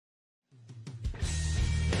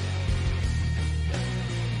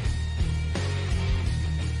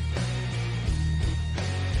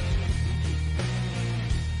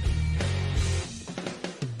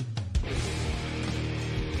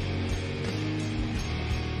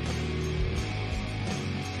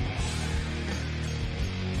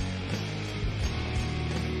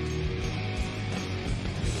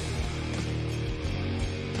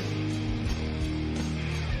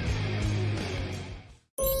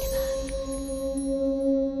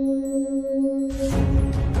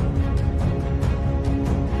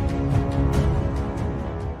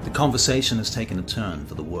conversation has taken a turn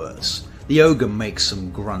for the worse. The ogre makes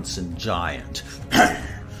some grunts in giant.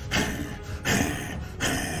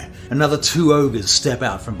 Another two ogres step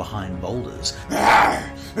out from behind boulders.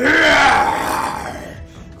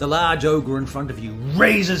 The large ogre in front of you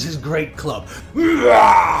raises his great club.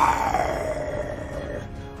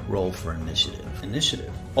 Roll for initiative.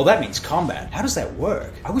 Initiative? Oh, that means combat. How does that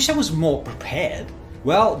work? I wish I was more prepared.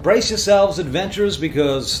 Well, brace yourselves, adventurers,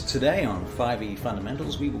 because today on 5e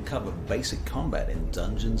Fundamentals we will cover basic combat in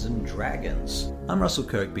Dungeons & Dragons. I'm Russell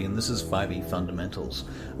Kirkby and this is 5e Fundamentals,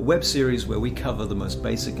 a web series where we cover the most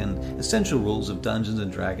basic and essential rules of Dungeons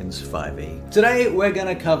 & Dragons 5e. Today we're going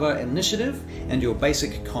to cover initiative and your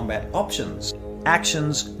basic combat options,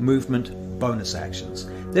 actions, movement, bonus actions.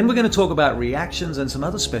 Then we're going to talk about reactions and some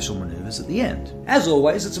other special maneuvers at the end. As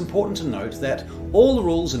always, it's important to note that all the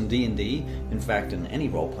rules in D&D, in fact in any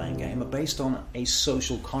role-playing game, are based on a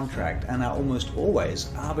social contract and are almost always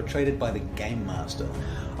arbitrated by the Game Master.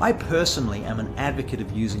 I personally am an advocate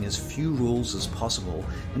of using as few rules as possible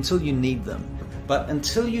until you need them. But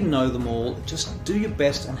until you know them all, just do your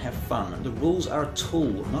best and have fun. The rules are a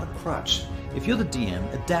tool, not a crutch. If you're the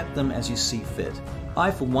DM, adapt them as you see fit. I,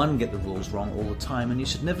 for one, get the rules wrong all the time, and you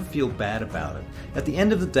should never feel bad about it. At the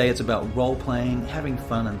end of the day, it's about role-playing, having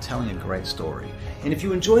fun, and telling a great story. And if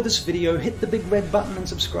you enjoyed this video, hit the big red button and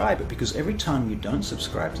subscribe, because every time you don't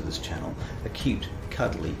subscribe to this channel, a cute,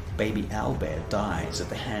 cuddly baby owlbear dies at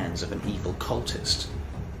the hands of an evil cultist.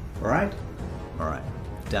 Alright? Alright,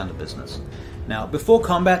 down to business. Now, before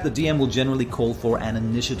combat, the DM will generally call for an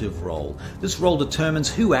initiative roll. This roll determines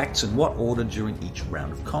who acts in what order during each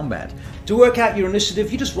round of combat. To work out your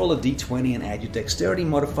initiative, you just roll a d20 and add your dexterity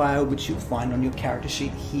modifier, which you'll find on your character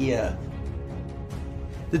sheet here.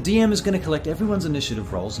 The DM is going to collect everyone's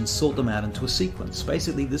initiative rolls and sort them out into a sequence.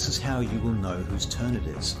 Basically, this is how you will know whose turn it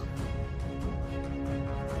is.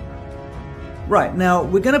 Right, now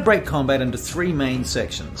we're going to break combat into three main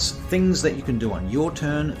sections. Things that you can do on your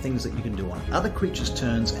turn, things that you can do on other creatures'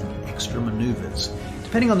 turns, and extra maneuvers.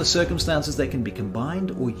 Depending on the circumstances, they can be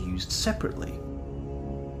combined or used separately.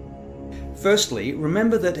 Firstly,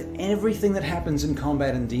 remember that everything that happens in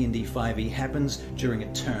combat in D&D 5e happens during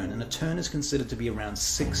a turn, and a turn is considered to be around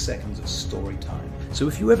 6 seconds of story time. So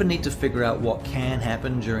if you ever need to figure out what can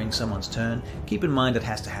happen during someone's turn, keep in mind it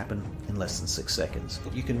has to happen in less than 6 seconds.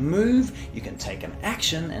 You can move, you can take an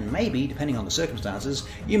action, and maybe, depending on the circumstances,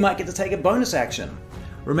 you might get to take a bonus action.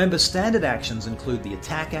 Remember, standard actions include the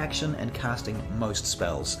attack action and casting most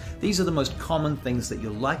spells. These are the most common things that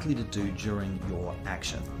you're likely to do during your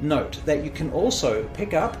action. Note that you can also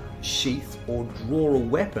pick up, sheath, or draw a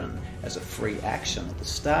weapon as a free action at the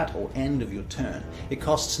start or end of your turn. It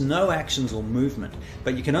costs no actions or movement,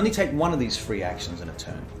 but you can only take one of these free actions in a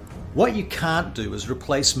turn. What you can't do is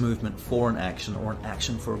replace movement for an action or an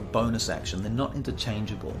action for a bonus action. They're not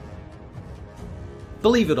interchangeable.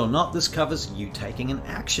 Believe it or not, this covers you taking an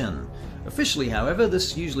action. Officially, however,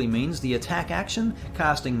 this usually means the attack action,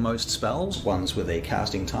 casting most spells, ones with a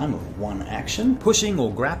casting time of 1 action, pushing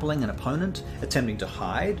or grappling an opponent, attempting to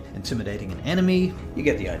hide, intimidating an enemy. You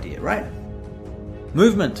get the idea, right?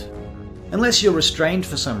 Movement. Unless you're restrained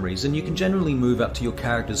for some reason, you can generally move up to your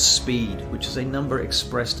character's speed, which is a number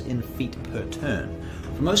expressed in feet per turn.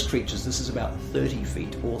 For most creatures, this is about 30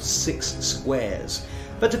 feet, or 6 squares.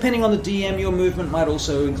 But depending on the DM, your movement might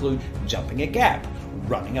also include jumping a gap,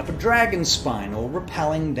 running up a dragon spine, or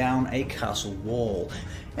rappelling down a castle wall,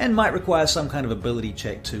 and might require some kind of ability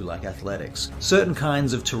check too, like athletics. Certain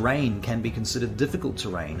kinds of terrain can be considered difficult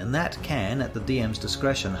terrain, and that can, at the DM's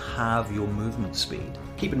discretion, halve your movement speed.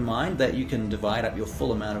 Keep in mind that you can divide up your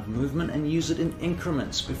full amount of movement and use it in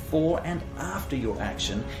increments before and after your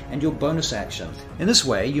action and your bonus action. In this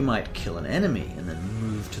way, you might kill an enemy and then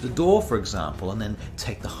move to the door, for example, and then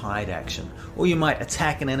take the hide action. Or you might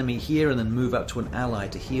attack an enemy here and then move up to an ally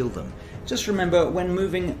to heal them. Just remember, when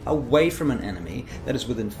moving away from an enemy that is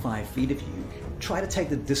within 5 feet of you, try to take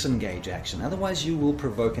the disengage action, otherwise you will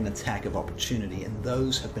provoke an attack of opportunity, and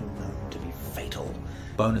those have been known to be fatal.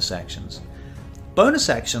 Bonus actions. Bonus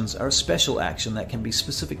actions are a special action that can be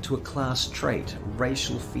specific to a class trait,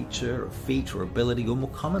 racial feature, a feat or ability, or more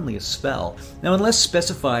commonly a spell. Now, unless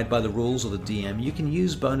specified by the rules or the DM, you can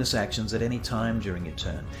use bonus actions at any time during your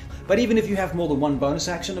turn. But even if you have more than one bonus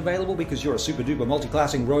action available because you're a super duper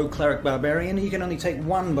multi-classing rogue, cleric, barbarian, you can only take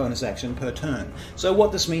one bonus action per turn. So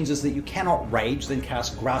what this means is that you cannot rage, then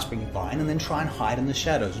cast Grasping Vine, and then try and hide in the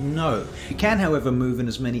shadows. No. You can, however, move in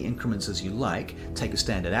as many increments as you like, take a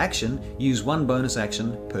standard action, use one bonus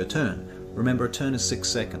action per turn. Remember, a turn is 6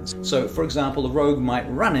 seconds. So, for example, a rogue might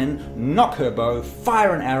run in, knock her bow,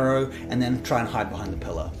 fire an arrow, and then try and hide behind the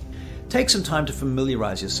pillar. Take some time to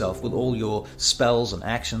familiarize yourself with all your spells and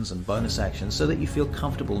actions and bonus actions so that you feel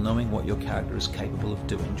comfortable knowing what your character is capable of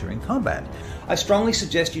doing during combat. I strongly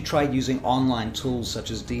suggest you try using online tools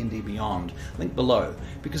such as D&D Beyond, linked below,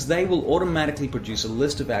 because they will automatically produce a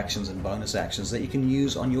list of actions and bonus actions that you can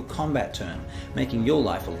use on your combat turn, making your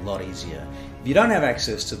life a lot easier. If you don't have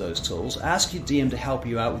access to those tools, ask your DM to help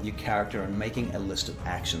you out with your character and making a list of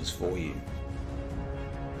actions for you.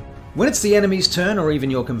 When it's the enemy's turn, or even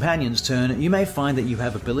your companion's turn, you may find that you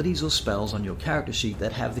have abilities or spells on your character sheet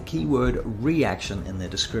that have the keyword reaction in their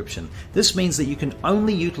description. This means that you can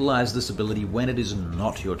only utilize this ability when it is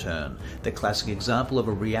not your turn. The classic example of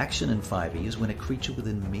a reaction in 5e is when a creature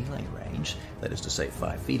within melee range, that is to say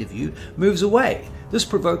 5 feet of you, moves away. This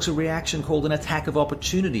provokes a reaction called an attack of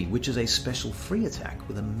opportunity, which is a special free attack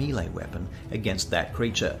with a melee weapon against that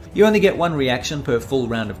creature. You only get one reaction per full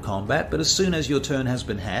round of combat, but as soon as your turn has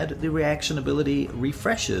been had, the reaction ability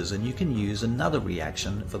refreshes and you can use another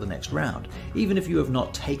reaction for the next round, even if you have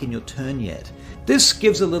not taken your turn yet. This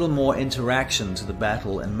gives a little more interaction to the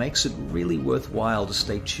battle and makes it really worthwhile to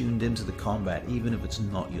stay tuned into the combat even if it's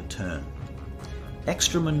not your turn.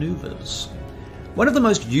 Extra maneuvers. One of the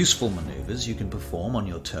most useful maneuvers you can perform on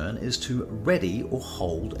your turn is to ready or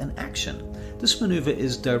hold an action. This maneuver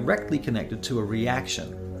is directly connected to a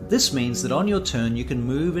reaction. This means that on your turn you can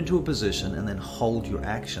move into a position and then hold your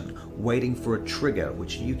action, waiting for a trigger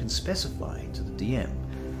which you can specify to the DM.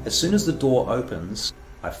 As soon as the door opens,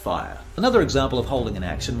 I fire. Another example of holding an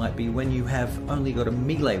action might be when you have only got a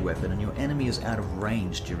melee weapon and your enemy is out of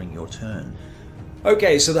range during your turn.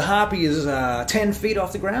 Okay, so the harpy is 10 feet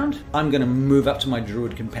off the ground. I'm going to move up to my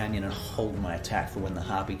druid companion and hold my attack for when the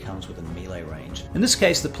harpy comes within melee range. In this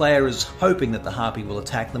case, the player is hoping that the harpy will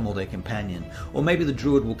attack them or their companion, or maybe the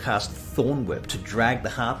druid will cast Thorn Whip to drag the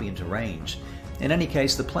harpy into range. In any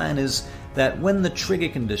case, the plan is that when the trigger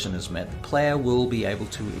condition is met, the player will be able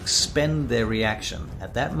to expend their reaction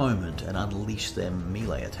at that moment and unleash their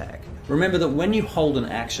melee attack. Remember that when you hold an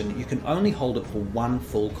action, you can only hold it for one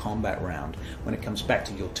full combat round. When it comes back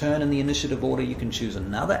to your turn in the initiative order, you can choose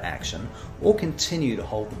another action or continue to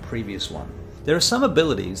hold the previous one. There are some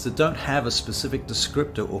abilities that don't have a specific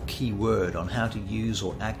descriptor or keyword on how to use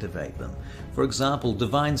or activate them. For example,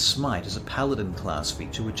 Divine Smite is a Paladin class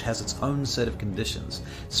feature which has its own set of conditions,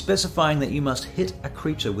 specifying that you must hit a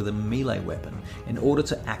creature with a melee weapon in order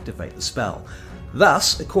to activate the spell.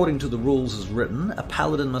 Thus, according to the rules as written, a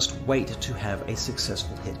Paladin must wait to have a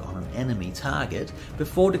successful hit on an enemy target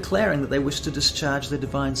before declaring that they wish to discharge their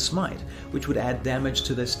Divine Smite, which would add damage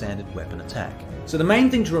to their standard weapon attack. So the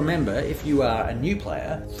main thing to remember if you are a new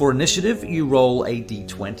player, for initiative you roll a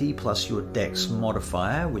d20 plus your dex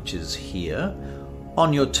modifier, which is here.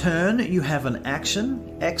 On your turn you have an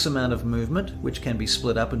action, X amount of movement, which can be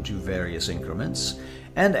split up into various increments,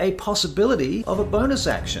 and a possibility of a bonus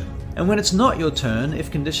action. And when it's not your turn,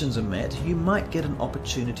 if conditions are met, you might get an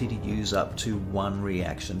opportunity to use up to one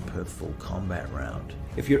reaction per full combat round.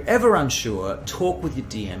 If you're ever unsure, talk with your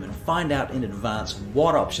DM and find out in advance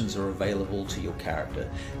what options are available to your character.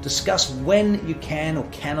 Discuss when you can or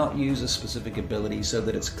cannot use a specific ability so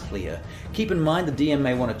that it's clear. Keep in mind the DM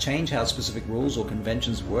may want to change how specific rules or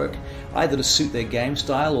conventions work, either to suit their game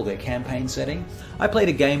style or their campaign setting. I played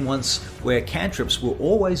a game once where cantrips were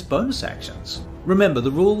always bonus actions. Remember,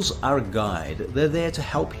 the rules are a guide. They're there to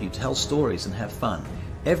help you tell stories and have fun.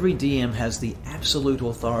 Every DM has the absolute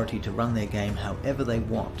authority to run their game however they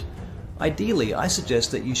want. Ideally, I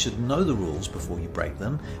suggest that you should know the rules before you break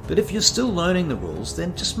them, but if you're still learning the rules,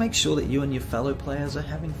 then just make sure that you and your fellow players are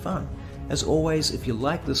having fun. As always, if you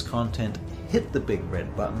like this content, hit the big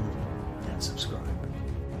red button and subscribe.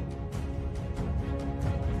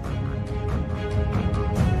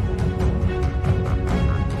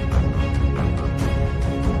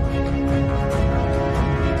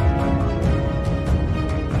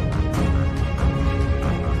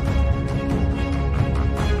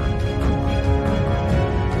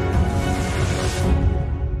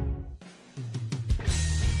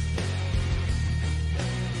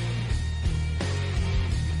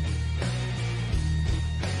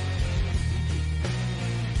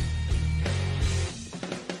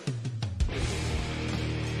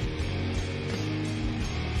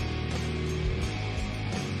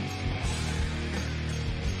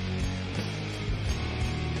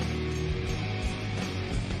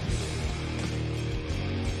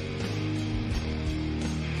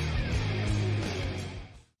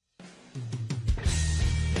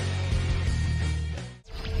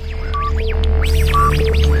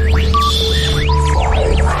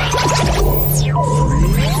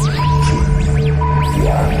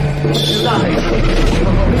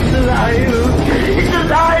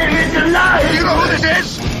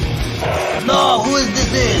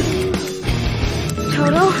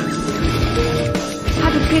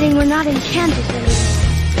 Kansas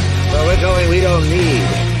anymore. Where we're going, we don't need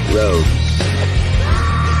roads.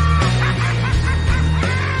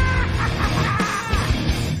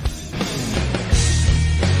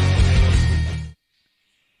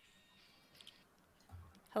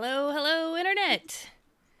 Hello, Internet.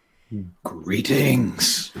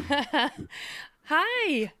 Greetings.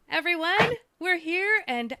 Hi, everyone. We're here,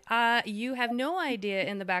 and you have no idea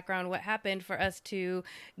in the background what happened for us to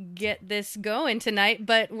get this going tonight,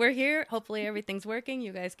 but we're here. Hopefully everything's working.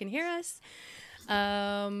 You guys can hear us.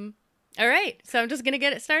 All right, so I'm just going to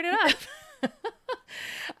get it started off.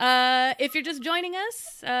 If you're just joining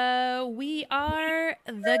us, we are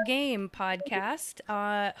The Game Podcast,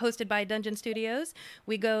 hosted by Dungeon Studios.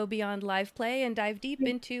 We go beyond live play and dive deep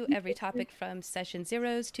into every topic from Session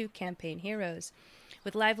Zeros to Campaign Heroes.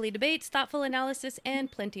 With lively debates, thoughtful analysis, and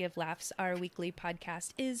plenty of laughs, our weekly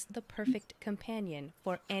podcast is the perfect companion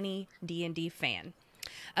for any D&D fan.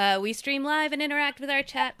 We stream live and interact with our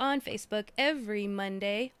chat on Facebook every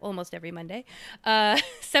Monday, almost every Monday,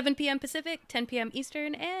 7 p.m. Pacific, 10 p.m.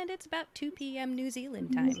 Eastern, and it's about 2 p.m. New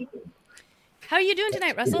Zealand time. How are you doing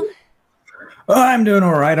tonight, Russell? Oh, I'm doing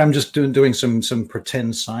all right. I'm just doing some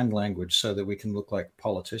pretend sign language so that we can look like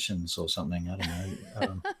politicians or something. I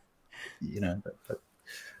don't know. But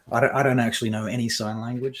I don't actually know any sign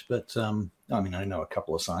language, but I mean, I know a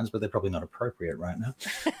couple of signs, but they're probably not appropriate right now.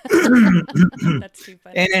 That's too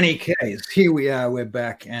funny. In any case, here we are. We're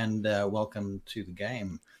back, and welcome to the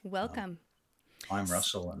game. Welcome. I'm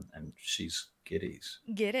Russell, and she's Giddis.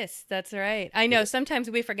 Giddis, that's right. I know sometimes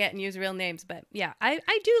we forget and use real names, but yeah,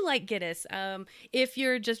 I do like Giddis. If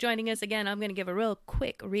you're just joining us again, I'm going to give a real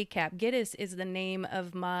quick recap. Giddis is the name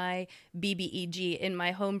of my BBEG in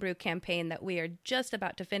my homebrew campaign that we are just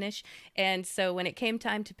about to finish. And so when it came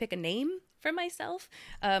time to pick a name for myself,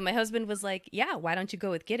 my husband was like, yeah, why don't you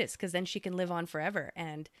go with Giddis? Because then she can live on forever.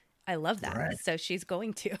 And I love that. Right. So she's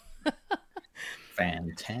going to.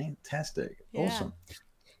 Fantastic. Yeah. Awesome.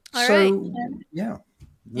 All right. Yeah.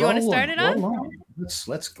 You want to start it off?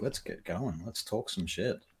 Let's get going. Let's talk some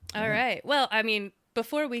shit. All right. Well, I mean,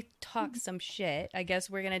 before we talk some shit, I guess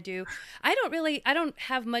we're going to do, I don't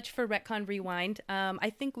have much for Retcon Rewind.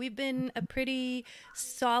 I think we've been a pretty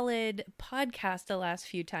solid podcast the last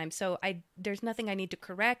few times. So there's nothing I need to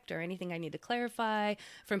correct or anything I need to clarify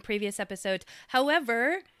from previous episodes.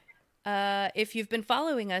 However, if you've been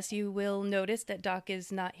following us, you will notice that Doc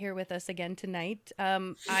is not here with us again tonight.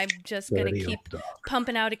 I'm just going to keep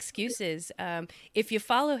pumping out excuses. If you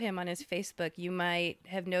follow him on his Facebook, you might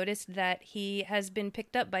have noticed that he has been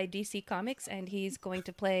picked up by DC Comics, and he's going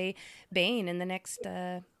to play Bane in the next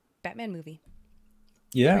Batman movie.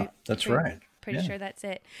 Yeah, that's right. Pretty sure that's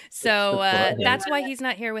it. So that's why he's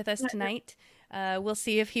not here with us tonight. We'll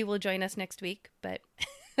see if he will join us next week, but...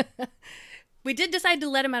 We did decide to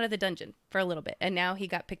let him out of the dungeon for a little bit, and now he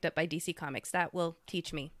got picked up by DC Comics. That will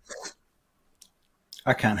teach me.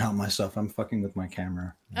 I can't help myself. I'm fucking with my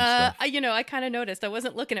camera. I kind of noticed. I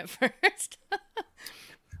wasn't looking at first.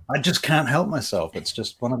 I just can't help myself. It's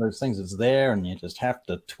just one of those things. It's there, and you just have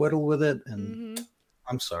to twiddle with it. And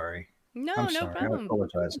I'm sorry. No problem. I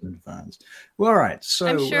apologize in advance. Well, all right. So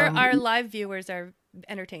I'm sure our live viewers are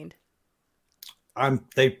entertained.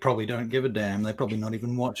 They probably don't give a damn. They're probably not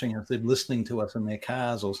even watching us. They're listening to us in their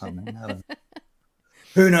cars or something. I don't know.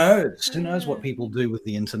 Who knows? Who knows what people do with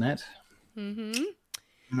the internet? Mm-hmm.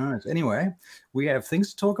 Who knows? Anyway, we have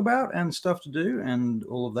things to talk about and stuff to do and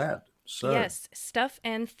all of that. So yes, stuff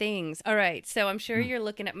and things. All right. So I'm sure you're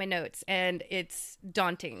looking at my notes, and it's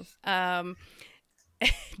daunting.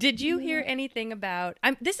 Did you hear anything about...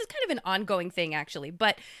 this is kind of an ongoing thing, actually,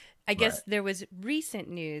 but... I guess there was recent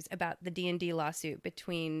news about the D&D lawsuit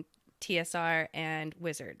between TSR and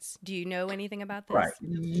Wizards. Do you know anything about this? Right.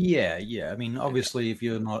 Yeah. I mean, obviously, if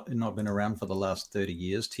you're not been around for the last 30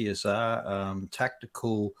 years, TSR,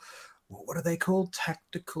 tactical, what are they called?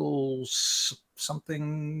 Tactical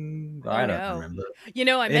something? I don't remember.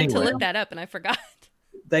 I meant to look that up and I forgot.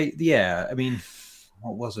 I mean,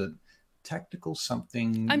 what was it? Tactical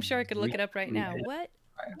something. I'm sure I could look it up right now. What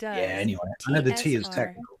does anyway, I know the T is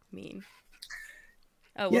tactical. Mean?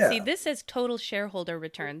 Oh, well, see, this says total shareholder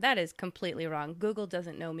return. That is completely wrong. Google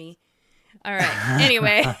doesn't know me. All right.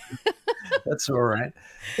 Anyway. That's all right.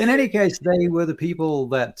 In any case, they were the people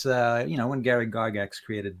that, when Gary Gygax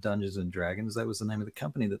created Dungeons and Dragons, that was the name of the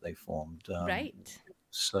company that they formed. Right.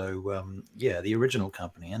 So, the original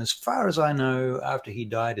company. And as far as I know, after he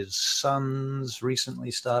died, his sons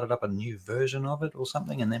recently started up a new version of it or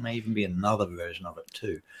something. And there may even be another version of it,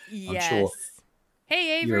 too. Yes. I'm sure.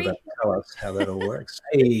 Hey, Avery. You're about to tell us how that all works.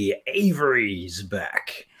 Hey, Avery's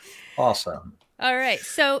back. Awesome. All right.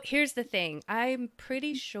 So here's the thing. I'm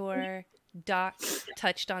pretty sure Doc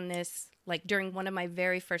touched on this like during one of my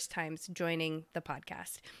very first times joining the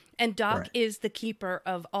podcast. And Doc is the keeper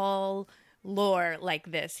of all lore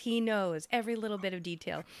like this. He knows every little bit of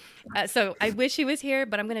detail. So I wish he was here,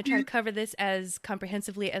 but I'm going to try to cover this as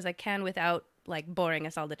comprehensively as I can without like boring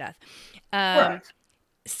us all to death.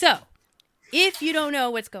 So if you don't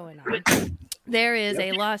know what's going on, there is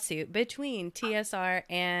a lawsuit between TSR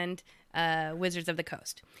and Wizards of the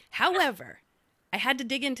Coast. However, I had to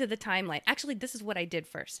dig into the timeline. Actually, this is what I did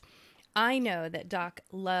first. I know that Doc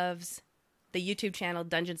loves the YouTube channel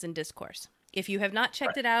Dungeons and Discourse. If you have not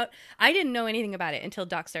checked it out, I didn't know anything about it until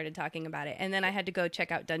Doc started talking about it. And then I had to go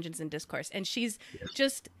check out Dungeons and Discourse. And she's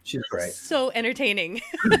great. So entertaining.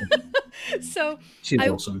 So she's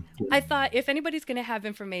awesome. I thought if anybody's going to have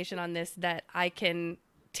information on this that I can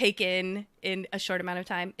take in a short amount of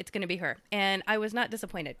time, it's going to be her. And I was not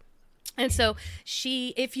disappointed. And so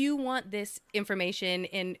if you want this information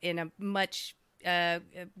in a much,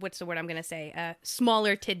 what's the word I'm going to say?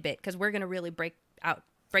 Smaller tidbit, because we're going to really break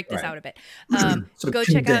this out a bit. Go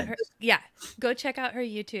check out her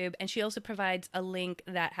YouTube, and she also provides a link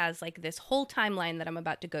that has like this whole timeline that I'm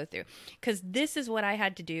about to go through, because this is what I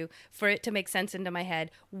had to do for it to make sense into my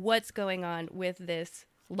head. What's going on with this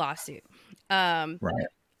lawsuit?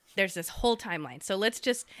 There's this whole timeline. So let's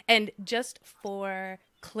just for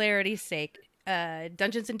clarity's sake,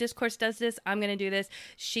 Dungeons and Discourse does this. I'm going to do this.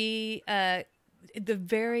 She the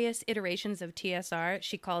various iterations of TSR,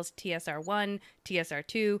 she calls TSR 1, TSR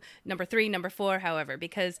 2, number 3, number 4, however,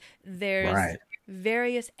 because there's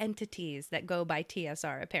various entities that go by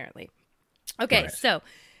TSR, apparently. Okay, so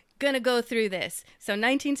gonna go through this. So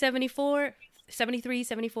 1974, 73,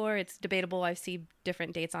 74, it's debatable. I see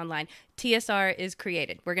different dates online. TSR is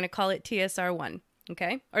created. We're gonna call it TSR 1,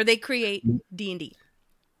 okay? Or they create D&D.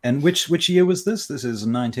 And which year was this? This is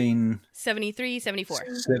 1973,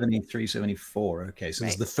 74. 73, 74. Okay, so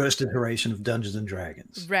this is the first iteration of Dungeons and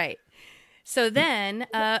Dragons. Right. So then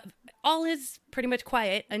all is pretty much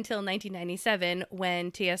quiet until 1997 when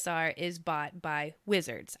TSR is bought by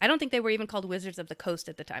Wizards. I don't think they were even called Wizards of the Coast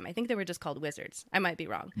at the time. I think they were just called Wizards. I might be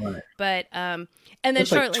wrong. Right. But and then that's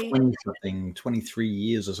shortly like 23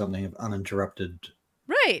 years or something of uninterrupted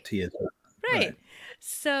TSR. Right.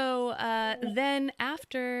 So then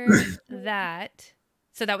after that,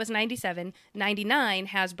 so that was 97, 99,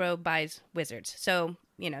 Hasbro buys Wizards. So,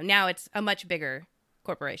 now it's a much bigger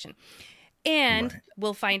corporation. And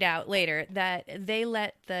we'll find out later that they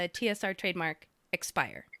let the TSR trademark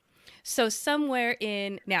expire. So somewhere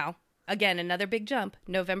now, again, another big jump,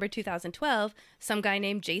 November 2012, some guy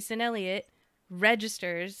named Jason Elliott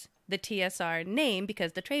registers the TSR name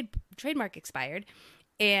because the trademark expired.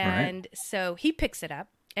 And so he picks it up,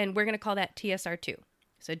 and we're going to call that TSR2.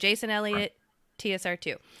 So Jason Elliott,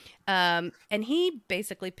 TSR2. And he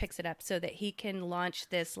basically picks it up so that he can launch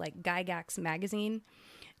this like Gygax magazine.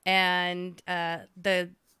 And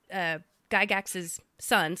the Gygax's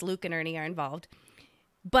sons, Luke and Ernie, are involved.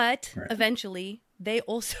 But eventually, they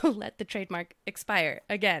also let the trademark expire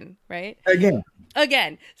again, right?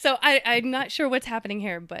 Again. So I'm not sure what's happening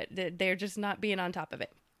here, but they're just not being on top of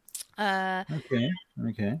it.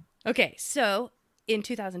 Okay. So in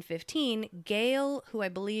 2015, Gail, who I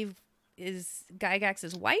believe is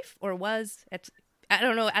Gygax's wife or was, I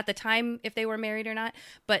don't know at the time if they were married or not,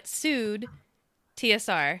 but sued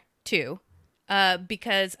TSR 2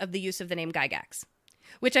 because of the use of the name Gygax,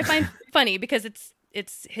 which I find funny because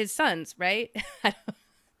it's his sons, right?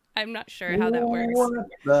 I'm not sure how that works.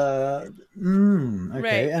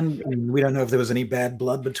 Okay. And we don't know if there was any bad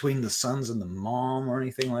blood between the sons and the mom or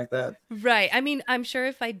anything like that. Right. I mean, I'm sure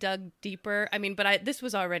if I dug deeper, but this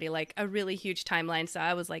was already like a really huge timeline. So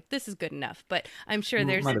I was like, this is good enough, but I'm sure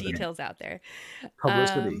there's details out there.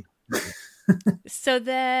 Publicity. So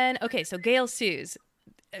then, so Gail sues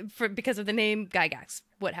because of the name Gygax,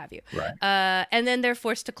 what have you. Right. And then they're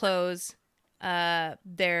forced to close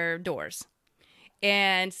their doors.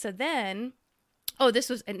 And so then, this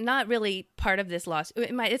was not really part of this lawsuit.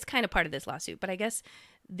 It's kind of part of this lawsuit, but I guess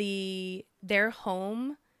their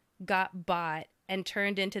home got bought and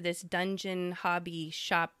turned into this dungeon hobby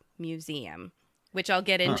shop museum, which I'll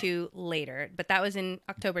get into later. But that was in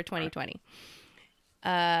October 2020.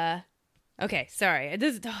 Okay, sorry.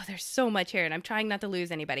 There's so much here, and I'm trying not to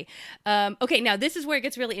lose anybody. Okay, now this is where it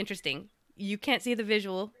gets really interesting. You can't see the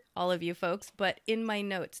visual, all of you folks, but in my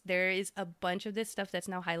notes, there is a bunch of this stuff that's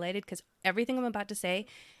now highlighted because everything I'm about to say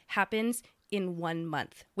happens in 1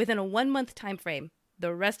 month. Within a 1 month time frame,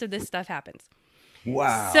 the rest of this stuff happens.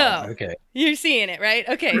 Wow. So you're seeing it, right?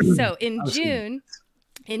 Okay, so in June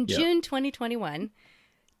 2021,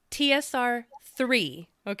 TSR 3.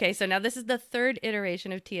 Okay, so now this is the third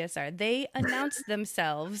iteration of TSR. They announce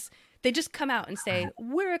themselves. They just come out and say,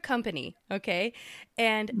 we're a company, okay?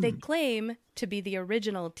 And they claim to be the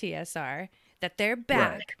original TSR, that they're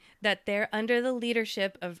back, that they're under the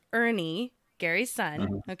leadership of Ernie, Gary's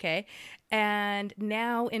son, okay? And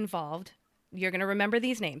now involved, you're going to remember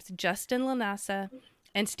these names, Justin Lanasa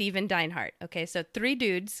and Steven Deinhardt, okay? So 3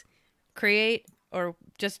 dudes create or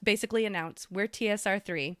just basically announce, we're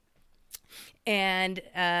TSR3. And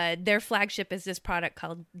their flagship is this product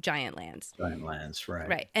called Giant Lands. Giant Lands, right.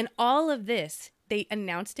 Right. And all of this, they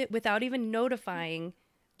announced it without even notifying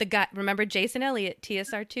the guy. Remember Jason Elliott,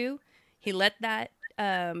 TSR2? He let that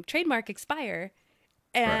trademark expire.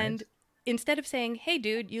 And instead of saying, hey,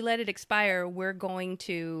 dude, you let it expire, we're going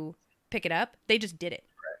to pick it up, they just did it.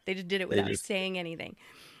 They just did it without saying anything.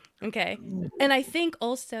 Okay. And I think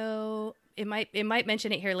also, it might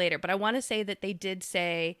mention it here later, but I want to say that they did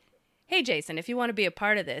say, hey, Jason, if you want to be a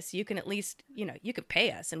part of this, you can at least, you can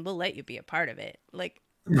pay us and we'll let you be a part of it. Like,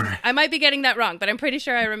 I might be getting that wrong, but I'm pretty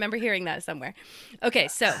sure I remember hearing that somewhere. Okay,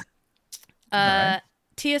 so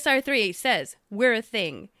TSR3 says, we're a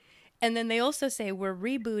thing. And then they also say, we're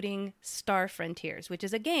rebooting Star Frontiers, which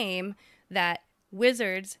is a game that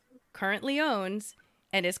Wizards currently owns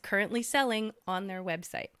and is currently selling on their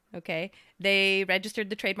website. Okay, they registered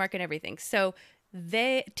the trademark and everything. So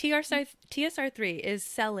TSR3 is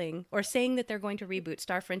selling or saying that they're going to reboot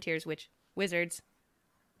Star Frontiers, which Wizards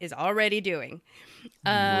is already doing.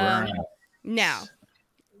 Now,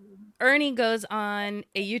 Ernie goes on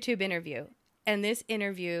a YouTube interview, and this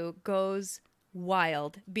interview goes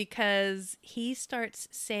wild because he starts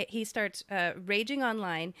raging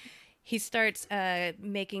online. He starts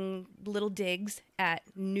making little digs at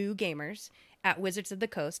new gamers, at Wizards of the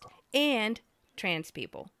Coast, and trans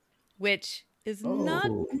people, which is not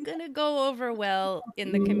going to go over well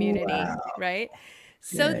in the community, right?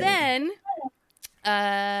 So then,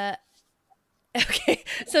 it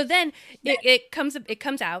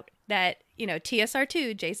comes out that,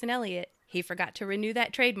 TSR2, Jason Elliott, he forgot to renew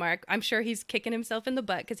that trademark. I'm sure he's kicking himself in the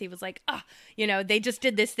butt because he was like, they just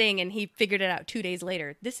did this thing and he figured it out 2 days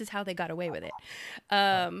later. This is how they got away with it.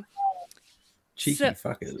 Cheeky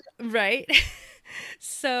fuckers. Right?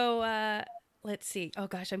 So, let's see. Oh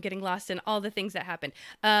gosh, I'm getting lost in all the things that happened.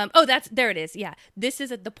 There it is. Yeah. This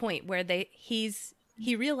is at the point where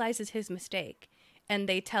he realizes his mistake and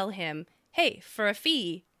they tell him, hey, for a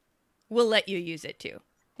fee, we'll let you use it too.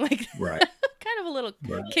 Like, kind of a little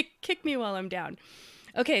kick me while I'm down.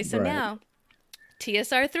 Okay. So now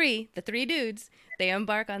TSR3, the 3 dudes, they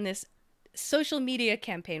embark on this social media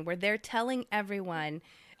campaign where they're telling everyone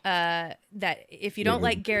that if you don't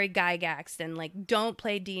like Gary Gygax, then don't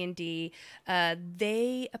play D&D.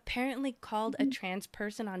 They apparently called a trans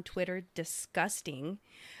person on Twitter disgusting.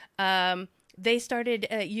 They started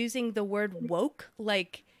using the word woke.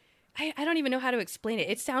 I don't even know how to explain it.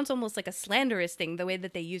 It sounds almost like a slanderous thing, the way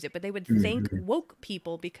that they use it, but they would thank woke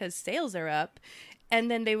people because sales are up. And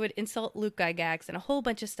then they would insult Luke Gygax and a whole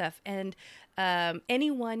bunch of stuff. And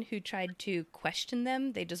anyone who tried to question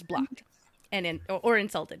them, they just blocked. Or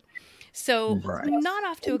insulted. So not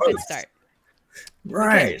off to a good start.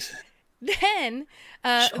 Right. Okay. Then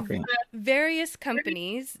various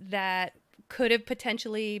companies that could have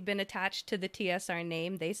potentially been attached to the TSR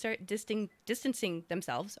name, they start distancing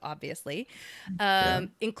themselves, obviously,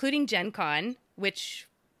 including Gen Con, which,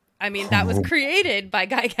 that was created by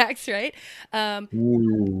Gygax, right?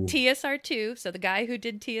 TSR2, so the guy who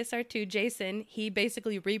did TSR2, Jason, he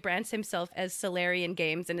basically rebrands himself as Solarian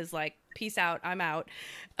Games and is like, peace out, I'm out.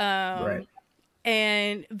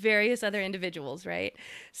 And various other individuals, right?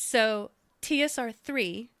 So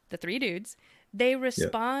TSR3, the 3 dudes, they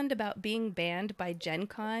respond about being banned by Gen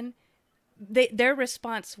Con. Their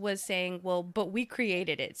response was saying, well, but we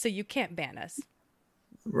created it, so you can't ban us.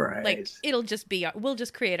 Right. It'll just be, we'll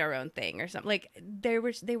just create our own thing or something. They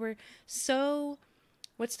were so,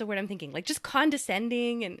 what's the word I'm thinking? Just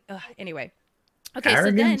condescending and anyway. Okay,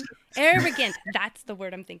 arrogant? So then, arrogant, that's the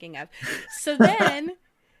word I'm thinking of. So then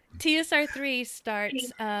TSR3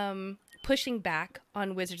 starts pushing back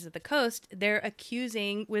on Wizards of the Coast. They're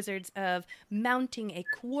accusing Wizards of mounting a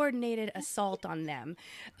coordinated assault on them.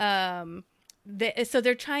 So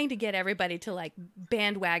they're trying to get everybody to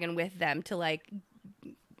bandwagon with them to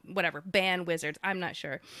ban Wizards. I'm not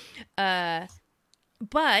sure. But,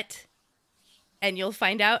 and you'll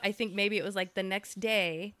find out, I think maybe it was the next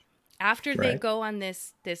day, after they go on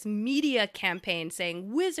this media campaign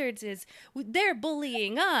saying Wizards they're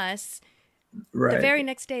bullying us. The very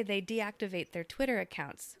next day they deactivate their Twitter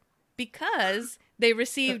accounts because they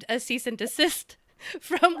received a cease and desist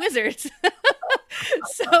from Wizards.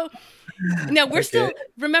 So Now we're still, Okay.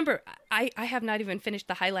 remember, I have not even finished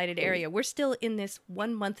the highlighted area. We're still in this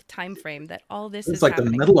 1 month time frame that all this It's is like the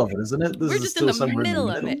happening. middle of it, isn't it? This We're is just in still the somewhere in the middle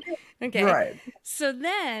of middle. it. Okay. Right. So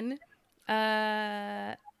then,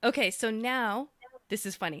 okay, so now, this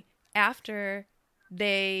is funny. After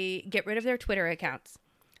they get rid of their Twitter accounts,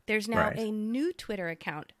 there's now Right. a new Twitter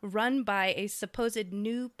account run by a supposed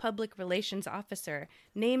new public relations officer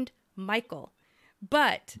named Michael.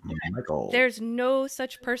 But Michael. there's no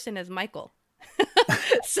such person as Michael.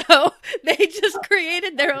 So they just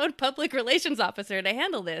created their own public relations officer to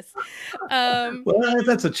handle this. Well,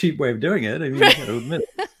 that's a cheap way of doing it. I mean, you got to admit,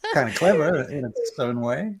 it's kind of clever in its own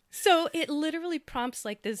way. So it literally prompts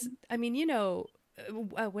like this. I mean,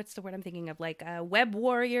 what's the word I'm thinking of? Like web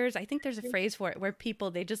warriors. I think there's a phrase for it where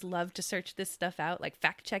people, they just love to search this stuff out, like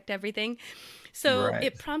fact checked everything. So Right.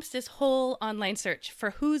 it prompts this whole online search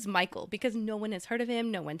for who's Michael, because no one has heard of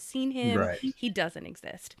him. No one's seen him. Right. He doesn't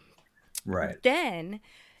exist. Right. Then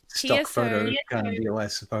Stock photo TSR kind of deal, I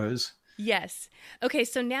suppose. Yes. Okay,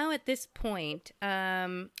 so now at this point,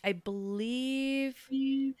 I believe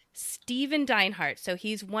Steven Deinhardt, so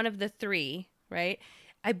he's one of the three, right?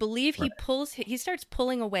 I believe he starts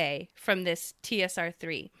pulling away from this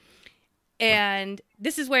TSR3. And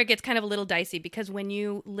this is where it gets kind of a little dicey, because when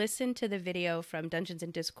you listen to the video from Dungeons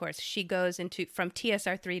and Discourse, she goes into from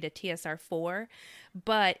TSR3 to TSR4,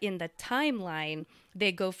 but in the timeline,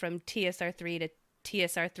 they go from TSR3 to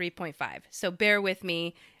TSR 3.5. So bear with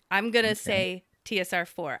me. I'm going to say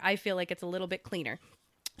TSR4. I feel like it's a little bit cleaner.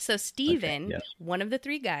 So Steven, yes. one of the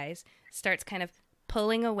three guys, starts kind of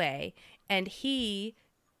pulling away, and he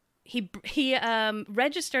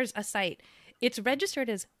registers a site. It's registered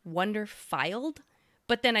as Wonderfiled,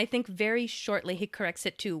 but then I think very shortly he corrects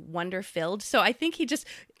it to Wonderfilled. So I think he just,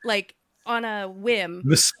 like, on a whim,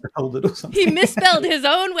 Misspelled it or something. he misspelled his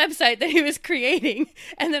own website that he was creating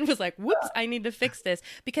and then was like, whoops, I need to fix this,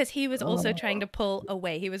 because he was also trying to pull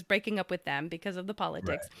away. He was breaking up with them because of the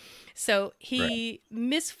politics. Right. So he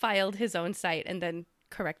misfiled his own site and then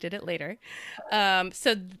corrected it later.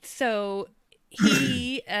 So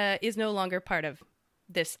he is no longer part of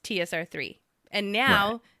this TSR3. And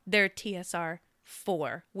now they're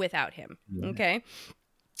TSR4 without him. Okay.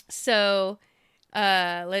 So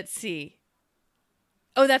let's see.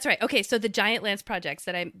 Oh, that's right. Okay, so the Giant Lance projects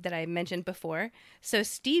that I mentioned before. So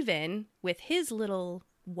Steven, with his little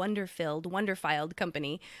Wonderfiled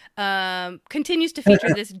company, continues to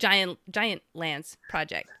feature this Giant Lance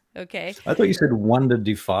project. Okay. I thought you said Wonder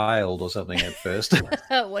Defiled or something at first.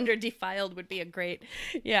 Wonder Defiled would be a great.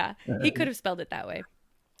 Yeah, he could have spelled it that way.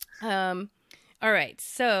 All right,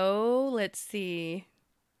 so let's see.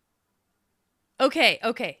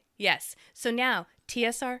 Okay, yes. So now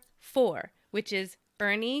TSR4, which is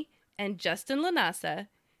Ernie and Justin Lanasa,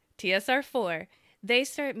 TSR4, they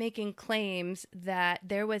start making claims that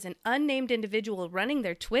there was an unnamed individual running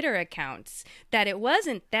their Twitter accounts, that it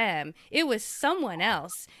wasn't them, it was someone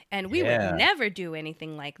else, and we would never do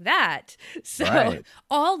anything like that. So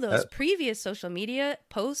all those previous social media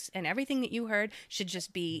posts and everything that you heard should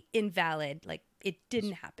just be invalid, like it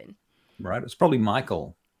didn't happen. Right. It's probably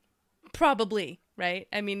Michael. Probably, right?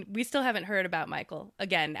 I mean, we still haven't heard about Michael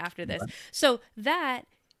again after this. Right. So that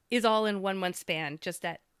is all in 1 month span, just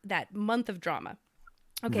that month of drama.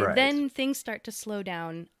 Okay, then things start to slow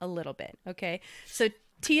down a little bit, okay? So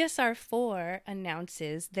TSR4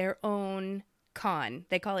 announces their own con.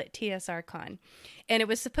 They call it TSR Con. And it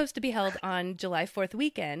was supposed to be held on July 4th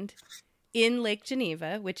weekend in Lake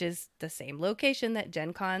Geneva, which is the same location that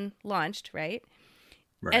Gen Con launched, right?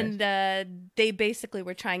 And they basically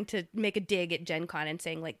were trying to make a dig at Gen Con and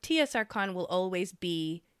saying, like, TSR Con will always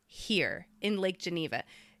be here in Lake Geneva.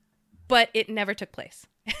 But it never took place.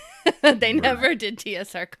 They never did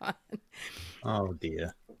TSR Con. Oh,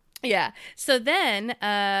 dear. Yeah. So then,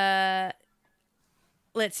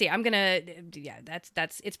 let's see. I'm going to,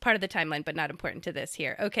 it's part of the timeline, but not important to this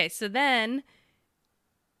here. Okay. So then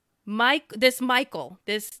this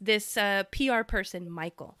PR person,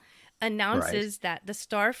 Michael, announces that the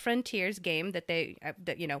Star Frontiers game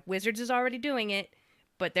that Wizards is already doing it,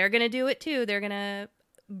 but they're going to do it too. They're going to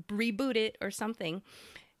reboot it or something.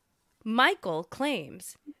 Michael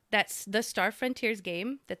claims that the Star Frontiers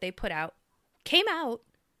game that they put out came out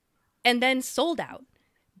and then sold out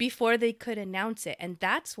before they could announce it. And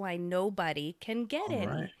that's why nobody can get any.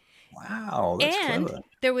 Right. Wow, that's clever.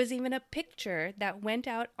 There was even a picture that went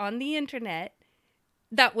out on the internet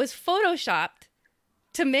that was photoshopped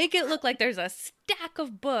to make it look like there's a stack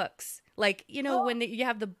of books. Like, when you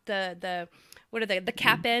have the what are they, the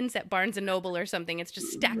cap ends at Barnes & Noble or something. It's just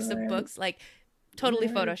stacks of books, like totally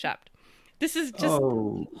photoshopped. This is just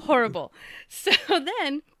horrible. So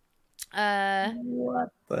then What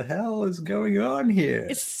the hell is going on here?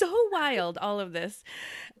 It's so wild, all of this.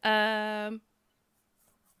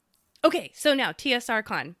 Okay, so now TSR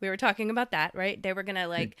Con. We were talking about that, right? They were going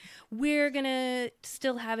to we're going to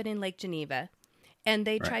still have it in Lake Geneva. And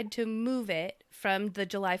they tried to move it from the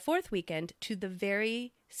July 4th weekend to the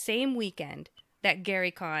very same weekend that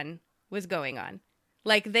GaryCon was going on.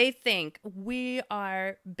 Like, they think we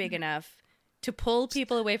are big enough to pull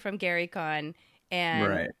people away from GaryCon,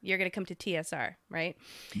 and you're going to come to TSR, right?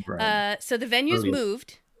 So the venues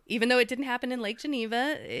moved, even though it didn't happen in Lake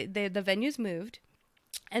Geneva. The venues moved.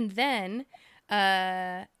 And then,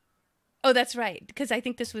 oh, that's right, because I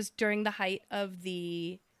think this was during the height of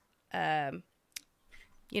the,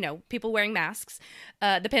 people wearing masks,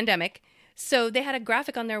 the pandemic. So they had a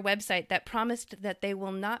graphic on their website that promised that they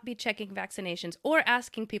will not be checking vaccinations or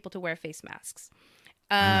asking people to wear face masks,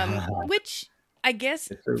 which I guess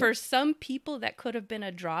for some people that could have been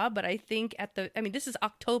a draw. But I think this is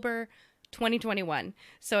October 2021.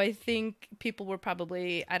 So I think people were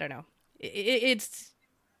probably, I don't know. It's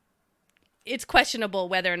questionable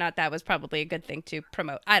whether or not that was probably a good thing to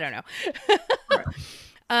promote. I don't know.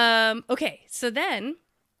 Okay, so then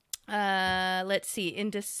let's see. In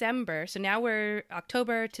December, so now we're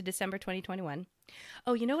October to December 2021.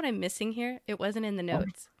 Oh, you know what I'm missing here? It wasn't in the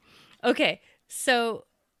notes. Okay, so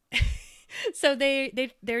so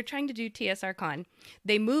they're trying to do TSR Con.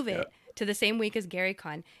 They move it to the same week as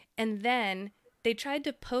GaryCon, and then they tried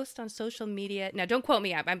to post on social media. Now, don't quote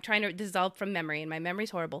me. I'm trying to dissolve from memory, and my memory's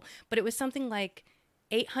horrible. But it was something like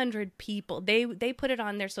 800 people. They put it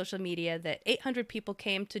on their social media that 800 people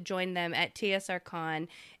came to join them at TSR Con,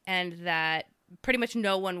 and that pretty much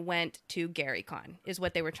no one went to GaryCon, is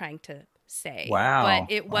what they were trying to say. Wow.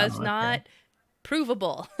 But it was not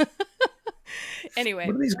provable. Anyway.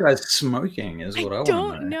 What are these guys smoking is what I want to know.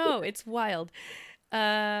 I don't know. It's wild.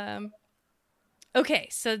 Okay,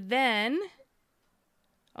 so then...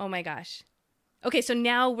 Oh my gosh. Okay, so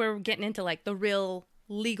now we're getting into like the real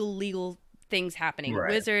legal things happening.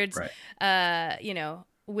 Wizards,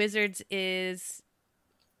 Wizards is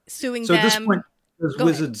suing them. So at this point,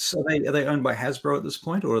 Wizards, are they owned by Hasbro at this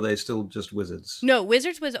point, or are they still just Wizards? No,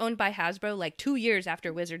 Wizards was owned by Hasbro like 2 years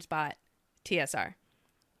after Wizards bought TSR.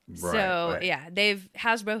 Yeah,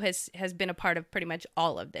 Hasbro has been a part of pretty much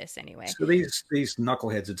all of this anyway. So these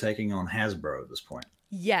knuckleheads are taking on Hasbro at this point.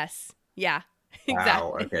 Yes. Yeah.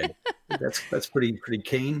 Wow, exactly. Okay. That's pretty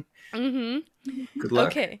keen. Mm-hmm. Good luck.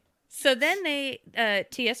 Okay. So then they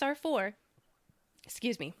TSR4,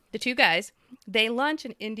 the two guys, they launch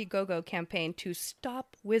an Indiegogo campaign to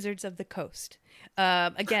stop Wizards of the Coast.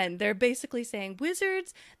 Again, they're basically saying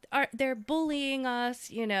Wizards they're bullying us,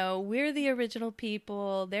 we're the original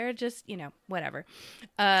people. They're just, whatever.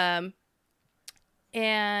 And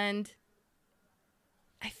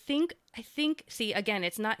I think, see, again,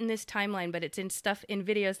 it's not in this timeline, but it's in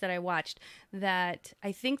videos that I watched, that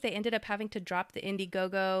I think they ended up having to drop the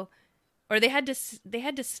Indiegogo, or they had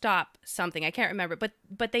to stop something. I can't remember,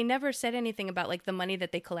 but they never said anything about like the money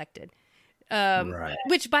that they collected.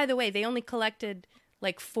 Which, by the way, they only collected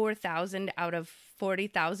like 4,000 out of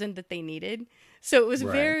 40,000 that they needed. So it was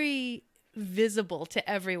very visible to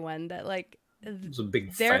everyone that like, it was a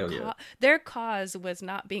big failure. Their cause was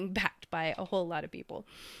not being backed by a whole lot of people.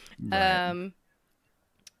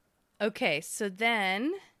 Okay, so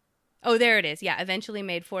then... Oh, there it is. Yeah, eventually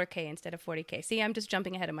made 4K instead of 40K. See, I'm just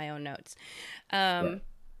jumping ahead of my own notes.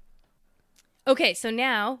 Okay, so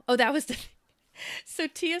now... Oh, that was... So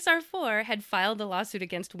TSR4 had filed a lawsuit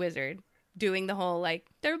against Wizard, doing the whole, like,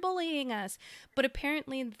 they're bullying us. But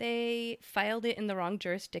apparently they filed it in the wrong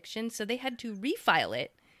jurisdiction, so they had to refile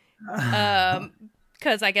it.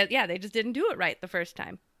 Because I guess, they just didn't do it right the first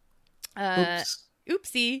time.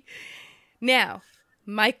 Oopsie. Now,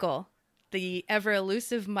 Michael, the ever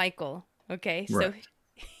elusive Michael. Okay, so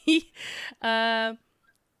he, I'm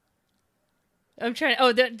trying.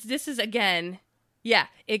 Oh, this is again. Yeah,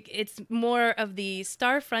 it's more of the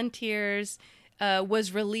Star Frontiers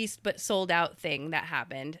was released but sold out thing that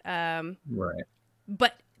happened.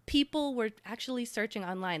 But people were actually searching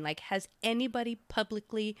online, like, has anybody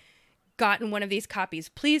publicly gotten one of these copies?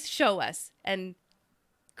 Please show us. And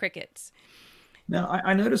crickets. Now,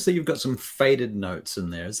 I noticed that you've got some faded notes in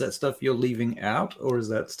there. Is that stuff you're leaving out, or is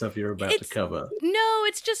that stuff you're about to cover? No,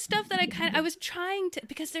 it's just stuff that I was trying to,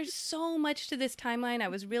 because there's so much to this timeline. I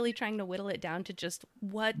was really trying to whittle it down to just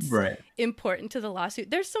what's important to the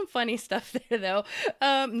lawsuit. There's some funny stuff there, though.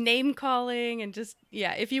 Name calling and just,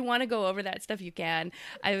 if you want to go over that stuff, you can.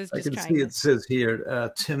 I can see it says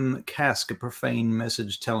here, Tim Kask, a profane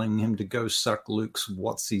message telling him to go suck Luke's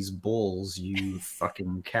Watsy's balls, you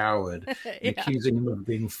fucking coward. Accusing accusing him of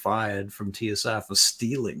being fired from TSR for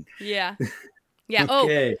stealing. Yeah. Yeah.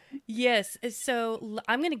 Okay. Oh, yes. So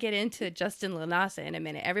I'm going to get into Justin Lanasa in a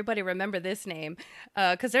minute. Everybody remember this name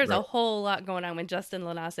because there's a whole lot going on with Justin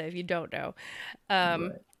Lanasa if you don't know.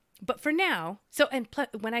 But for now,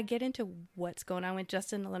 when I get into what's going on with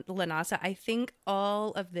Justin Lanasa, I think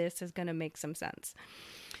all of this is going to make some sense.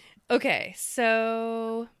 Okay,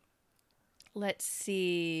 so let's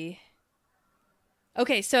see.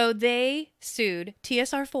 Okay, so they sued,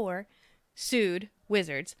 TSR4 sued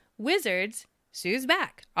Wizards. Wizards sues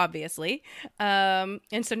back, obviously. And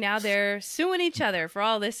so now they're suing each other for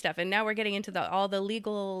all this stuff. And now we're getting into all the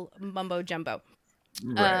legal mumbo jumbo.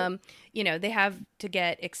 Right. They have to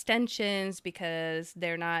get extensions because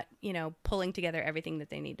they're not, pulling together everything that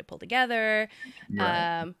they need to pull together.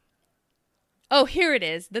 Right. Oh, here it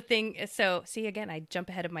is. The thing. So see, again, I jump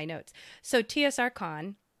ahead of my notes. So TSR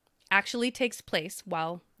Con actually takes place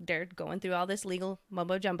while they're going through all this legal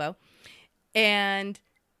mumbo jumbo. And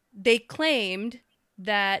they claimed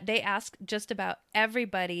that they asked just about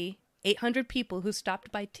everybody, 800 people who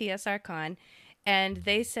stopped by TSR Con, and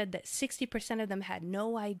they said that 60% of them had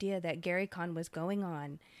no idea that GaryCon was going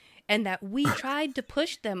on, and that we tried to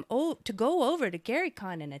push them to go over to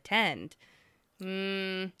GaryCon and attend.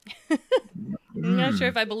 I'm not sure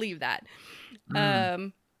if I believe that.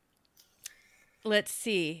 Let's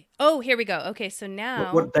see. Oh, here we go. Okay, so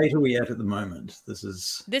now... What date are we at the moment? This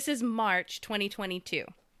is March 2022.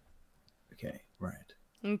 Okay, right.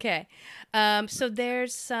 Okay. So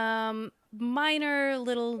there's some minor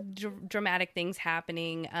little dramatic things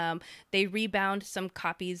happening. They rebound some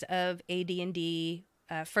copies of AD&D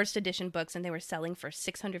first edition books, and they were selling for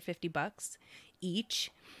 $650 each.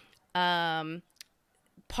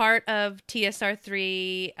 Part of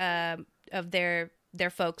TSR3 of their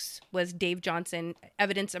folks was Dave Johnson.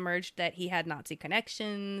 Evidence emerged that he had Nazi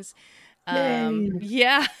connections.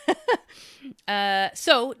 Yeah.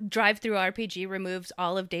 So Drive-Thru RPG removes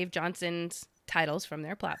all of Dave Johnson's titles from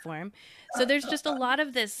their platform. So there's just a lot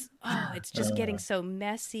of this. Oh, it's just getting so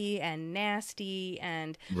messy and nasty.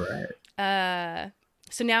 And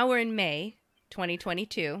so now we're in May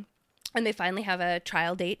 2022, and they finally have a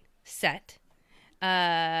trial date set.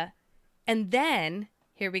 And then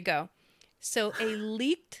here we go. So a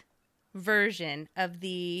leaked version of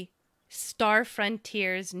the Star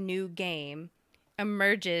Frontiers new game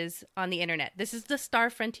emerges on the internet. This is the Star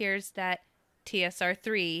Frontiers that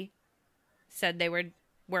TSR3 said they were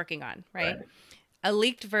working on, right? A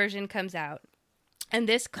leaked version comes out. And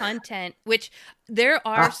this content, which there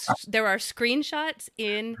are screenshots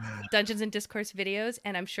in Dungeons and Discourse videos,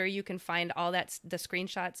 and I'm sure you can find all the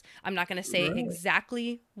screenshots. I'm not going to say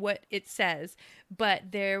exactly what it says, but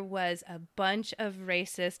there was a bunch of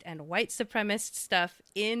racist and white supremacist stuff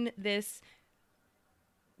in this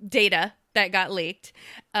data that got leaked.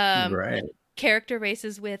 Character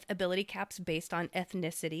races with ability caps based on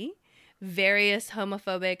ethnicity, various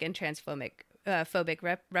homophobic and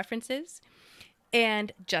transphobic references.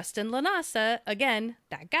 And Justin Lanasa, again,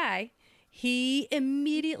 that guy, he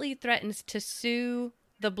immediately threatens to sue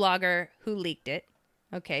the blogger who leaked it,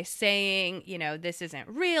 okay, saying, this isn't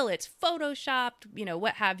real, it's photoshopped,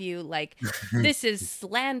 what have you, like, this is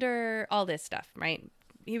slander, all this stuff, right?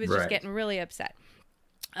 He was just getting really upset.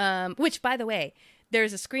 Which, by the way,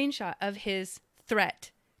 there's a screenshot of his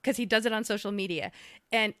threat, because he does it on social media,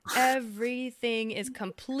 and everything is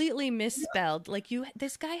completely misspelled. Like,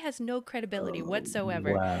 this guy has no credibility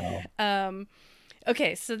whatsoever. Wow.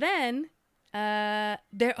 Okay, so then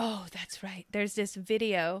that's right. There's this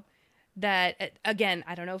video that, again,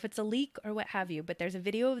 I don't know if it's a leak or what have you, but there's a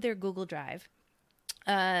video of their Google Drive,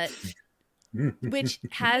 which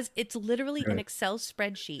it's literally an Excel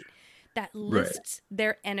spreadsheet that lists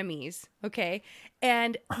their enemies, okay?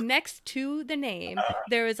 And next to the name,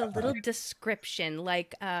 there is a little description,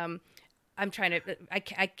 like, I don't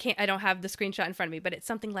have the screenshot in front of me, but it's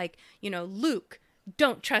something like, Luke,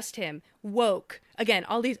 don't trust him, woke. Again,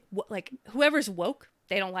 all these, like, whoever's woke,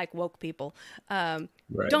 they don't like woke people.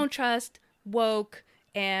 Don't trust, woke,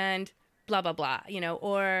 and blah, blah, blah,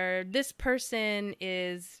 or this person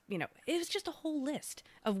is, it was just a whole list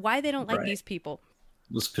of why they don't like these people.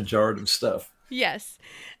 This pejorative stuff. Yes.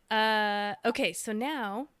 Okay, so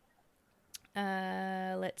now,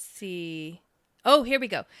 let's see. Oh, here we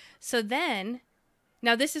go. So then,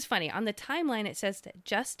 now this is funny. On the timeline, it says that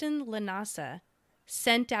Justin Lanasa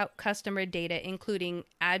sent out customer data, including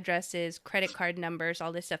addresses, credit card numbers,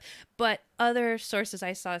 all this stuff. But other sources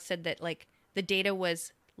I saw said that, like, the data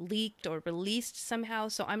was leaked or released somehow.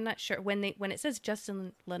 So I'm not sure. When it says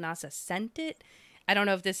Justin Lanasa sent it, I don't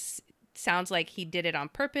know if this sounds like he did it on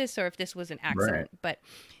purpose or if this was an accident, but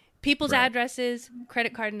people's Right. addresses,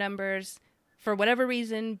 credit card numbers. For whatever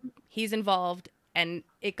reason, he's involved, and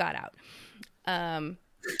it got out.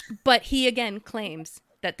 But he again claims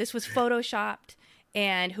that this was photoshopped,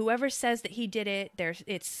 and whoever says that he did it,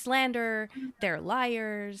 it's slander. They're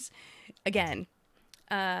liars. Again,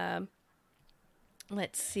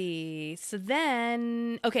 let's see. So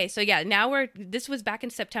then, okay, so yeah, now this was back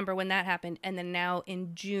in September when that happened, and then now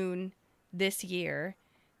in June this year,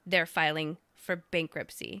 they're filing for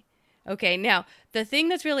bankruptcy. Okay, now the thing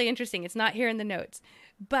that's really interesting, it's not here in the notes,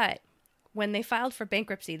 but when they filed for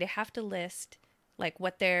bankruptcy, they have to list like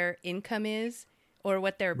what their income is or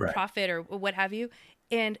what their Right. profit or what have you.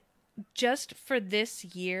 And just for this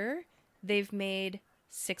year, they've made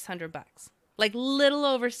 $600, like little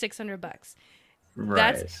over $600.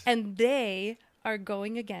 Right. And they are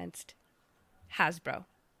going against Hasbro.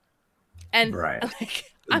 And Right.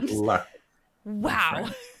 like, I'm just, Luck. wow.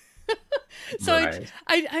 So Right.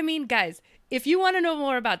 I mean, guys, if you want to know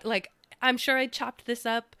more about, like, I'm sure I chopped this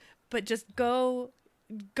up, but just go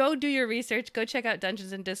do your research. Go check out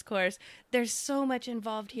Dungeons and Discourse. There's so much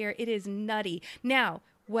involved here. It is nutty. Now,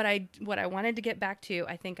 what I wanted to get back to,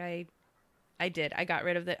 I think I did. I got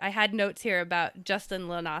rid of I had notes here about Justin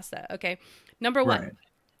Lanasa. Okay, number one, Right.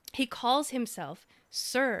 he calls himself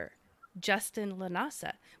Sir Justin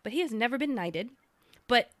Lanasa, but he has never been knighted.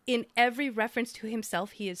 But in every reference to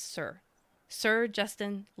himself, he is Sir. Sir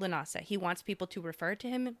Justin Lanasa. He wants people to refer to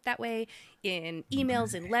him that way in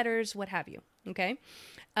emails and letters, what have you. Okay.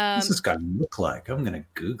 What's this guy look like? I'm going to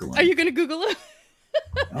Google him. Are you going to Google him?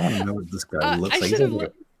 I want to know what this guy looks I like. should He's have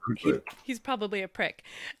like a- He's probably a prick.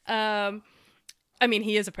 I mean,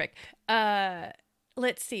 he is a prick.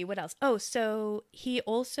 Let's see, what else? Oh, so he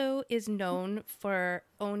also is known for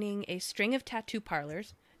owning a string of tattoo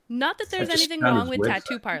parlors. Not that there's I just anything found wrong his with website.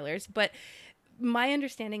 tattoo parlors, but my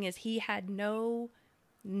understanding is he had no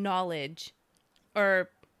knowledge, or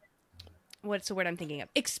what's the word I'm thinking of?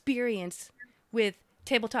 Experience with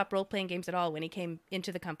tabletop role-playing games at all when he came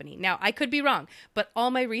into the company. Now, I could be wrong, but all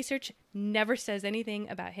my research never says anything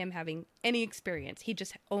about him having any experience. He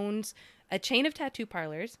just owns a chain of tattoo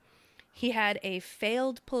parlors. He had a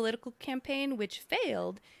failed political campaign, which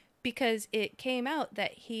failed because it came out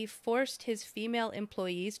that he forced his female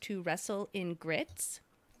employees to wrestle in grits.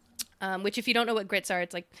 Which, if you don't know what grits are,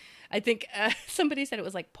 it's like, I think somebody said it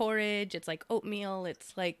was like porridge. It's like oatmeal.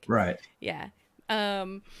 It's like, Right. yeah.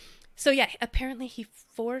 So yeah, apparently he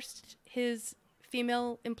forced his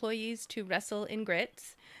female employees to wrestle in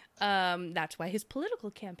grits. That's why his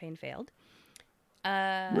political campaign failed.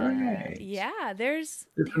 Right. Yeah, there's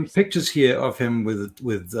Some pictures here of him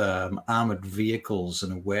with armored vehicles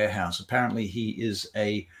in a warehouse. Apparently, he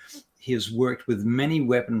has worked with many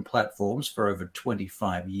weapon platforms for over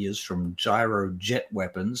 25 years, from gyro jet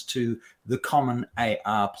weapons to the common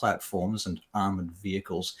AR platforms and armored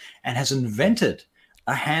vehicles, and has invented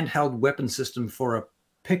a handheld weapon system for a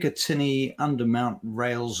Picatinny undermount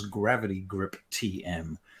rails gravity grip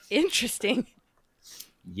TM. interesting.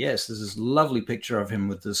 Yes, there's this lovely picture of him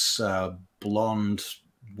with this blonde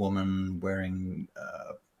woman wearing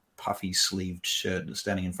a puffy sleeved shirt,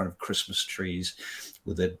 standing in front of Christmas trees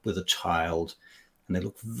with a child, and they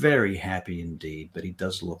look very happy indeed. But he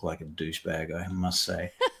does look like a douchebag, I must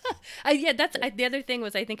say. Yeah, that's the other thing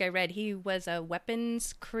was, I think I read he was a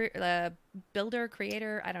weapons builder,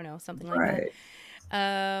 creator. I don't know, something like Right.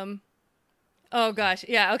 that. Oh gosh,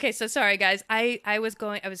 yeah. Okay, so sorry guys. I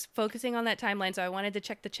was focusing on that timeline, so I wanted to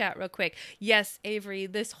check the chat real quick. Yes, Avery,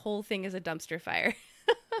 this whole thing is a dumpster fire.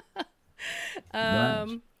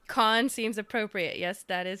 Right. Con seems appropriate. Yes,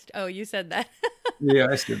 that is. Oh, you said that. Yeah,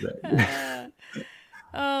 I said that.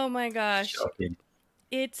 Oh my gosh. Shocking.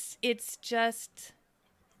 It's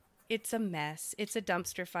a mess. It's a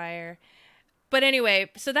dumpster fire. But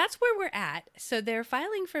anyway, so that's where we're at. So they're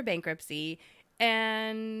filing for bankruptcy,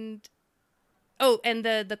 and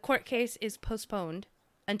the court case is postponed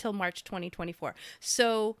until March 2024.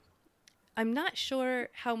 So I'm not sure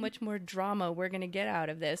how much more drama we're going to get out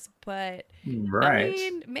of this, but Right. I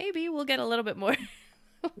mean, maybe we'll get a little bit more.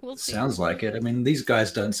 We'll see. Sounds like it. I mean, these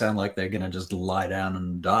guys don't sound like they're going to just lie down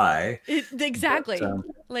and die. Exactly. But,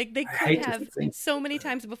 like they I could hate to have think- so many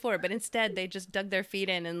times before, but instead they just dug their feet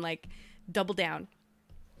in and like double down.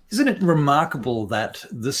 Isn't it remarkable that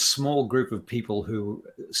this small group of people who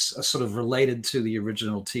are sort of related to the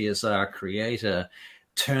original TSR creator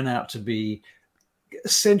turn out to be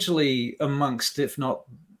essentially amongst, if not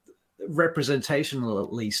representational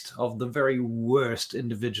at least, of the very worst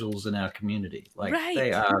individuals in our community? Like, Right.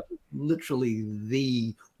 they are literally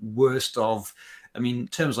the worst of, I mean,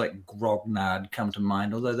 terms like grognard come to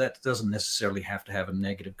mind, although that doesn't necessarily have to have a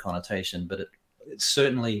negative connotation, but it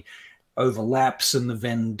certainly overlaps in the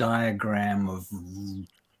Venn diagram of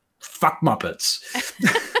fuck Muppets.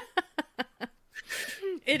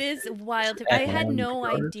 It is wild. I had no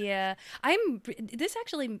idea. This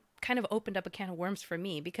actually kind of opened up a can of worms for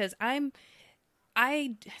me because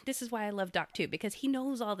this is why I love Doc too, because he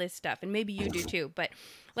knows all this stuff, and maybe you do too, but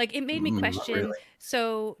like it made me question, really.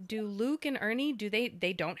 So do Luke and Ernie,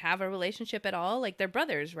 they don't have a relationship at all? Like they're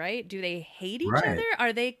brothers, right? Do they hate each other?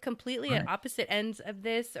 Are they completely at opposite ends of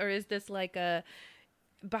this, or is this like a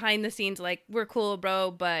behind the scenes, like, we're cool,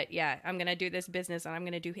 bro, but yeah, I'm gonna do this business and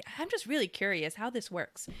I'm just really curious how this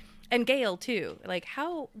works. And Gail too, like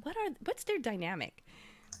what's their dynamic?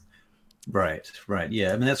 Right.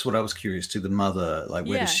 Yeah. I mean, that's what I was curious to. The mother, like,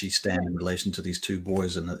 where does she stand in relation to these two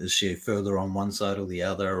boys? And is she further on one side or the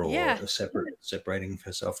other, or separating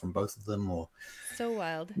herself from both of them? Or so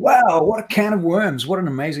wild. Wow, what a can of worms! What an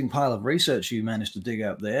amazing pile of research you managed to dig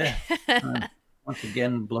up there. Once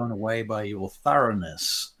again, blown away by your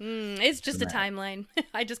thoroughness. It's just a timeline.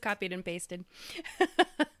 I just copied and pasted.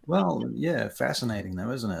 Well, yeah, fascinating though,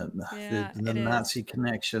 isn't it? Yeah, the Nazi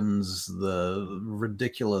connections, the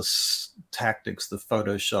ridiculous tactics, the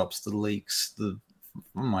photoshops, the leaks, oh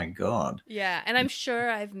my God. Yeah, and I'm sure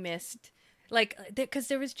I've missed, like, because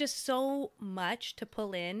there was just so much to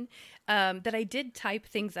pull in that I did type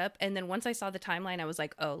things up. And then once I saw the timeline, I was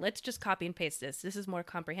like, oh, let's just copy and paste this. This is more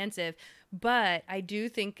comprehensive. But I do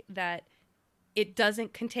think that it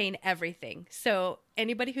doesn't contain everything. So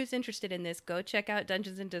anybody who's interested in this, go check out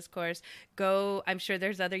Dungeons and Discourse. I'm sure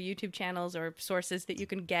there's other YouTube channels or sources that you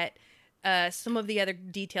can get some of the other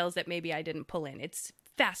details that maybe I didn't pull in. It's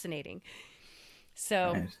fascinating.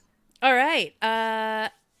 So, nice. All right.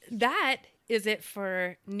 That is it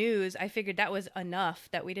for news. I figured that was enough,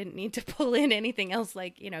 that we didn't need to pull in anything else,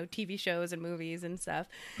 like, TV shows and movies and stuff.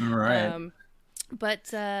 All right.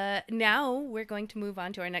 But now we're going to move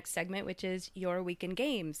on to our next segment, which is Your Week in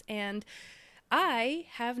Games. And I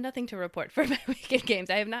have nothing to report for my Week in Games.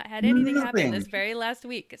 I have not had anything happen this very last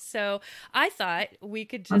week. So I thought we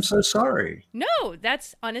could just... I'm so sorry. No,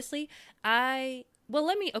 that's honestly... Let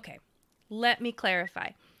me clarify.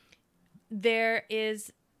 There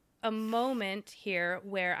is a moment here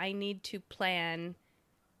where I need to plan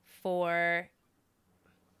for...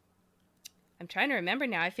 I'm trying to remember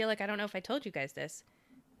now. I feel like I don't know if I told you guys this.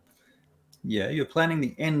 Yeah, you're planning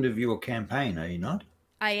the end of your campaign, are you not?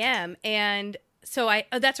 I am. And so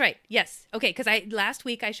that's right. Yes. Okay. Because last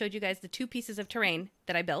week I showed you guys the 2 pieces of terrain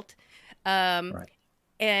that I built. Right.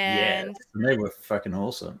 And they were fucking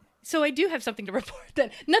awesome. So I do have something to report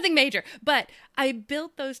then. Nothing major, but I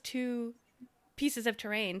built those 2 pieces of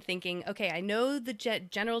terrain thinking, okay, I know the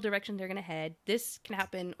general direction they're going to head. This can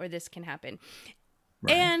happen or this can happen.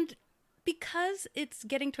 Right. And because it's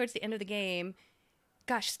getting towards the end of the game,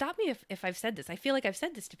 gosh, stop me if I've said this. I feel like I've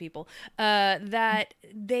said this to people, that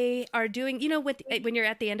they are doing, when you're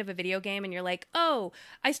at the end of a video game and you're like, oh,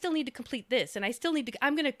 I still need to complete this, and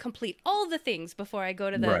I'm going to complete all the things before I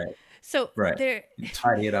go to the... Right. So right.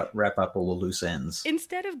 Tidy it up, wrap up all the loose ends.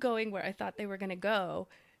 Instead of going where I thought they were going to go,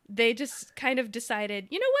 they just kind of decided,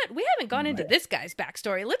 you know what? We haven't gone into this guy's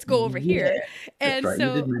backstory. Let's go over here. And right.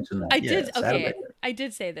 so you did mention that. I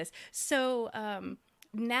did say this. So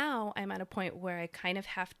now I'm at a point where I kind of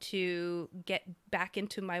have to get back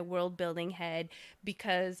into my world building head,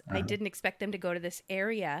 because I didn't expect them to go to this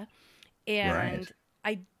area. And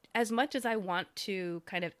as much as I want to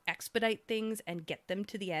kind of expedite things and get them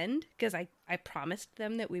to the end, because I promised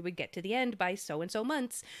them that we would get to the end by so and so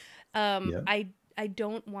months, I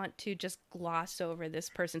don't want to just gloss over this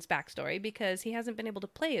person's backstory, because he hasn't been able to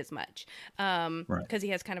play as much, because he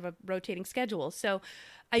has kind of a rotating schedule. So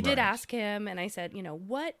I did ask him, and I said,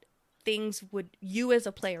 what things would you as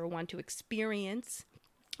a player want to experience?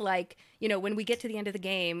 Like, when we get to the end of the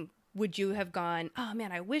game, would you have gone, oh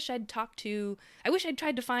man, I wish I'd tried to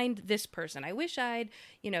find this person. I wish I'd,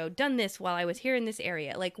 done this while I was here in this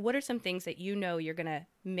area. Like, what are some things that you're going to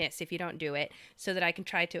miss if you don't do it, so that I can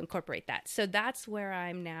try to incorporate that? So that's where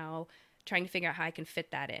I'm now trying to figure out how I can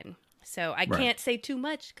fit that in. So I can't say too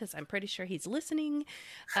much, because I'm pretty sure he's listening.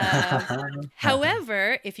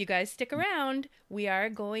 However, if you guys stick around, we are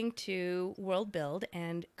going to world build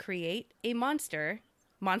and create a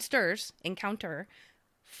monsters encounter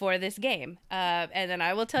for this game, and then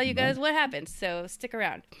I will tell you guys what happens, so stick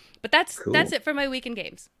around. But that's it for my Week in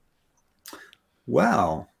Games.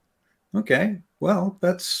 Wow. Okay. Well,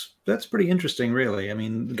 that's pretty interesting, really. I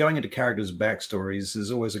mean, going into characters' backstories is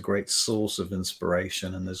always a great source of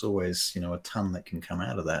inspiration, and there's always, a ton that can come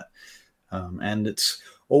out of that. And it's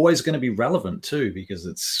always going to be relevant too, because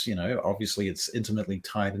it's, obviously it's intimately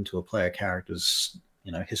tied into a player character's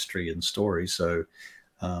history and story. So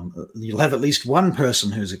you'll have at least one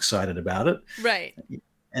person who's excited about it. Right.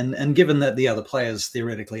 And given that the other players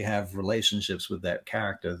theoretically have relationships with that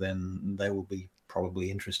character, then they will be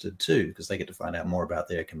probably interested too, because they get to find out more about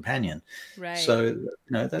their companion. Right. So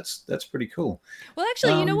that's pretty cool. Well,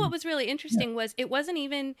 actually, what was really interesting was it wasn't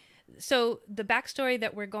even so the backstory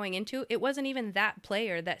that we're going into. It wasn't even that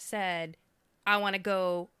player that said, I want to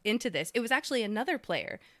go into this. It was actually another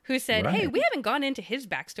player who said, hey, we haven't gone into his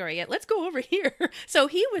backstory yet. Let's go over here. So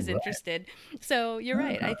he was interested. So you're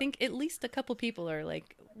right. I think at least a couple people are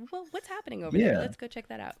like, well, what's happening over there? Let's go check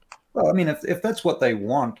that out. Well, I mean, if that's what they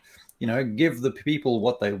want, give the people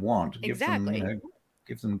what they want. Exactly. Give them,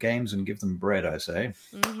 give them games and give them bread, I say.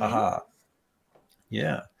 Haha.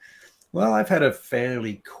 Yeah. Well, I've had a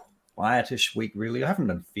fairly quietish week, really. I haven't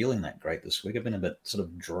been feeling that great this week. I've been a bit sort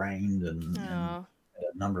of drained and a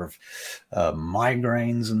number of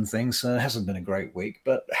migraines and things. So it hasn't been a great week,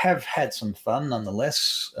 but have had some fun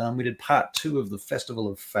nonetheless. We did part 2 of the Festival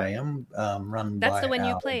of Fame, run by... That's the one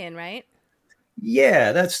you play in, right?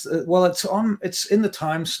 Yeah, that's it's in the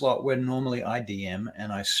time slot where normally I DM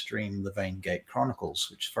and I stream the Veingate Chronicles,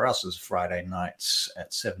 which for us is Friday nights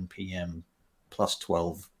at 7 p.m. plus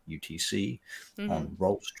 12 UTC on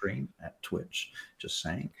Rollstream at Twitch. Just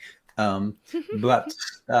saying. But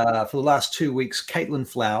for the last 2 weeks, Caitlin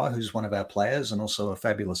Flower, who's one of our players and also a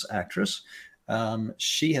fabulous actress,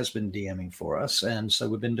 she has been DMing for us, and so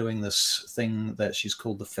we've been doing this thing that she's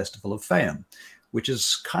called the Festival of Fame, which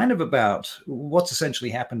is kind of about what's essentially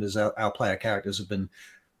happened is our player characters have been,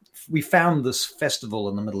 we found this festival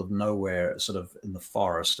in the middle of nowhere, sort of in the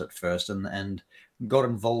forest at first, and got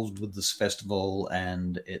involved with this festival,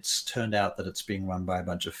 and it's turned out that it's being run by a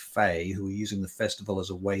bunch of Fae who are using the festival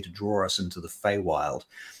as a way to draw us into the Feywild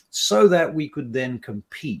so that we could then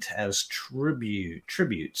compete as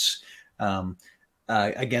tributes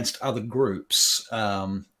against other groups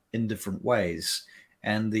in different ways.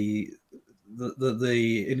 And the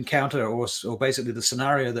encounter, or basically the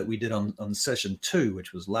scenario that we did on session 2,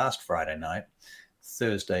 which was last Friday night,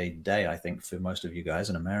 Thursday day, I think, for most of you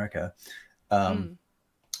guys in America,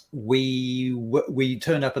 we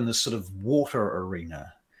turned up in this sort of water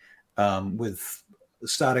arena, with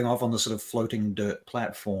starting off on the sort of floating dirt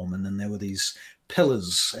platform, and then there were these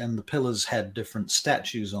pillars, and the pillars had different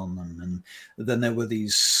statues on them, and then there were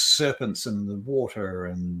these serpents in the water,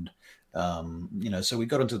 and so we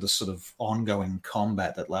got into this sort of ongoing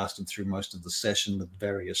combat that lasted through most of the session with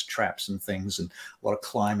various traps and things and a lot of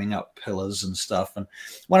climbing up pillars and stuff. And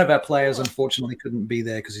one of our players unfortunately couldn't be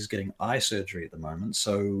there because he's getting eye surgery at the moment.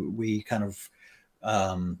 So we kind of,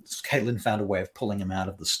 Caitlin found a way of pulling him out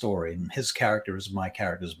of the story, and his character is my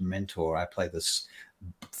character's mentor. I play this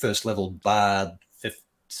first level bard,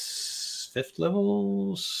 sixth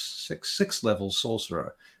level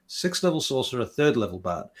sorcerer. 6th level sorcerer, 3rd level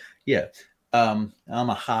bard. Yeah. I'm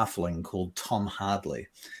a halfling called Tom Hardley.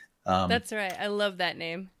 That's right. I love that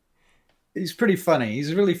name. He's pretty funny.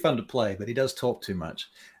 He's really fun to play, but he does talk too much.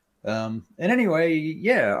 And anyway,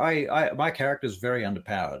 yeah, my character is very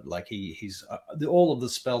underpowered. Like he's all of the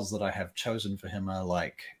spells that I have chosen for him are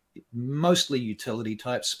like mostly utility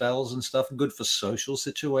type spells and stuff, good for social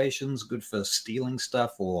situations, good for stealing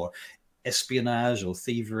stuff or espionage or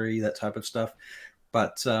thievery, that type of stuff.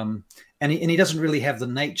 But and he doesn't really have the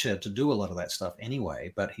nature to do a lot of that stuff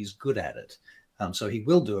anyway, but he's good at it. So he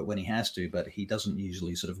will do it when he has to, but he doesn't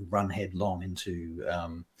usually sort of run headlong into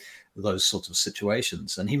those sorts of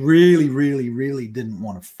situations. And he really, really, really didn't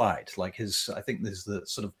want to fight. Like I think there's the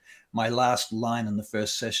sort of, my last line in the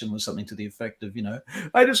first session was something to the effect of,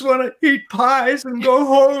 I just want to eat pies and go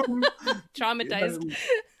home. Traumatized.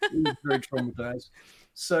 He was very traumatized.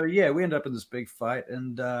 So, yeah, we ended up in this big fight.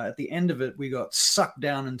 And at the end of it, we got sucked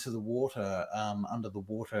down into the water, under the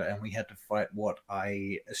water, and we had to fight what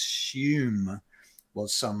I assume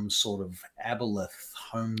was some sort of aboleth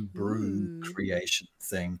homebrew creation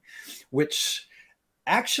thing, which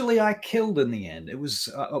actually I killed in the end. It was,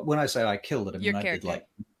 when I say I killed it, I mean,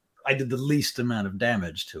 I did the least amount of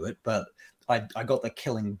damage to it, but I got the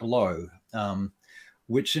killing blow,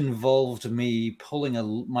 which involved me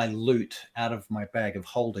pulling my loot out of my bag of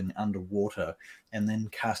holding underwater and then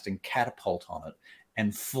casting catapult on it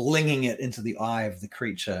and flinging it into the eye of the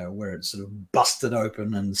creature, where it sort of busted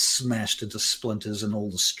open and smashed into splinters and all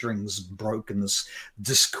the strings broke in this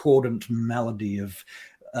discordant melody of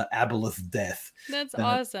aboleth death. That's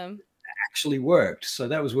awesome. Actually worked. So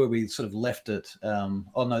that was where we sort of left it.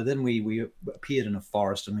 Then we appeared in a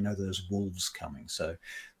forest, and we know there's wolves coming. So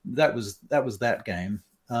that was that game.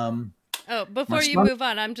 Oh, before you move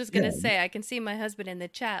on, I'm just going to say I can see my husband in the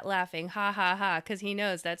chat laughing, ha ha ha, because he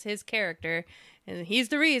knows that's his character. And he's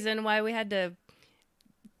the reason why we had to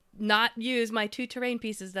not use my 2 terrain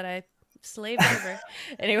pieces that I slaved over.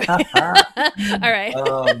 Anyway. All right.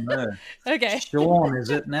 Oh, no. Okay. Sean,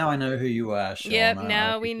 is it? Now I know who you are, Sean. Yep,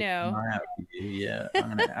 now we know. Yeah,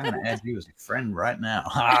 I'm gonna add you as a friend right now.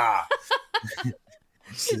 Ha!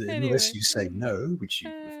 Unless you say no, which you,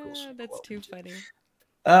 of course. That's too funny.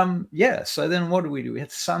 Yeah. So then, what do? We had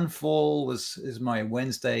Sunfall is my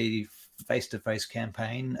Wednesday face-to-face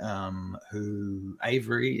campaign. Who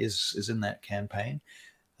Avery is in that campaign.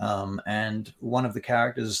 And one of the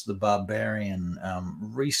characters, the barbarian,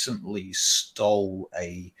 recently stole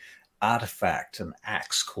a artifact, an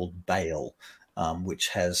axe called Bale, which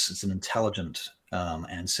it's an intelligent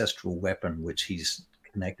ancestral weapon which he's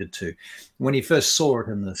connected to. When he first saw it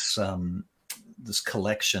in this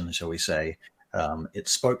collection, shall we say, it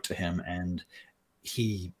spoke to him, and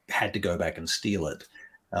he had to go back and steal it.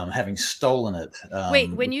 Having stolen it.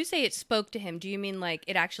 Wait, when you say it spoke to him, do you mean like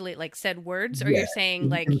it actually like said words, or you're saying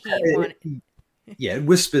like he wanted? Yeah, it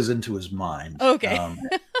whispers into his mind. Okay.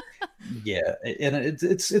 Yeah, and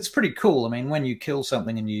it's pretty cool. I mean, when you kill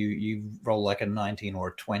something and you roll like a 19 or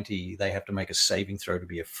a 20, they have to make a saving throw to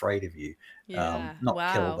be afraid of you. Yeah. Not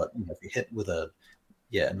wow. kill, but if you hit with a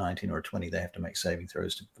 19 or a 20, they have to make saving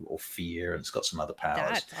throws or fear, and it's got some other powers.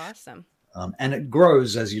 That's awesome. And it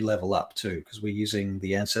grows as you level up too, because we're using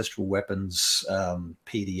the Ancestral Weapons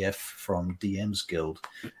PDF from DM's Guild,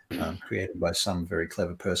 created by some very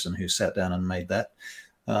clever person who sat down and made that.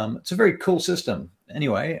 It's a very cool system.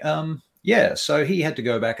 Anyway, so he had to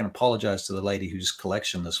go back and apologize to the lady whose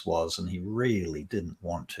collection this was, and he really didn't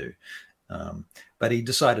want to. But he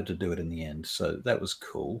decided to do it in the end, so that was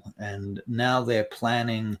cool. And now they're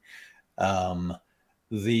planning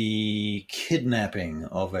the kidnapping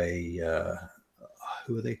of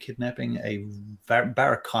who are they kidnapping? A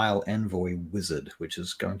Barakyle envoy wizard, which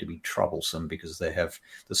is going to be troublesome because they have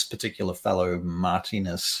this particular fellow,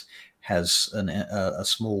 Martinus, has a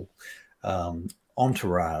small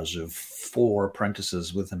entourage of 4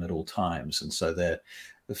 apprentices with him at all times. And so they're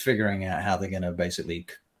figuring out how they're going to basically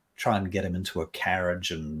try and get him into a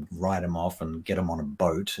carriage and ride him off and get him on a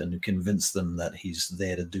boat and convince them that he's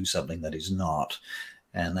there to do something that he's not.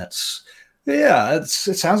 And it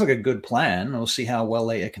sounds like a good plan. We'll see how well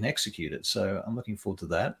they can execute it. So I'm looking forward to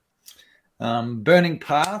that. Burning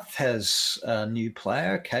Path has a new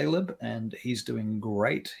player, Caleb, and he's doing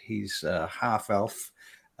great. He's a half-elf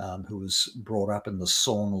who was brought up in the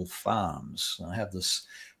Sawnel Farms. I have this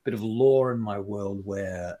bit of lore in my world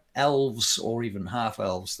where elves or even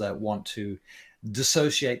half-elves that want to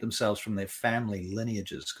dissociate themselves from their family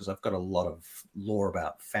lineages, because I've got a lot of lore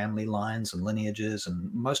about family lines and lineages,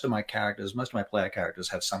 and most of my player characters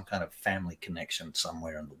have some kind of family connection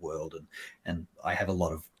somewhere in the world, and I have a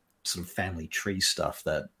lot of sort of family tree stuff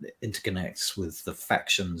that interconnects with the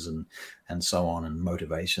factions and so on, and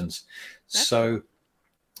motivations. So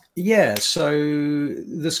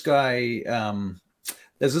this guy,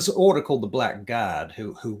 there's this order called the Black Guard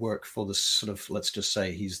who work for this sort of, let's just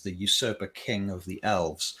say he's the usurper king of the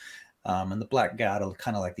elves. And the Black Guard are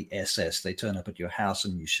kind of like the SS. They turn up at your house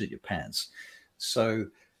and you shit your pants. So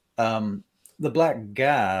the Black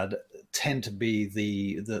Guard tend to be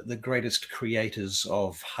the greatest creators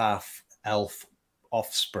of half-elf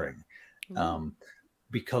offspring,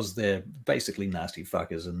 because they're basically nasty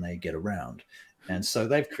fuckers and they get around. And so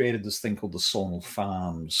they've created this thing called the Sawnel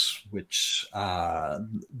Farms, which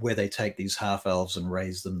where they take these half-elves and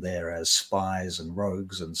raise them there as spies and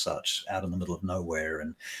rogues and such out in the middle of nowhere.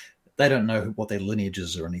 And they don't know what their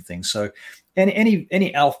lineages or anything. So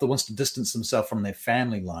any elf that wants to distance themselves from their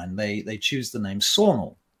family line, they choose the name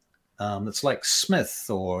Sawnel. It's like Smith,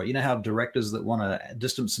 or you know how directors that want to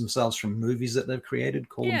distance themselves from movies that they've created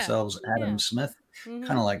call themselves Adam Smith. Mm-hmm.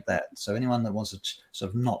 Kind of like that. So anyone that wants to sort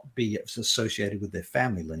of not be associated with their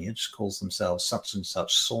family lineage calls themselves such and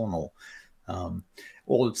such Sawnel,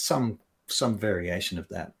 or some variation of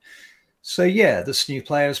that. So this new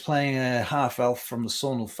player is playing a half-elf from the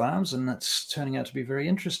Sawnel Farms, and that's turning out to be very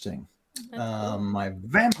interesting. My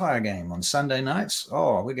vampire game on Sunday nights.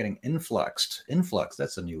 Oh, we're getting influxed. Influx,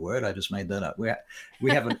 that's a new word. I just made that up.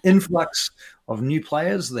 We have an influx of new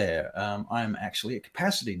players there. I'm actually at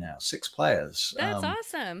capacity now, 6 players. That's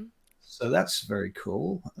awesome. So that's very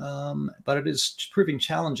cool. But it is proving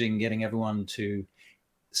challenging getting everyone to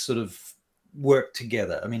sort of work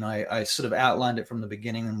together. I mean, I sort of outlined it from the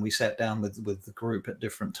beginning, and we sat down with the group at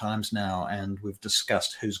different times now, and we've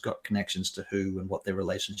discussed who's got connections to who and what their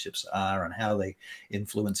relationships are and how they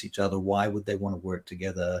influence each other. Why would they want to work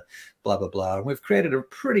together? Blah, blah, blah. And we've created a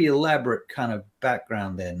pretty elaborate kind of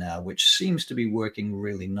background there now, which seems to be working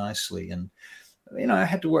really nicely. And, I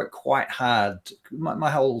had to work quite hard.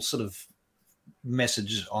 My whole sort of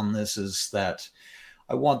message on this is that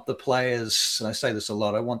I want the players, and I say this a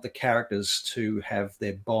lot, I want the characters to have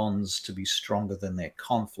their bonds to be stronger than their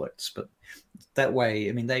conflicts. But that way,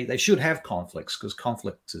 I mean, they should have conflicts, because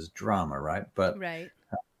conflict is drama, right? But Right.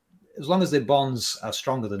 As long as their bonds are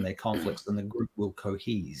stronger than their conflicts, then the group will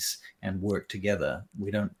cohese and work together.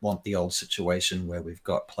 We don't want the old situation where we've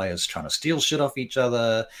got players trying to steal shit off each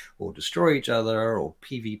other or destroy each other, or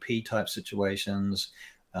PvP type situations.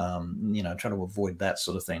 Trying to avoid that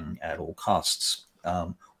sort of thing at all costs,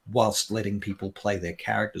 whilst letting people play their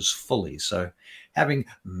characters fully. So having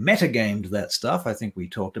metagamed that stuff, I think we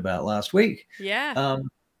talked about last week. Yeah.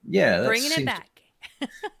 That Bringing it back.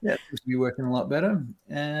 Yeah, it seems to be working a lot better.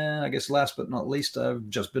 And I guess last but not least, I've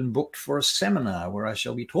just been booked for a seminar where I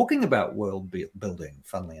shall be talking about world building,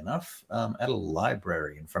 funnily enough, at a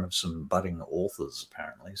library in front of some budding authors,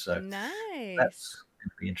 apparently. So Nice. that's going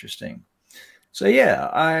to be interesting. So yeah,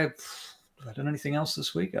 I done anything else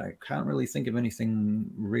this week? I can't really think of anything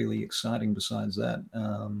really exciting besides that.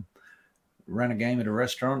 Ran a game at a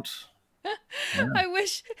restaurant. Yeah.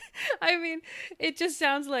 I mean, it just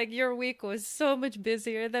sounds like your week was so much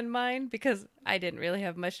busier than mine, because I didn't really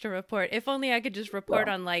have much to report. If only I could just report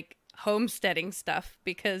on like homesteading stuff,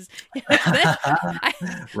 because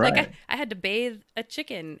Right. I had to bathe a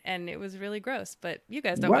chicken and it was really gross, but you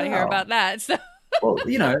guys don't want to hear about that. So Well,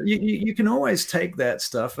 you can always take that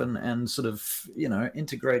stuff and sort of,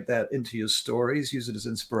 integrate that into your stories, use it as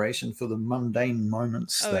inspiration for the mundane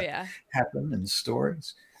moments that happen in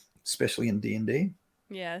stories, especially in D&D.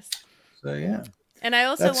 Yes. So, yeah. And I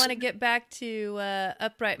also want to get back to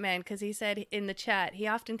Upright Man, because he said in the chat he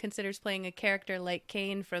often considers playing a character like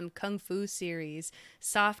Kane from Kung Fu series,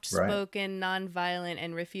 soft-spoken, non-violent,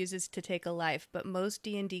 and refuses to take a life, but most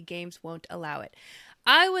D&D games won't allow it.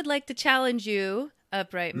 I would like to challenge you,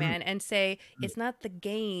 Upright Man, and say it's not the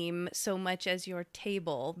game so much as your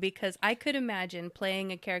table, because I could imagine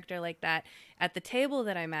playing a character like that at the table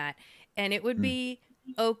that I'm at, and it would be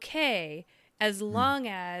okay as long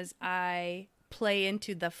as I play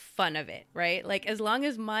into the fun of it, right? Like, as long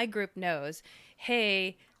as my group knows,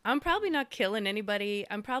 hey, I'm probably not killing anybody,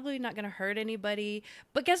 I'm probably not going to hurt anybody,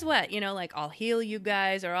 but guess what? Like, I'll heal you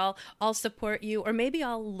guys, or I'll support you, or maybe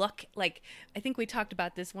I'll look like, I think we talked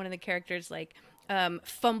about this, one of the characters, like,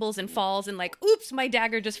 fumbles and falls and like, oops, my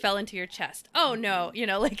dagger just fell into your chest. Oh no,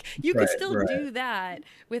 like, you can still do that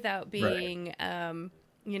without being, a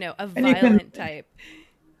violent type.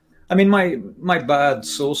 I mean, my bard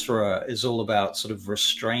sorcerer is all about sort of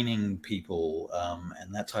restraining people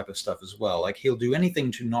and that type of stuff as well. Like, he'll do anything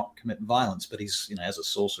to not commit violence, but he's, as a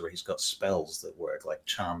sorcerer, he's got spells that work, like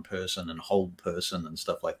charm person and hold person and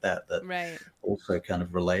stuff like that also kind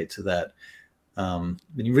of relate to that. But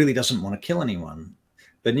he really doesn't want to kill anyone.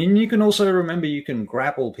 But you can also remember, you can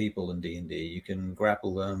grapple people in D&D. You can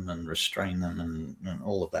grapple them and restrain them and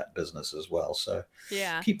all of that business as well. So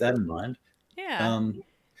keep that in mind.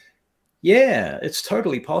 Yeah, it's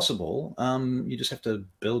totally possible. You just have to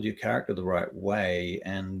build your character the right way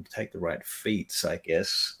and take the right feats, I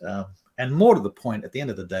guess. And more to the point, at the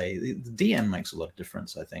end of the day, the DM makes a lot of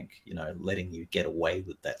difference, I think, letting you get away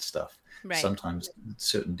with that stuff. Right. Sometimes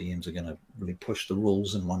certain DMs are going to really push the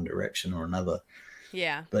rules in one direction or another.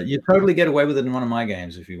 Yeah. But you totally get away with it in one of my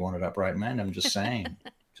games if you want it, Upright Man. I'm just saying.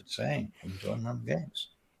 I'm enjoying other games.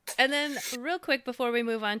 And then real quick, before we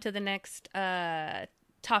move on to the next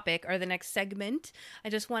topic or the next segment, I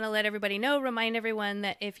just want to let everybody know, remind everyone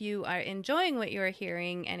that if you are enjoying what you're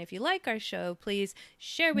hearing and if you like our show, please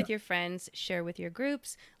share with your friends, share with your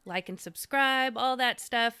groups, like and subscribe, all that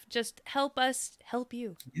stuff. Just help us help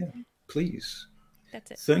you. Yeah, please.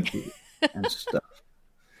 That's it. Thank you. And stuff.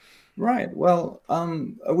 Right. Well,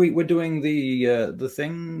 we're doing the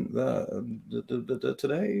thing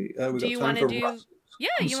today. Do you want to do? Yeah,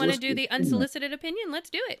 you want to do the unsolicited opinion?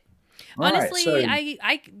 Let's do it. All Honestly, right,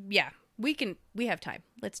 so, we have time.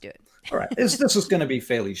 Let's do it. All right. This is going to be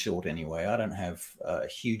fairly short anyway. I don't have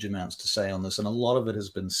huge amounts to say on this, and a lot of it has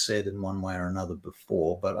been said in one way or another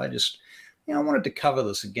before, but I just, I wanted to cover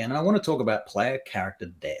this again, and I want to talk about player character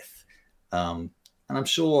death. And I'm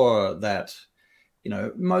sure that,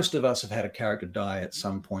 most of us have had a character die at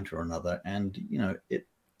some point or another, and, it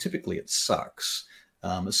typically sucks,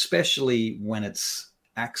 especially when it's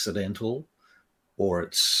accidental or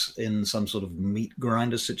it's in some sort of meat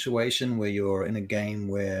grinder situation where you're in a game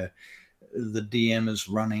where the DM is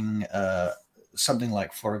running something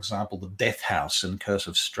like, for example, the Death House in Curse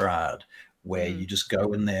of Strahd, where you just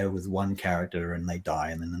go in there with one character and they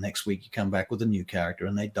die, and then the next week you come back with a new character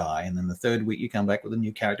and they die, and then the third week you come back with a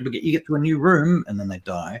new character, but you get to a new room and then they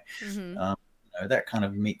die. That kind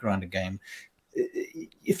of meat grinder game.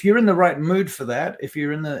 If you're in the right mood for that, if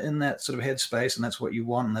you're in that sort of headspace and that's what you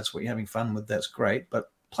want and that's what you're having fun with, that's great. But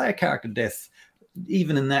player character death,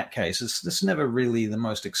 even in that case, it's never really the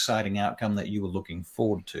most exciting outcome that you were looking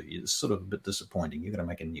forward to. It's sort of a bit disappointing. You're going to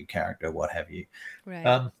make a new character, what have you.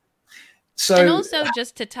 Right. So, and also,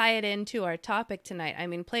 just to tie it into our topic tonight, I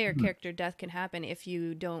mean, player character death can happen if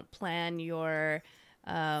you don't plan your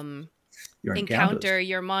encounter,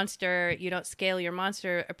 your monster, you don't scale your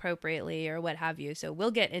monster appropriately or what have you. So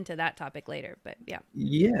we'll get into that topic later, but yeah.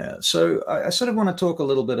 Yeah. So I sort of want to talk a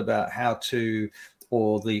little bit about how to,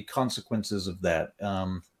 or the consequences of that,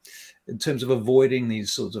 in terms of avoiding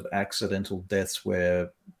these sorts of accidental deaths where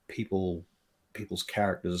people's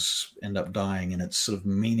characters end up dying and it's sort of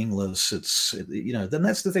meaningless. Then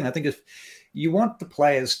that's the thing. I think if you want the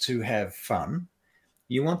players to have fun,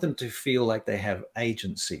 you want them to feel like they have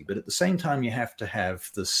agency, but at the same time, you have to have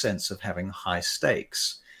the sense of having high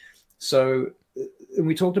stakes. So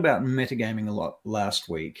we talked about metagaming a lot last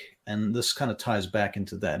week, and this kind of ties back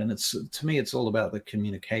into that. And to me, it's all about the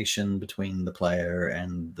communication between the player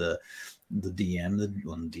and the DM, the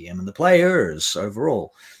DM and the players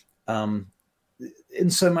overall. In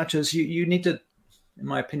so much as you need to, in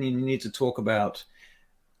my opinion, you need to talk about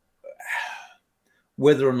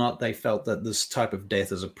whether or not they felt that this type of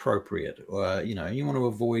death is appropriate, or you want to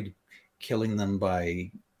avoid killing them by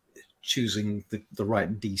choosing the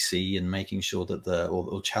right DC and making sure that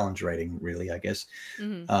or challenge rating, really, I guess.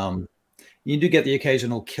 You do get the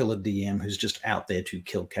occasional killer DM who's just out there to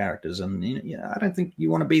kill characters, and I don't think you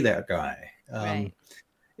want to be that guy. Right.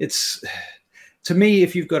 It's, to me,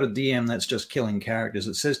 if you've got a DM that's just killing characters,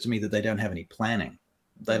 it says to me that they don't have any planning,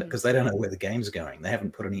 because they don't know where the game's going. They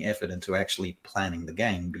haven't put any effort into actually planning the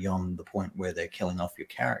game beyond the point where they're killing off your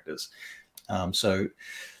characters. But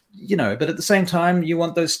at the same time, you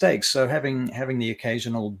want those stakes. So having the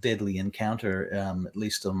occasional deadly encounter, at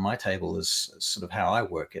least on my table, is sort of how I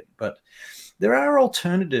work it. But there are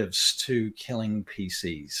alternatives to killing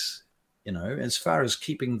PCs, as far as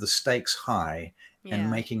keeping the stakes high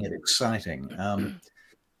and making it exciting.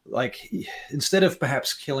 Like, instead of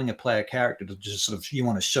perhaps killing a player character to just sort of, you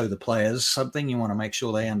want to show the players something, you want to make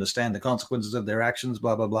sure they understand the consequences of their actions,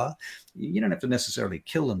 blah, blah, blah. You don't have to necessarily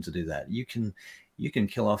kill them to do that. You can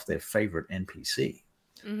kill off their favorite NPC.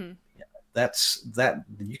 That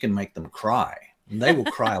you can make them cry. And they will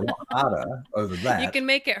cry a lot harder over that. You can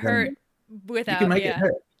make it hurt without. You can make it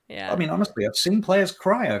hurt. Yeah. I mean, honestly, I've seen players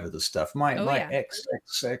cry over this stuff. My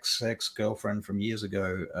ex-girlfriend from years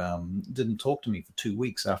ago didn't talk to me for 2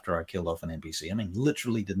 weeks after I killed off an NPC. I mean,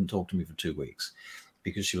 literally didn't talk to me for 2 weeks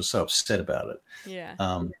because she was so upset about it. Yeah.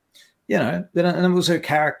 And it was her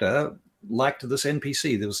character liked this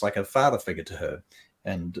NPC. There was like a father figure to her.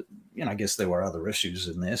 And, I guess there were other issues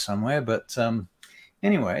in there somewhere. But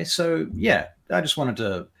anyway, so yeah, I just wanted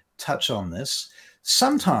to touch on this.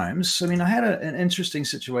 Sometimes, I mean, I had an interesting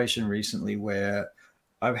situation recently where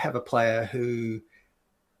I have a player who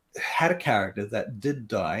had a character that did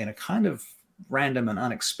die in a kind of random and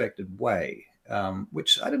unexpected way,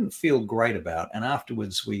 which I didn't feel great about. And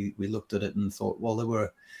afterwards, we looked at it and thought, well,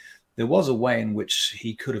 there was a way in which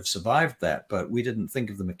he could have survived that, but we didn't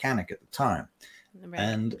think of the mechanic at the time. Right.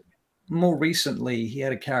 And more recently, he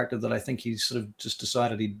had a character that I think he sort of just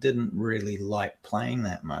decided he didn't really like playing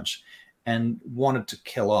that much and wanted to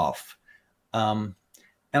kill off. And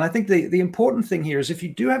I think the important thing here is, if you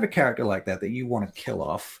do have a character like that you want to kill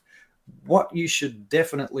off, what you should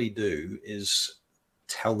definitely do is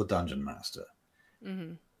tell the dungeon master.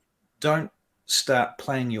 Don't start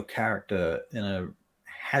playing your character in a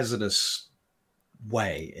hazardous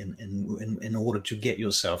way in order to get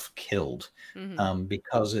yourself killed,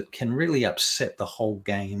 because it can really upset the whole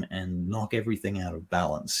game and knock everything out of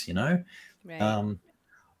balance, Right.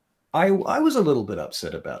 I was a little bit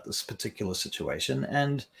upset about this particular situation,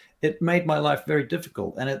 and it made my life very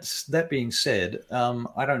difficult. And it's, that being said,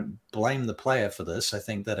 I don't blame the player for this. I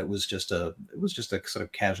think that it was just a sort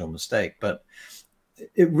of casual mistake, but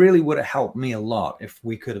it really would have helped me a lot if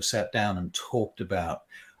we could have sat down and talked about,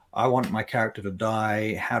 I want my character to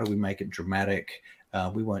die. How do we make it dramatic?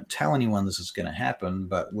 We won't tell anyone this is going to happen,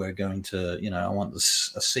 but we're going to, I want a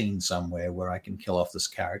scene somewhere where I can kill off this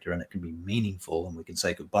character and it can be meaningful and we can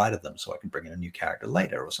say goodbye to them so I can bring in a new character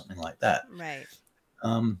later or something like that. Right.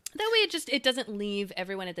 That way it doesn't leave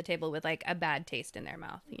everyone at the table with like a bad taste in their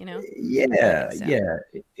mouth, you know? Yeah, So. yeah,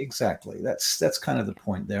 exactly. That's kind of the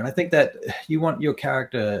point there. And I think that you want your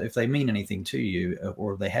character, if they mean anything to you,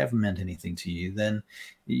 or if they have meant anything to you, then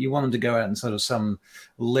you want them to go out in sort of some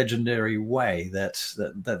legendary way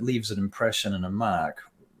that leaves an impression and a mark,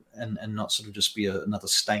 and not sort of just be another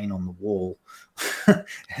stain on the wall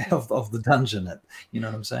of the dungeon. You know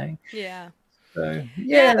what I'm saying? Yeah. So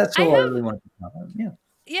yeah, that's all I really wanted to know. Yeah.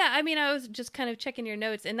 Yeah, I mean, I was just kind of checking your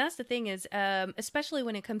notes, and that's the thing is, especially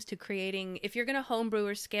when it comes to creating, if you're going to homebrew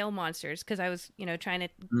or scale monsters, because I was, trying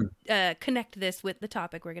to connect this with the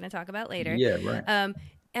topic we're going to talk about later. Yeah, right.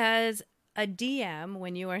 As a DM,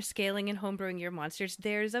 when you are scaling and homebrewing your monsters,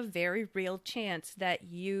 there's a very real chance that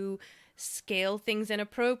you scale things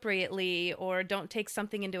inappropriately or don't take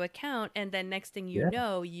something into account, and then next thing you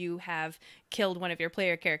know, you have killed one of your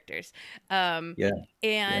player characters. And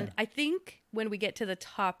I think when we get to the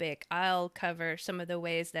topic, I'll cover some of the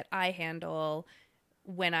ways that I handle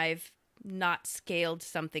when I've not scaled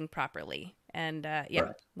something properly. And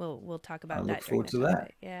we'll talk about that. I look forward to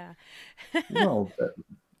topic. that. Yeah. Well,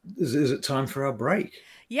 is it time for our break?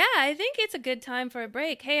 Yeah, I think it's a good time for a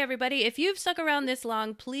break. Hey, everybody, if you've stuck around this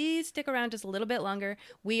long, please stick around just a little bit longer.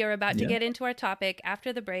 We are about to get into our topic.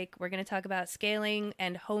 After the break, we're going to talk about scaling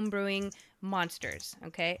and homebrewing monsters,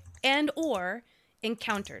 okay? And or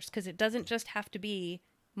encounters, because it doesn't just have to be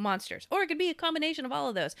monsters, or it could be a combination of all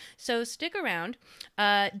of those. So stick around.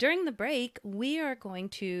 During the break, we are going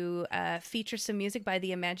to feature some music by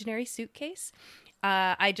The Imaginary Suitcase.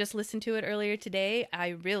 I just listened to it earlier today.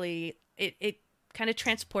 It kind of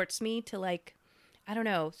transports me to like, I don't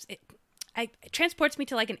know. It transports me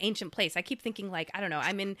to like an ancient place. I keep thinking like, I don't know.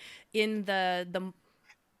 I'm in the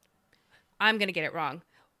I'm going to get it wrong.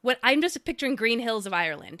 I'm just picturing Green Hills of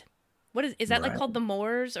Ireland. What is that like called the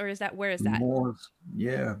Moors, or where is that? Moors.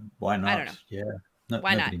 Yeah. Why not? I don't know. Yeah.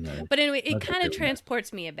 Why not? Knows. But anyway, it kind of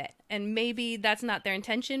transports me a bit, and maybe that's not their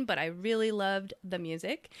intention, but I really loved the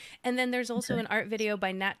music. And then there's also an art video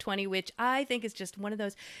by Nat 20, which I think is just one of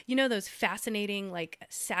those, those fascinating, like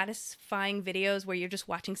satisfying videos where you're just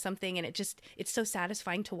watching something and it's so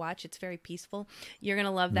satisfying to watch. It's very peaceful. You're going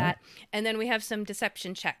to love that. And then we have some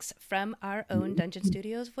deception checks from our own Dungeon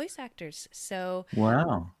Studios voice actors. So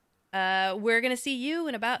wow. We're going to see you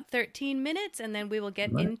in about 13 minutes, and then we will get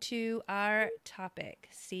into our topic.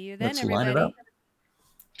 See you then, everybody. Line it up.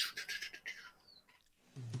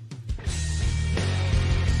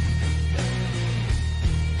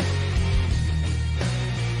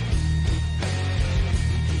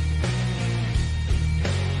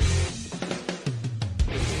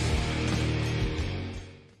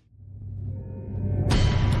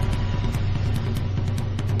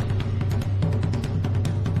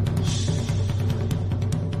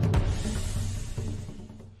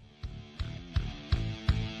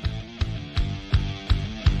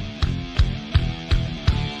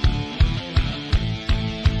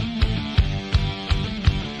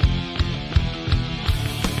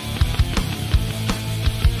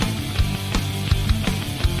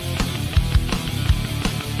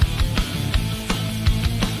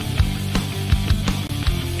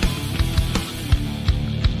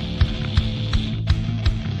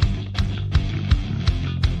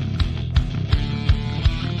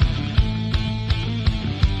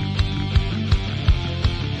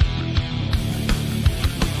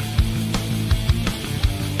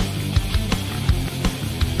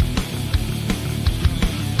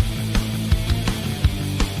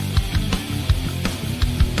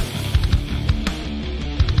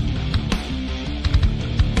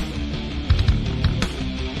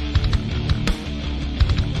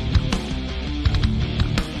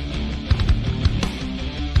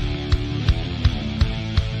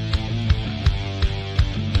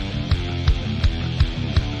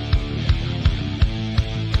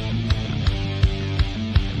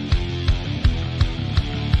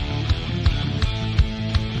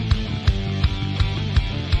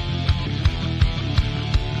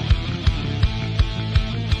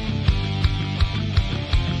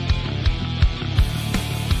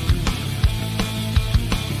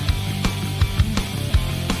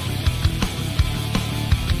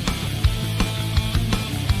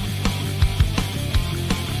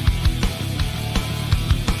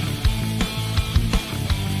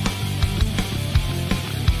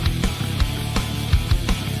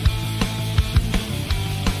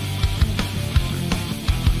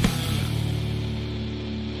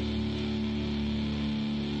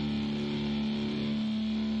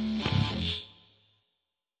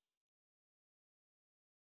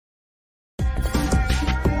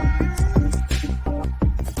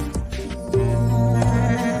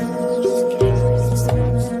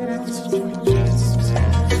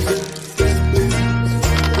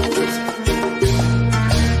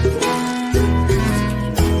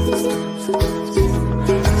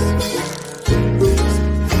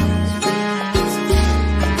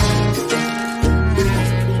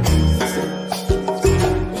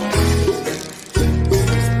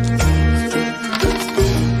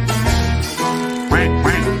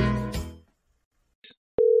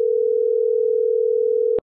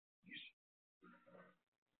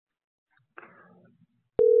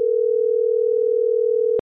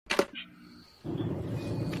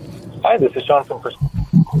 Hi, this is Sean from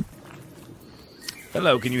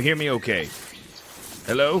Hello, can you hear me okay?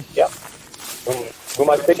 Hello? Yeah. Who am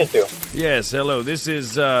I speaking to? Yes, hello. This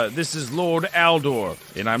is Lord Aldor,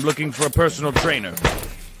 and I'm looking for a personal trainer.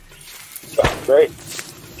 Great.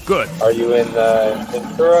 Good. Are you in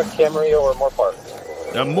Ventura, Camarillo, or Moore Park?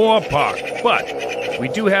 Moore Park, but we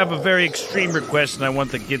do have a very extreme request, and I want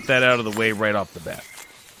to get that out of the way right off the bat.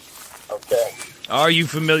 Okay. Are you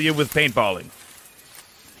familiar with paintballing?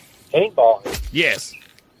 Paintball? Yes.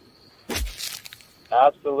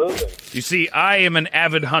 Absolutely. You see, I am an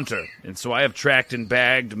avid hunter, and so I have tracked and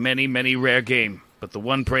bagged many, many rare game. But the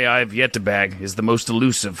one prey I have yet to bag is the most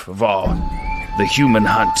elusive of all, the human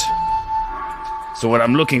hunt. So what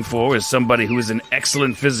I'm looking for is somebody who is in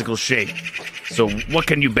excellent physical shape. So what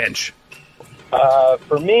can you bench?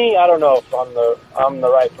 For me, I don't know if I'm the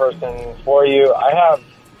right person for you. I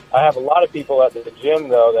have a lot of people at the gym,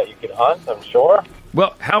 though, that you can hunt, I'm sure.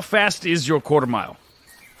 Well, how fast is your quarter mile?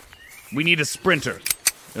 We need a sprinter.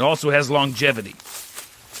 It also has longevity.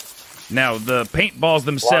 Now, the paintballs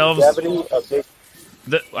themselves... Longevity, a big...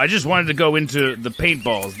 I just wanted to go into the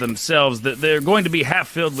paintballs themselves. They're going to be half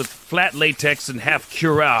filled with flat latex and half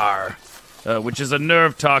curare, which is a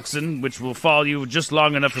nerve toxin which will follow you just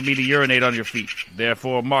long enough for me to urinate on your feet,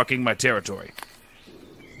 therefore marking my territory.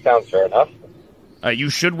 Sounds fair enough.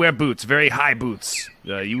 You should wear boots, very high boots.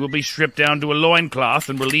 You will be stripped down to a loincloth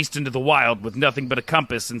and released into the wild with nothing but a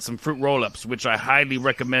compass and some fruit roll-ups, which I highly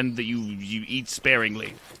recommend that you eat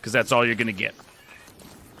sparingly, because that's all you're going to get.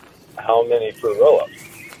 How many fruit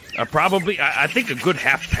roll-ups? Probably, I think a good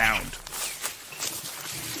half pound.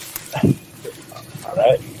 All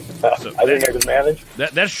right. So I think I can manage.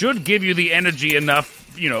 That should give you the energy enough,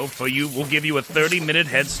 for you. We'll give you a 30-minute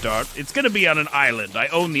head start. It's going to be on an island. I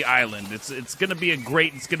own the island. It's going to be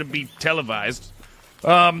it's going to be televised.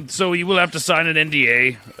 So you will have to sign an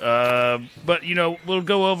NDA. But, we'll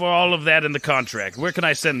go over all of that in the contract. Where can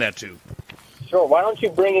I send that to? Sure. Why don't you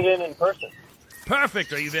bring it in person?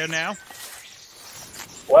 Perfect. Are you there now?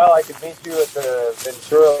 Well, I could meet you at the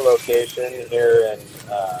Ventura location here in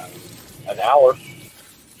an hour.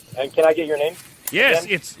 And can I get your name? Yes,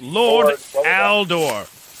 again? it's Lord Aldor.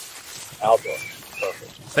 Aldor.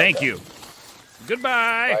 Perfect. Thank you.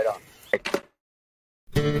 Goodbye. Right on.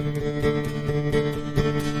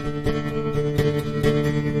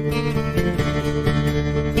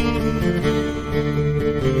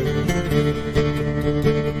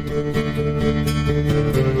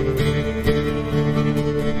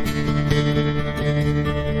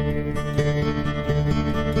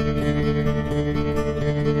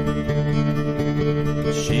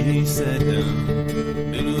 She sat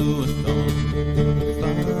down below a thorn,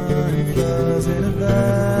 fine flowers in a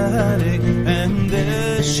valley, and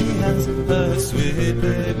there she has her sweet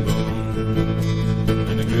backbone,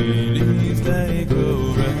 and the green leaves they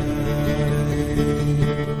grow ruddy.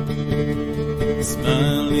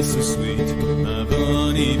 Smile is so sweet, my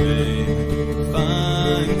bonny babe,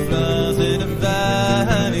 fine flowers in a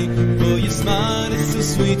valley. Oh, your smile is so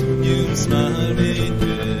sweet, you smile me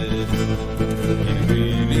dead. And the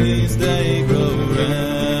green leaves they grow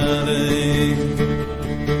ruddy.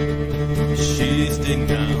 She's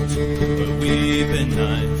digging out a weeping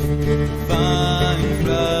knife, fine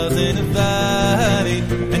flowers in a valley,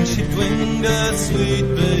 and she twined a sweet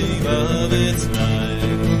babe of its life.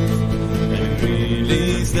 And the green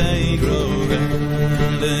leaves they grow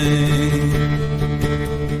ruddy.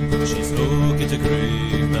 She's oak at a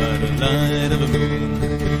grave by the light of a moon,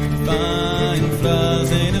 fine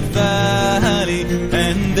flowers in a valley,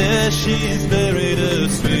 and there she's buried a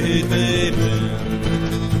sweet baby,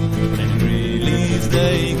 and green leaves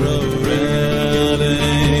they grow ruddy.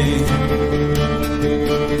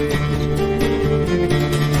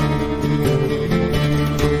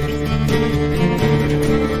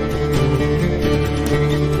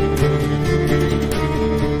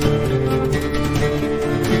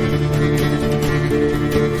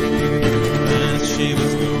 As she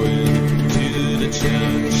was going to the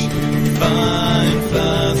church, fine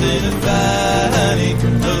flowers in a valley,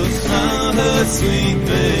 those found her sweet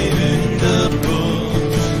babe in the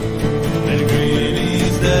bush, and the green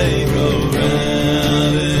leaves they grow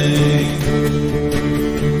ruddy.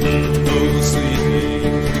 Oh, sweet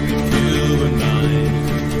babe, you were mine,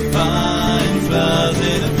 fine flowers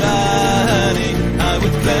in a valley, I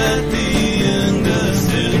would gladly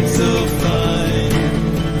understand so fine,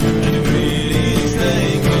 and the green leaves they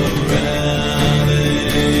grow ruddy.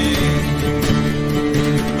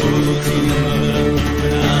 Oh, to the mother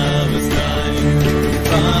when I was dying,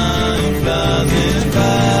 fine flowers in a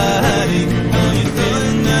valley, how you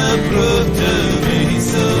couldn't have proved to be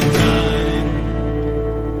so kind.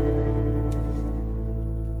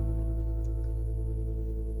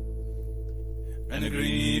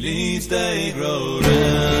 they grow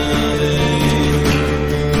rowdy.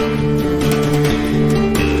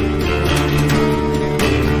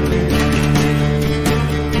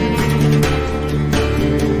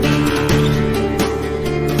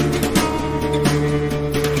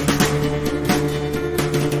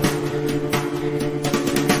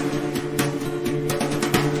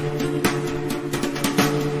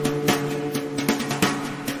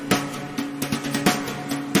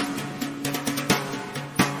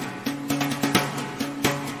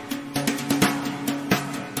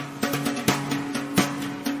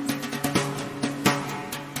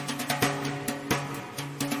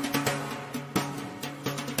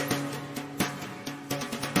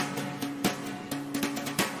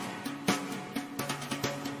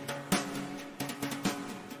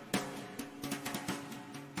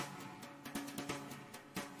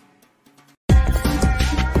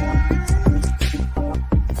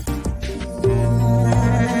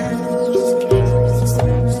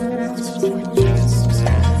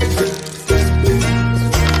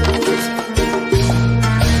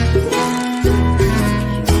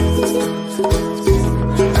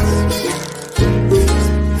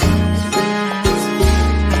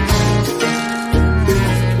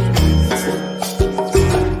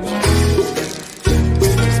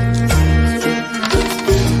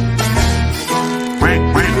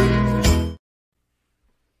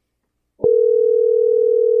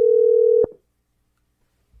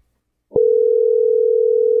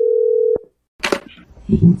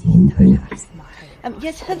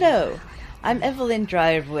 Yes, hello. I'm Evelyn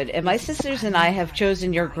Dryerwood, and my sisters and I have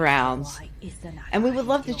chosen your grounds. And we would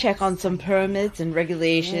love to check on some permits and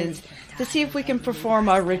regulations to see if we can perform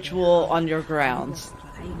our ritual on your grounds.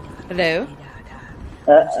 Hello?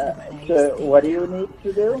 So what do you need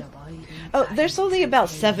to do? Oh, there's only about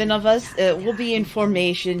 7 of us. We'll be in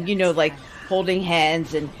formation, you know, like holding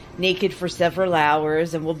hands and naked for several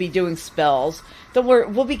hours, and we'll be doing spells. Don't worry,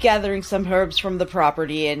 we'll be gathering some herbs from the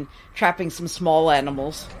property and trapping some small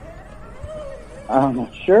animals.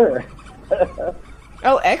 Sure.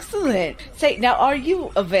 Oh, excellent. Say, now, are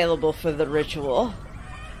you available for the ritual?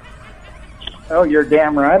 Oh, you're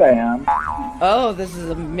damn right I am. Oh, this is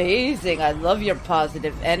amazing. I love your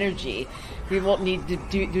positive energy. We won't need to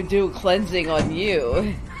do cleansing on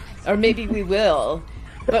you. Or maybe we will.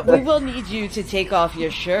 But we will need you to take off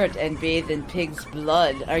your shirt and bathe in pig's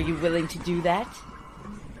blood. Are you willing to do that?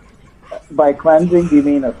 By cleansing, do you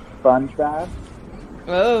mean a sponge bath?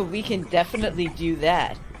 Oh, we can definitely do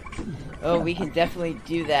that. Oh, we can definitely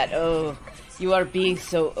do that. Oh, you are being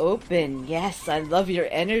so open. Yes, I love your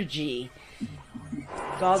energy.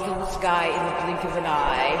 Gods in the sky in the blink of an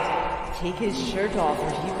eye. Take his shirt off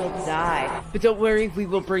or he will die. But don't worry, we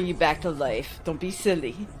will bring you back to life. Don't be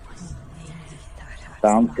silly.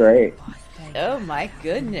 Sounds great. Oh my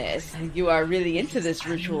goodness. You are really into this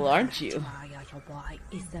ritual, aren't you?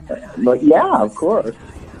 But yeah, of course.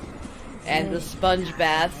 And the sponge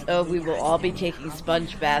baths. Oh, we will all be taking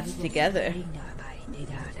sponge baths together.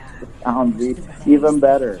 Sounds even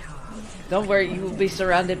better. Don't worry, you will be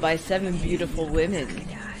surrounded by 7 beautiful women.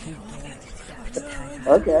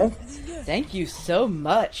 Okay. Thank you so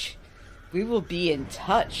much. We will be in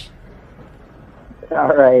touch.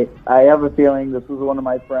 All right. I have a feeling this is one of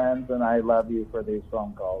my friends, and I love you for these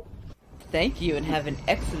phone calls. Thank you, and have an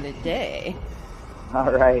excellent day.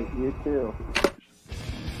 All right. You too.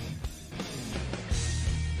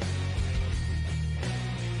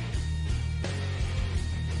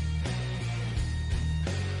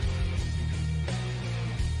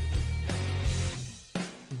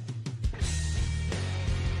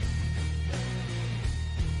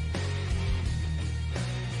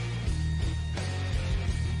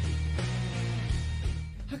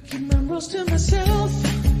 Keep my rules to myself.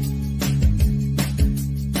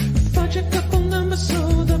 Fudge a couple numbers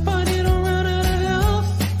so the body don't run out of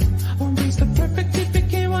health. Or raise the perfect if you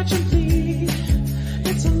can't watch him bleed.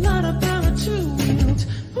 It's a lot of power to wield.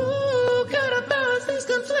 Ooh, gotta balance these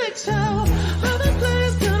conflicts. How the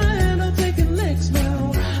players gonna handle taking licks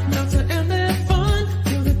now? Not to end their fun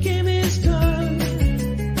till the game is done.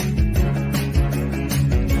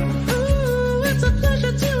 Ooh, it's a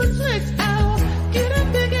pleasure to inflict. Get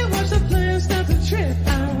up big and watch the players start to trip.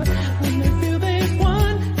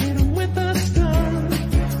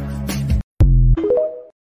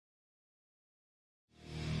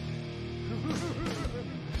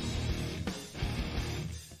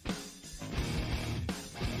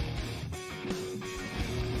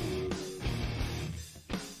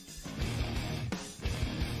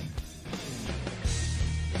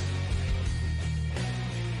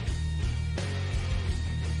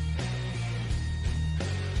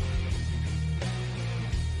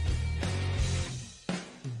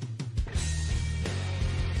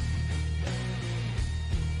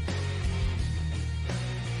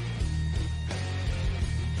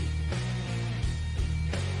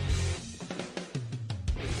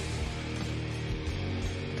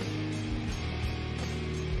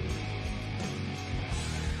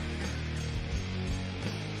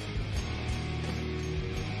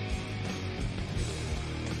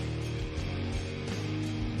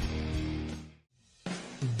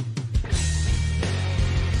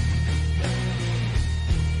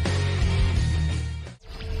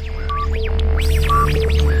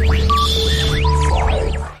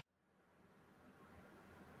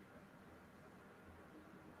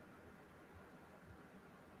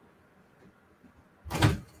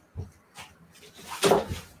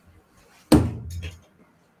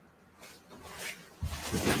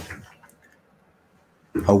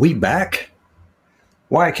 Are we back?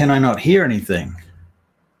 Why can I not hear anything?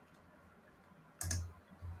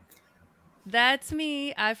 That's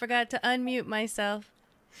me. I forgot to unmute myself.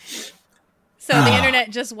 So the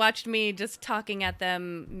internet just watched me just talking at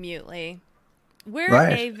them mutely. We're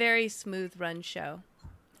Right. a very smooth run show,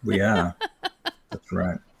 We are. That's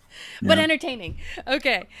right. but Yeah. entertaining.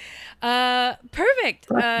 Okay. Perfect.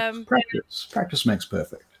 Practice makes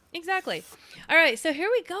perfect. Exactly. All right, so here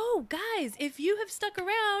we go. Guys, if you have stuck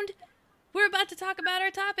around, we're about to talk about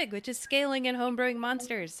our topic, which is scaling and homebrewing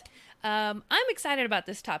monsters. I'm excited about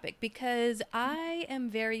this topic because I am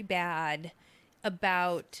very bad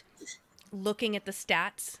about looking at the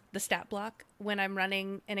stats, the stat block, when I'm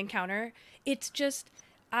running an encounter. It's just,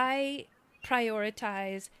 I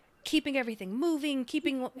prioritize keeping everything moving,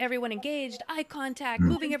 keeping everyone engaged, eye contact,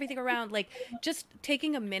 moving everything around. Like, just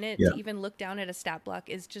taking a minute Yeah. to even look down at a stat block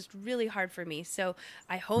is just really hard for me. So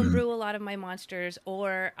I homebrew a lot of my monsters,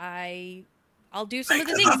 or I'll do some of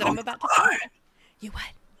the things that I'm about to say. You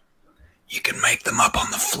what? You can make them up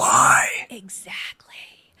on the fly. Exactly.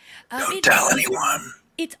 Don't tell anyone.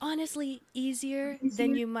 It's honestly easier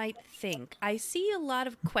than you might think. I see a lot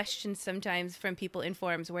of questions sometimes from people in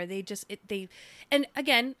forums where and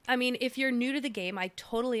again, I mean, if you're new to the game, I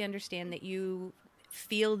totally understand that you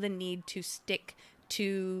feel the need to stick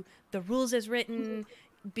to the rules as written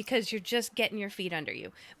because you're just getting your feet under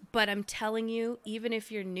you. But I'm telling you, even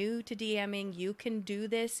if you're new to DMing, you can do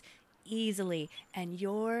this easily and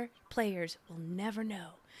your players will never know.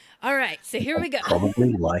 All right, so here we go.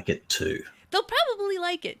 Probably like it too. They'll probably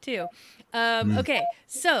like it too. Okay,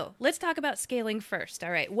 so let's talk about scaling first.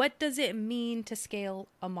 All right, what does it mean to scale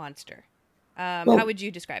a monster? How would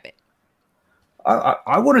you describe it?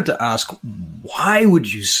 I wanted to ask, why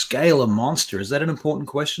would you scale a monster? Is that an important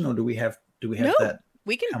question, or do we have No, that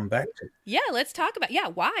we can. come back to? Yeah, let's talk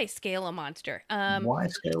about why scale a monster. Why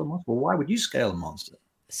scale a monster? Well, why would you scale a monster?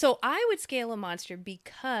 So I would scale a monster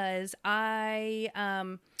because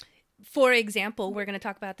for example, we're going to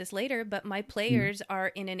talk about this later, but my players are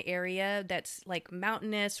in an area that's like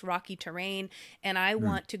mountainous, rocky terrain, and I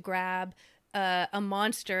want to grab a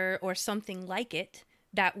monster or something like it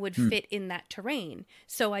that would fit in that terrain.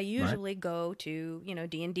 So I usually go to,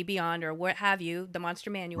 D&D Beyond or what have you, the monster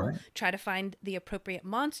manual, try to find the appropriate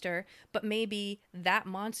monster, but maybe that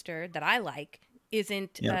monster that I like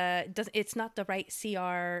isn't it's not the right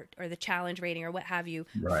CR or the challenge rating or what have you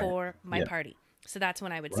for my party. So that's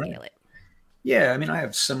when I would scale it. Yeah, I mean, I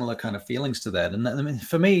have similar kind of feelings to that. And I mean,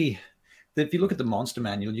 for me, if you look at the monster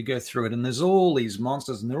manual, you go through it and there's all these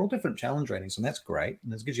monsters and they're all different challenge ratings, and that's great.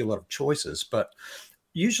 And this gives you a lot of choices. But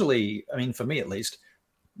usually, I mean, for me at least,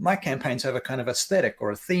 my campaigns have a kind of aesthetic or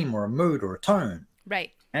a theme or a mood or a tone.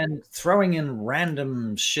 Right. And throwing in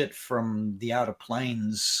random shit from the outer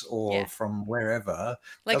plains or from wherever.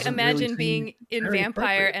 Like, imagine being in very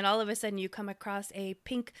Vampire appropriate. and all of a sudden you come across a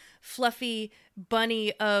pink, fluffy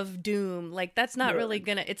bunny of doom. Like, that's not really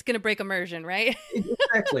it's gonna break immersion, right?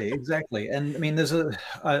 Exactly. And I mean,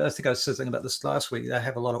 I think I said something about this last week. I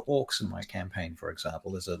have a lot of orcs in my campaign, for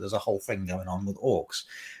example. There's a whole thing going on with orcs,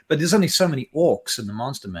 but there's only so many orcs in the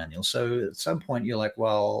monster manual. So at some point you're like,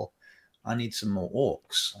 well, I need some more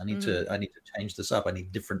orcs. I need to change this up. I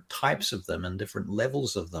need different types of them and different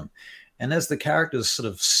levels of them. And as the characters sort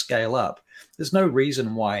of scale up, there's no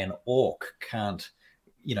reason why an orc can't,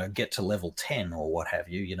 get to level 10 or what have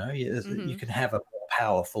you. You can have a more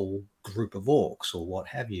powerful group of orcs or what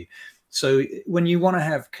have you. So when you want to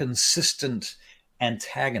have consistent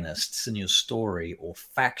antagonists in your story or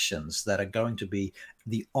factions that are going to be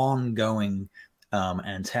the ongoing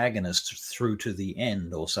antagonist through to the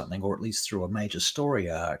end or something, or at least through a major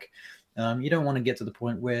story arc, you don't want to get to the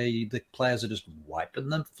point where the players are just wiping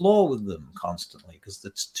the floor with them constantly because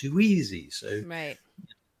that's too easy. So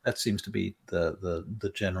that seems to be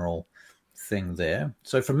the general thing there.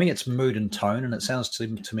 So for me, it's mood and tone, and it sounds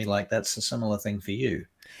to me like that's a similar thing for you.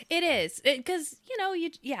 It is, because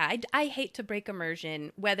I hate to break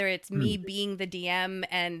immersion, whether it's me being the DM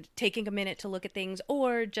and taking a minute to look at things,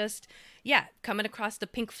 or just coming across the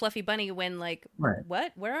pink fluffy bunny when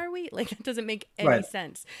what? Where are we? Like, that doesn't make any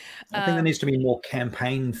sense. I think there needs to be more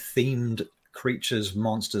campaign themed creatures,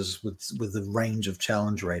 monsters with a range of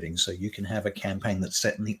challenge ratings, so you can have a campaign that's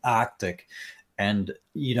set in the Arctic, and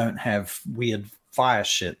you don't have weird fire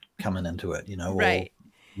shit coming into it, or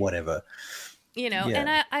whatever. And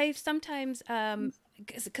I sometimes,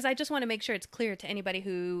 because I just want to make sure it's clear to anybody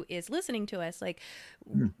who is listening to us, like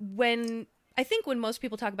when I think when most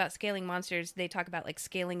people talk about scaling monsters, they talk about like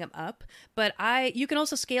scaling them up, but you can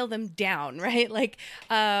also scale them down, right? Like,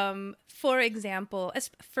 for example,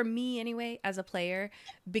 for me anyway, as a player,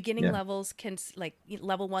 beginning levels can like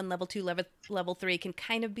level 1, level 2, level 3 can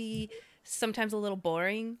kind of be sometimes a little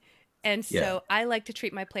boring. And so I like to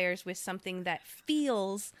treat my players with something that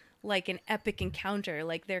feels like an epic encounter,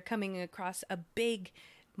 like they're coming across a big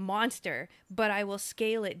monster, but I will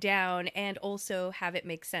scale it down and also have it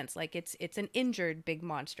make sense. Like it's an injured big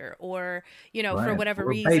monster, or for whatever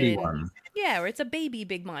or a baby reason, one. or it's a baby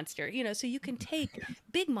big monster. So you can take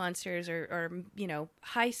big monsters or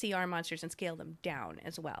high CR monsters and scale them down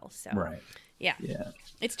as well. So yeah,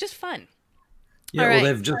 it's just fun. Yeah, All well, right.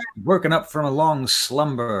 they've just woken up from a long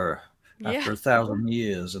slumber after Yeah. 1,000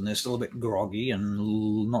 years, and they're still a bit groggy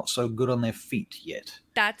and not so good on their feet yet.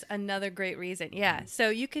 That's another great reason. Yeah. So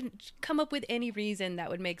you can come up with any reason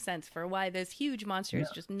that would make sense for why this huge monster is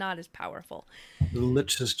just not as powerful. The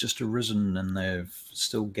Lich has just arisen, and they're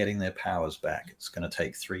still getting their powers back. It's going to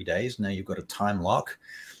take 3 days. Now you've got a time lock.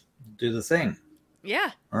 Do the thing.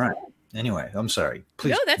 Yeah. All right. Anyway, I'm sorry.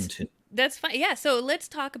 Please continue. That's fine. Yeah. So let's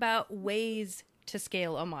talk about ways to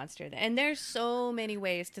scale a monster. And there's so many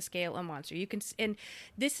ways to scale a monster. You can, and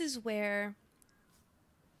this is where,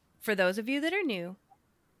 for those of you that are new,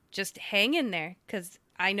 just hang in there, because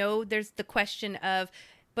I know there's the question of,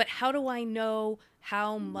 but how do I know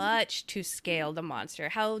how much to scale the monster?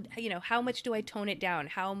 How much do I tone it down?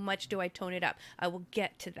 How much do I tone it up? I will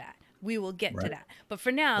get to that. We will get to that. But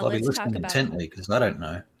for now, I'll be let's talk listening about intently because I don't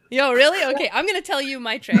know. Yo, really? Okay, I'm going to tell you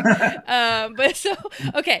my trick.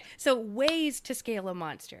 So ways to scale a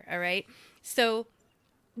monster, all right? So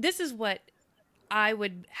this is what I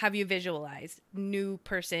would have you visualize, new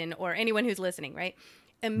person or anyone who's listening, right?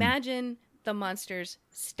 Imagine the monster's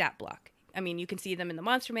stat block. I mean, you can see them in the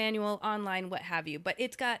monster manual, online, what have you, but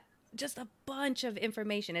it's got just a bunch of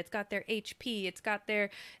information. It's got their HP, it's got their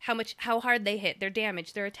how hard they hit, their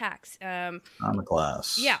damage, their attacks. Armor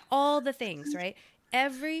class. Yeah, all the things, right?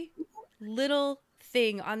 Every little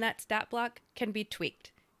thing on that stat block can be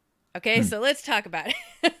tweaked. Okay, so let's talk about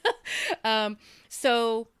it.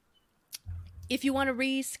 So if you want to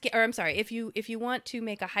if you want to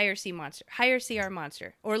make a higher CR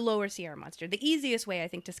monster or lower CR monster, the easiest way I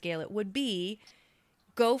think to scale it would be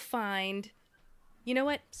go find. You know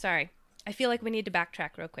what? Sorry, I feel like we need to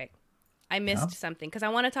backtrack real quick. I missed something because I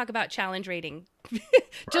want to talk about challenge rating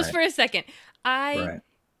just for a second.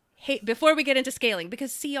 Hate before we get into scaling,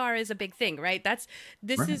 because CR is a big thing, right?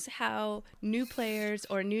 This is how new players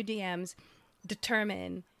or new DMs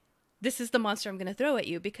determine this is the monster I'm going to throw at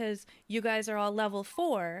you, because you guys are all level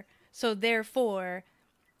 4, so therefore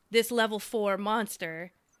this level 4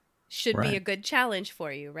 monster should be a good challenge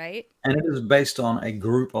for you, right? And it is based on a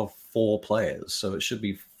group of 4 players, so it should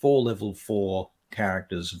be 4 level 4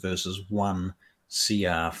 characters versus 1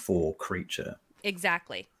 CR4 creature.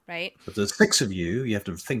 Exactly. Right? If there's 6 of you, you have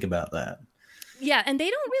to think about that. Yeah, and they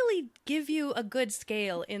don't really give you a good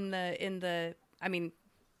scale in the. I mean,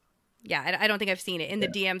 yeah, I don't think I've seen it in the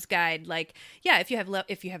DM's guide. Like, yeah, if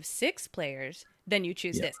you have 6 players, then you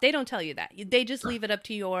choose this. They don't tell you that. They just leave it up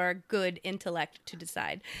to your good intellect to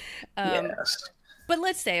decide. Yes. But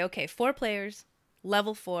let's say, okay, 4 players,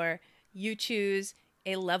 level 4. You choose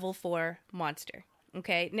a level 4 monster.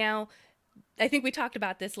 Okay, now. I think we talked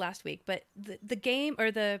about this last week, but the game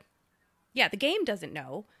the game doesn't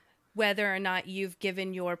know whether or not you've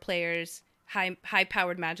given your players high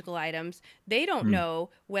powered magical items. They don't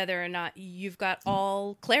know whether or not you've got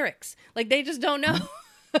all clerics. Like, they just don't know.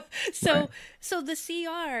 So the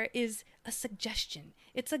CR is a suggestion.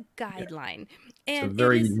 It's a guideline. And it's a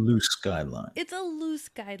very loose guideline. It's a loose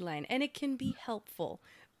guideline, and it can be helpful.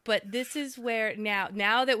 But this is where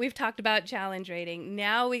now that we've talked about challenge rating,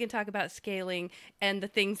 now we can talk about scaling and the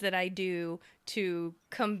things that I do to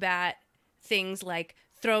combat things like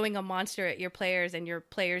throwing a monster at your players and your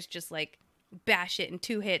players just like bash it in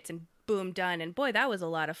 2 hits and boom, done. And boy, that was a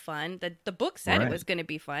lot of fun. The book said it was going to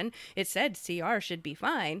be fun. It said CR should be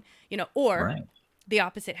fine, or the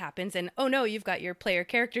opposite happens and, oh no, you've got your player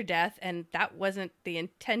character death and that wasn't the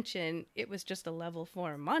intention. It was just a level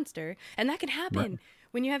 4 monster. And that can happen.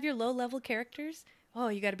 When you have your low-level characters,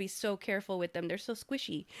 you got to be so careful with them. They're so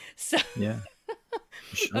squishy. So yeah,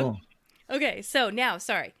 sure. Okay, so now,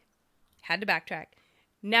 sorry, had to backtrack.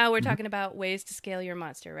 Now we're talking about ways to scale your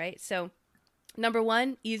monster, right? So number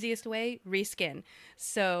 1, easiest way, reskin.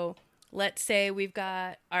 So let's say we've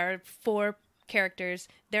got our 4 characters.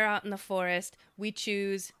 They're out in the forest. We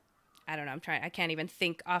choose, I don't know, I can't even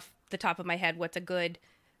think off the top of my head what's a good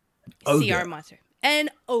CR monster.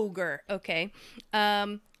 An ogre, okay.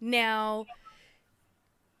 Now,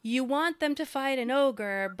 you want them to fight an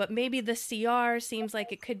ogre, but maybe the CR seems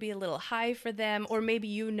like it could be a little high for them, or maybe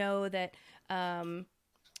you know that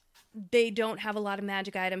they don't have a lot of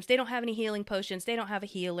magic items, they don't have any healing potions, they don't have a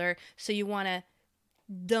healer, so you want to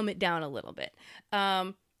dumb it down a little bit.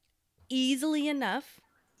 Easily enough,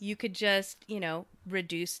 you could just,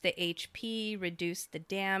 reduce the HP, reduce the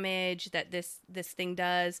damage that this thing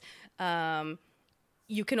does.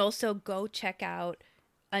 You can also go check out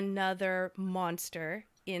another monster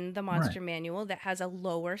in the monster manual that has a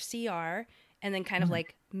lower CR, and then kind of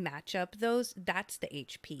like match up those. That's the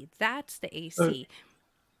HP. That's the AC.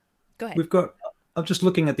 Go ahead. I'm just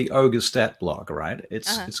looking at the ogre stat block, right?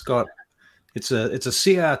 It's a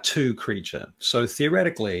CR2 creature. So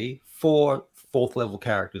theoretically, 4 4th level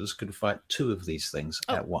characters could fight 2 of these things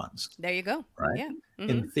at once. There you go. Right? Yeah. Mm-hmm.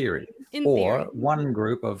 In theory. In or theory. one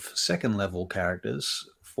group of 2nd level characters,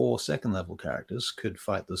 4 2nd level characters could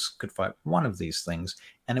fight one of these things,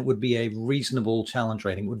 and it would be a reasonable challenge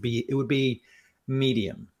rating. It would be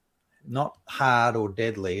medium. Not hard or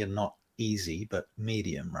deadly and not easy, but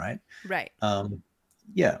medium, right? Right.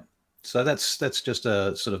 Yeah. So that's just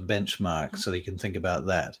a sort of benchmark, so that you can think about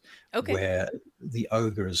that. Okay. Where the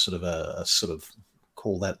ogre is sort of a sort of,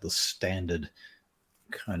 call that the standard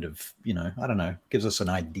kind of, I don't know, gives us an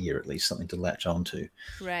idea, at least something to latch onto.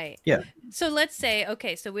 Right. Yeah. So let's say,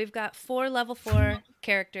 okay, so we've got 4 level 4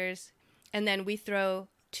 characters, and then we throw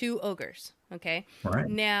 2 ogres. Okay. Right.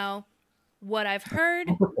 Now, what I've heard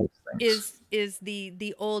is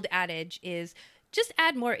the old adage is just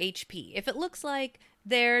add more HP. If it looks like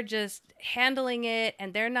they're just handling it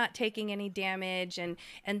and they're not taking any damage and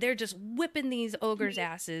they're just whipping these ogres'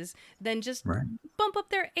 asses, then just bump up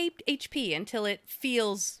their HP until it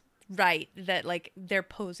feels right that like they're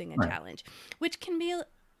posing a challenge, which can be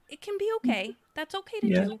okay. That's okay to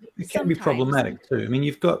do. It can be problematic too. I mean,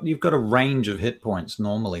 you've got a range of hit points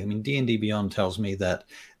normally. I mean, D&D Beyond tells me that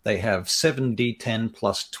they have 7d10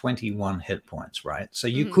 plus 21 hit points, right? So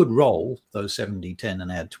you could roll those 7d10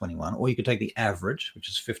 and add 21, or you could take the average, which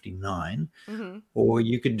is 59, or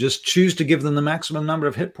you could just choose to give them the maximum number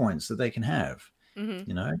of hit points that they can have.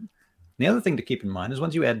 The other thing to keep in mind is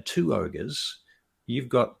once you add 2 ogres, you've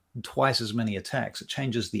got twice as many attacks. It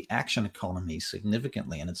changes the action economy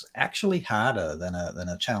significantly, and it's actually harder than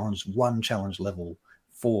a challenge level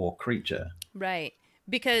 4 creature. Right.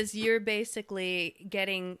 Because you're basically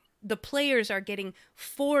the players are getting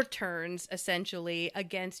 4 turns essentially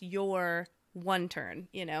against your 1 turn,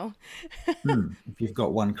 If you've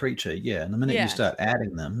got 1 creature, yeah. And the minute you start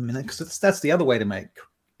adding them, I mean, that's the other way to make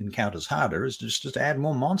encounters harder, is just add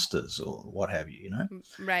more monsters or what have you,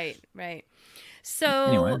 Right. So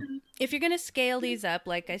anyway, if you're going to scale these up,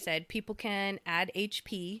 like I said, people can add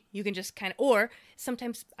HP. You can just or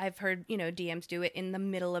sometimes I've heard, DMs do it in the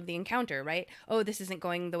middle of the encounter, right? Oh, this isn't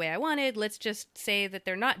going the way I wanted. Let's just say that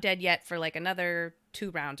they're not dead yet for like another 2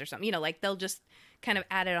 rounds or something. Like they'll just kind of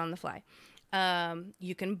add it on the fly.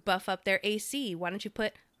 You can buff up their AC. Why don't you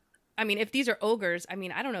if these are ogres, I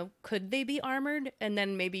don't know, could they be armored? And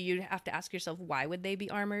then maybe you have to ask yourself, why would they be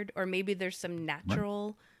armored? Or maybe there's some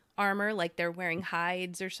natural armor, like they're wearing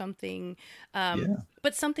hides or something,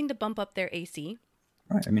 but something to bump up their AC.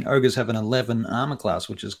 Right. I mean, ogres have an 11 armor class,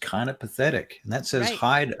 which is kind of pathetic, and that says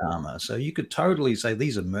hide armor. So you could totally say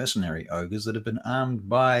these are mercenary ogres that have been armed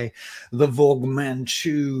by the Vorg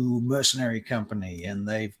Manchu mercenary company, and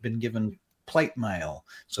they've been given plate mail,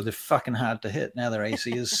 so they're fucking hard to hit. Now their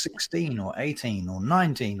AC is 16 or 18 or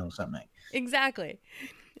 19 or something. Exactly.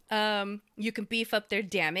 You can beef up their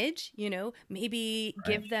damage, maybe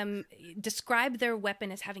describe their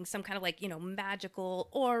weapon as having some kind of magical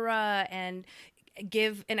aura, and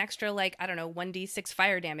give an extra 1d6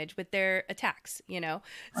 fire damage with their attacks,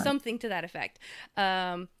 something to that effect.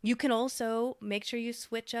 You can also make sure you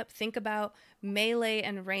switch up, think about melee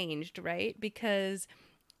and ranged, right? Because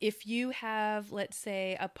if you have, let's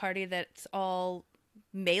say, a party that's all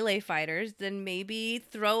melee fighters, then maybe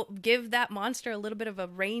give that monster a little bit of a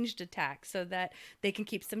ranged attack so that they can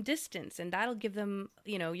keep some distance, and that'll give them,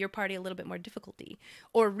 your party a little bit more difficulty.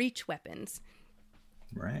 Or reach weapons.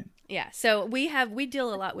 Right. Yeah, so we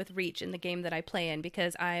deal a lot with reach in the game that I play in,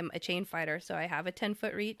 because I'm a chain fighter, so I have a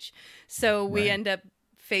 10-foot reach. So we end up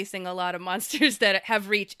facing a lot of monsters that have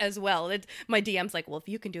reach as well. My DM's like, well, if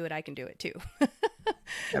you can do it, I can do it too.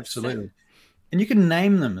 Absolutely. And you can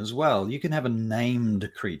name them as well. You can have a named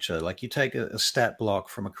creature. Like you take a stat block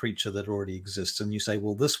from a creature that already exists, and you say,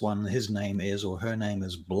 well, this one, his name is, or her name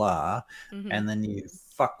is blah. And then you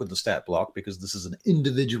fuck with the stat block because this is an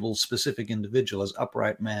specific individual. As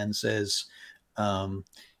Upright Man says,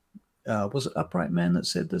 was it Upright Man that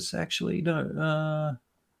said this actually? No.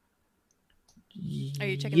 Are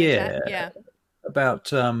you checking the chat? Yeah. About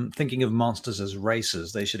thinking of monsters as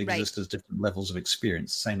races. They should Right. exist as different levels of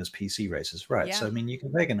experience, same as PC races. Right. Yeah. So, I mean, you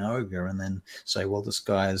can take an ogre and then say, well, this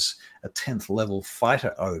guy's a 10th level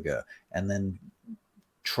fighter ogre, and then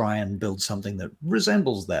try and build something that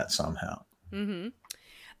resembles that somehow. Mm-hmm.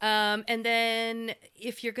 And then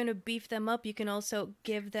if you're going to beef them up, you can also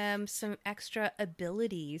give them some extra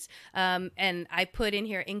abilities. And I put in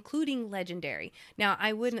here, including legendary. Now,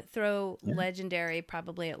 I wouldn't throw legendary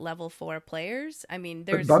probably at level 4 players. I mean,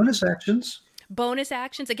 But there's bonus actions, bonus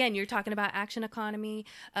actions. Again, you're talking about action economy.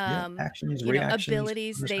 actions, You know, reactions,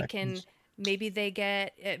 abilities. bonus They actions. can, maybe they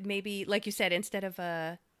get, maybe, like you said, instead of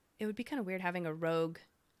it would be kind of weird having a rogue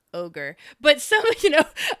ogre, but some,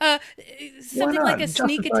 something like not? a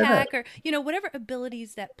sneak Justify attack, that. or whatever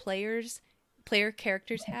abilities that player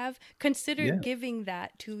characters have, consider Yeah. giving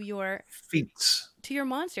that to your Feats.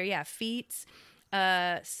 monster. Yeah, feats,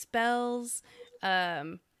 spells.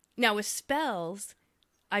 Now with spells,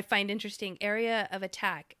 I find interesting area of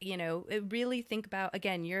attack. Really think about,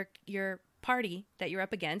 again, your party that you're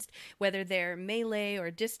up against, whether they're melee or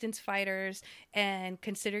distance fighters, and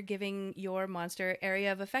consider giving your monster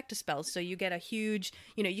area of effect spells. So you get a huge,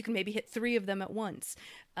 you can maybe hit 3 of them at once.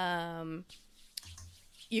 You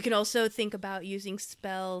can also think about using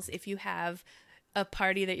spells if you have a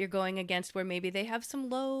party that you're going against where maybe they have some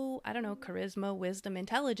low, I don't know, charisma, wisdom,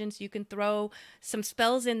 intelligence. You can throw some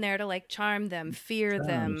spells in there to like charm them, fear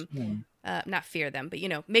them, not fear them, but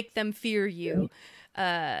make them fear you.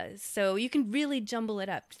 So you can really jumble it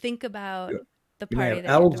up. Think about the You may party have that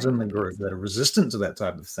you're elves throwing in the up group against. that are resistant to that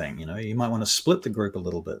type of thing. You might want to split the group a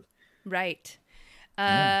little bit. Right.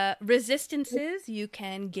 Resistances, you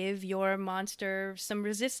can give your monster some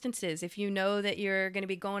resistances. If you know that you're going to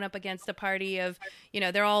be going up against a party of,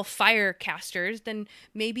 they're all fire casters, then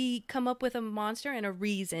maybe come up with a monster and a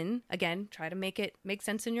reason. Again, try to make it make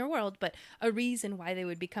sense in your world, but a reason why they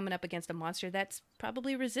would be coming up against a monster that's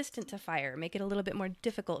probably resistant to fire. Make it a little bit more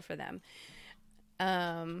difficult for them.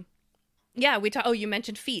 Yeah, you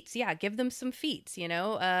mentioned feats. Yeah, give them some feats,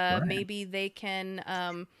 Maybe they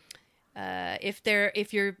can...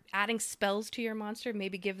 if you're adding spells to your monster,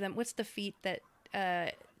 maybe give them, what's the feat that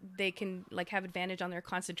they can like have advantage on their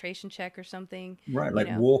concentration check or something, Right, like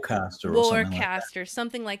Warcaster or something like that. Warcaster,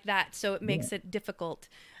 something like that, so it makes it difficult.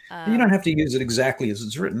 You don't have to use it exactly as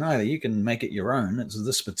it's written either. You can make it your own. It's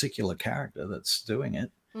this particular character that's doing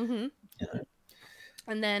it. Mm-hmm.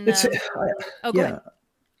 And then It's, go ahead.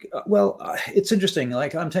 Well, it's interesting.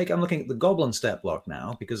 Like I'm looking at the goblin stat block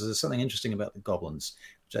now because there's something interesting about the goblins,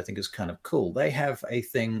 which I think is kind of cool. They have a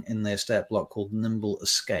thing in their stat block called Nimble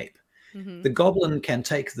Escape. Mm-hmm. The goblin can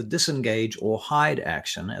take the disengage or hide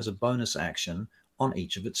action as a bonus action on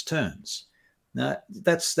each of its turns. Now,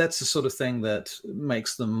 that's the sort of thing that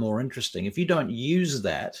makes them more interesting. If you don't use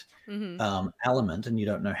that element and you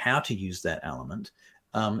don't know how to use that element,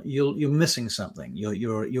 you're missing something.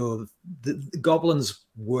 The goblins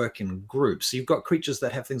work in groups. So you've got creatures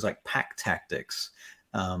that have things like pack tactics,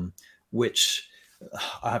 which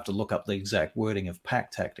I have to look up the exact wording of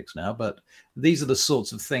pack tactics now, but these are the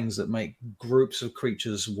sorts of things that make groups of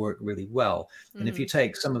creatures work really well. And if you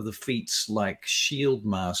take some of the feats like Shield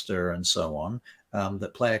Master and so on,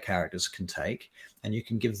 that player characters can take, and you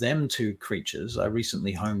can give them to creatures. I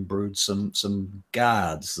recently homebrewed some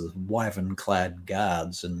guards, the wyvern-clad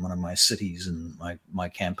guards in one of my cities in my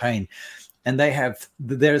campaign. And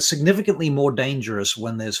they're significantly more dangerous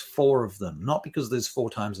when there's 4 of them, not because there's 4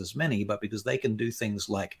 times as many, but because they can do things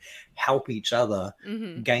like help each other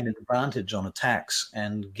gain an advantage on attacks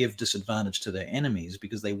and give disadvantage to their enemies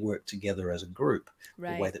because they work together as a group,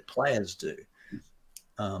 the way that players do.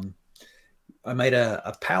 I made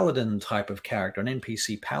a paladin type of character, an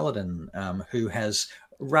NPC paladin, who has,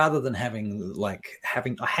 rather than I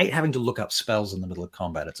hate having to look up spells in the middle of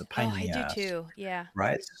combat. It's a pain in the ass. I do too. Yeah.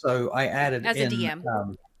 Right. So I added as a DM.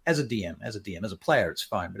 As a DM, as a player, it's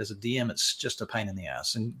fine, but as a DM, it's just a pain in the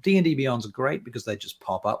ass. And D&D Beyond's great because they just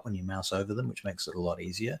pop up when you mouse over them, which makes it a lot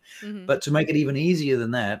easier. But to make it even easier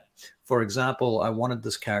than that, for example, I wanted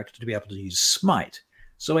this character to be able to use Smite.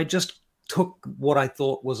 So I just took what I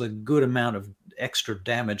thought was a good amount of extra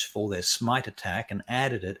damage for their Smite attack and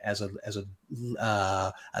added it as a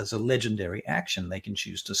legendary action. They can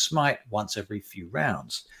choose to Smite once every few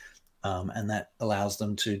rounds, and that allows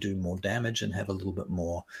them to do more damage and have a little bit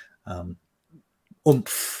more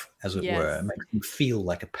oomph, as it were. It makes them feel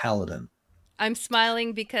like a paladin. I'm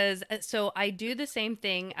smiling because so I do the same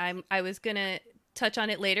thing. I was gonna touch on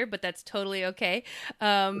it later, but that's totally okay.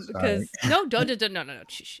 Because no, don't, no,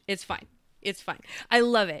 shh, it's fine. It's fine. I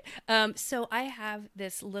love it. So I have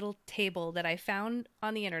this little table that I found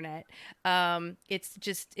on the internet.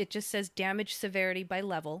 It just says damage severity by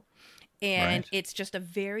level, and Right. it's just a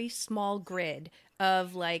very small grid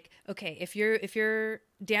of like, okay, if you're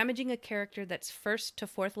damaging a character that's 1st to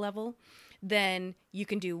 4th level, then you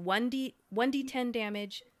can do 1d10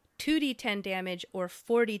 damage, 2d10 damage, or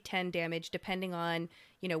 4d10 damage, depending on,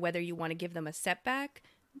 whether you want to give them a setback,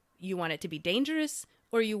 you want it to be dangerous,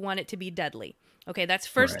 or you want it to be deadly. Okay, that's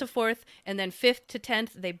 1st to 4th, and then 5th to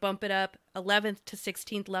 10th, they bump it up, 11th to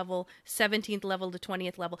 16th level, 17th level to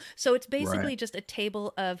 20th level. So it's basically Right. just a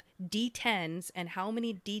table of D10s and how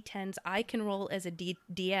many D10s I can roll as a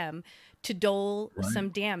DM to dole some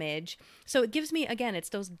damage. So it gives me, again, it's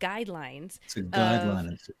those guidelines. It's a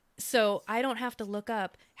guideline. So I don't have to look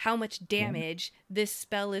up how much damage this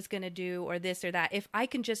spell is going to do or this or that. If I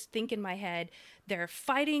can just think in my head, they're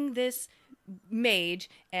fighting this mage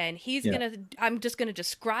and I'm just going to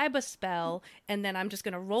describe a spell and then I'm just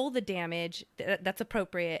going to roll the damage that's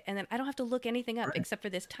appropriate. And then I don't have to look anything up except for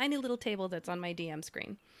this tiny little table that's on my DM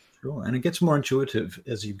screen. Sure. And it gets more intuitive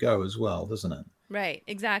as you go as well, doesn't it? Right,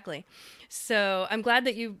 exactly. So I'm glad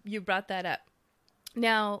that you brought that up.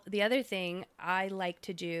 Now, the other thing I like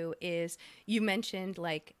to do is, you mentioned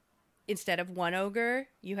like instead of 1 ogre,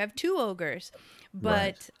 you have 2 ogres.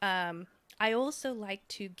 But I also like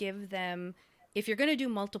to give them, if you're going to do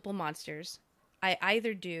multiple monsters, I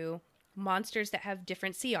either do monsters that have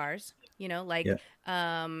different CRs,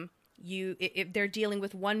 if they're dealing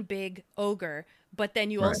with one big ogre, but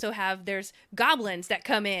then you also have, there's goblins that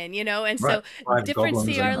come in, and so 5 different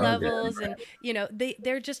goblins CR and an ogre, levels and,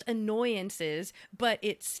 they're just annoyances, but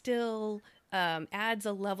it still adds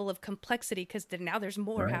a level of complexity because now there's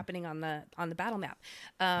more happening on the battle map.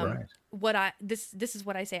 This is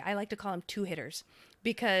what I say. I like to call them 2-hitters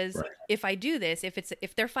because if I do this,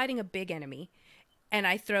 if they're fighting a big enemy, and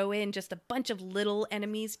I throw in just a bunch of little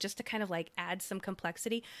enemies just to kind of like add some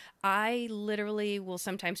complexity, I literally will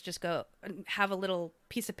sometimes just go have a little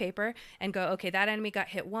piece of paper and go, okay, that enemy got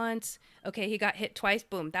hit once. Okay, he got hit twice.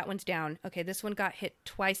 Boom, that one's down. Okay, this one got hit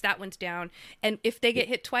twice. That one's down. And if they get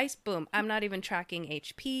hit twice, boom, I'm not even tracking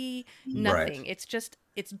HP, nothing. It's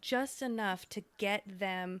just enough to get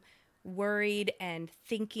them worried and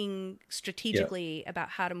thinking strategically about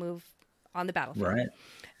how to move on the battlefield.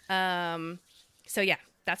 So yeah,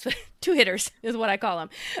 that's what 2-hitters is what I call them.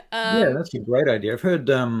 That's a great idea. I've heard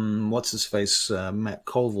what's his face Matt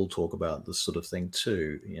Colville talk about this sort of thing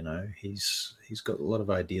too. He's got a lot of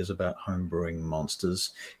ideas about homebrewing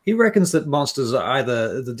monsters. He reckons that monsters are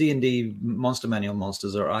either the D&D monster manual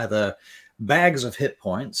monsters are either bags of hit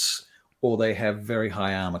points or they have very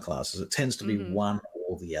high armor classes. It tends to be one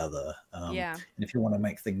or the other. And if you want to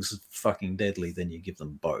make things fucking deadly, then you give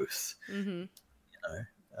them both.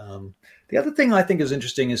 The other thing I think is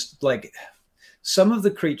interesting is like some of the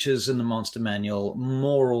creatures in the monster manual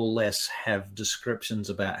more or less have descriptions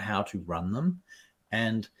about how to run them,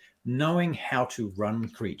 and knowing how to run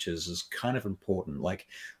creatures is kind of important. Like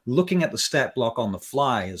looking at the stat block on the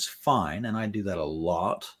fly is fine, and I do that a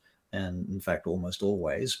lot, and in fact almost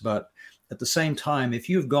always, but at the same time, if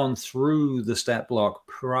you've gone through the stat block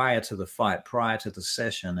prior to the fight, prior to the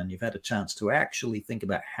session, and you've had a chance to actually think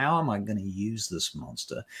about how am I going to use this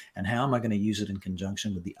monster and how am I going to use it in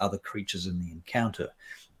conjunction with the other creatures in the encounter,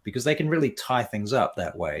 because they can really tie things up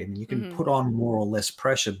that way. And you can put on more or less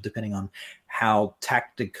pressure depending on how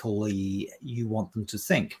tactically you want them to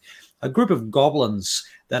think. A group of goblins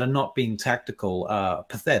that are not being tactical are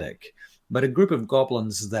pathetic. But a group of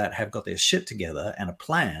goblins that have got their shit together and a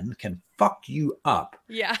plan can fuck you up.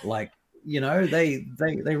 Yeah. Like, they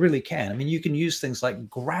really can. I mean, you can use things like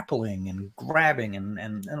grappling and grabbing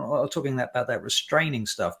and talking about that restraining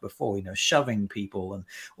stuff before, shoving people and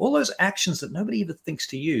all those actions that nobody even thinks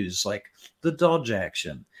to use, like the dodge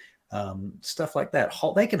action, stuff like that.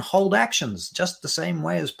 They can hold actions just the same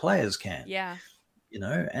way as players can. Yeah.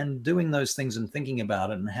 And doing those things and thinking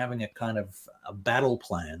about it and having a kind of a battle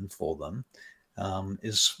plan for them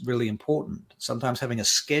is really important. Sometimes having a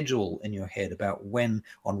schedule in your head about when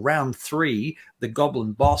on round 3, the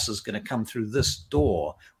goblin boss is going to come through this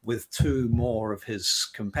door with 2 more of his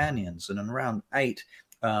companions. And in round 8,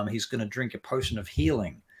 he's going to drink a potion of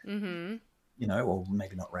healing. Or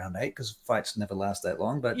maybe not round 8 because fights never last that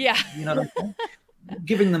long. But, what I'm saying?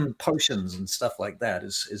 Giving them potions and stuff like that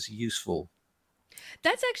is useful.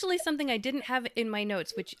 That's actually something I didn't have in my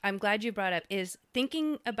notes, which I'm glad you brought up, is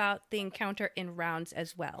thinking about the encounter in rounds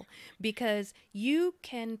as well. Because you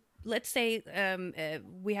can, let's say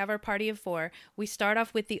we have our party of 4. We start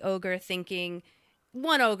off with the ogre thinking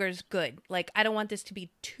 1 ogre's good. Like, I don't want this to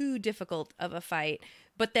be too difficult of a fight.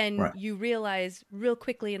 But then Right. you realize real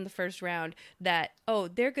quickly in the first round that, oh,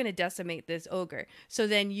 they're going to decimate this ogre. So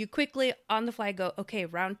then you quickly on the fly go, okay,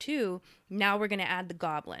 round 2, now we're going to add the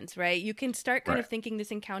goblins, right? You can start kind of Right. thinking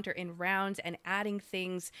this encounter in rounds and adding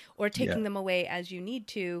things or taking Yeah. them away as you need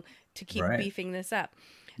to keep Right. beefing this up.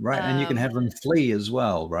 Right, and you can have them flee as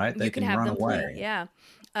well, right? They You can have run them away. flee, yeah.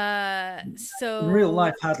 So In real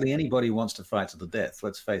life, hardly anybody wants to fight to the death.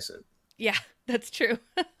 Let's face it. yeah, that's true.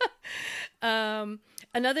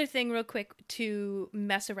 Another thing real quick to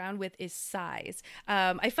mess around with is size.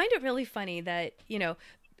 I find it really funny that,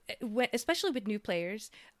 especially with new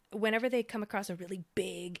players, whenever they come across a really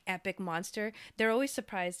big, epic monster, they're always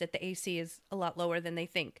surprised that the AC is a lot lower than they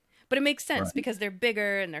think. But it makes sense Right. because they're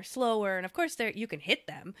bigger and they're slower, and of course you can hit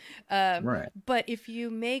them. Right. But if you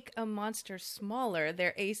make a monster smaller,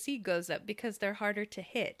 their AC goes up because they're harder to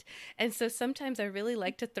hit. And so sometimes I really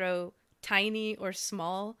like to throw tiny or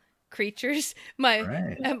small creatures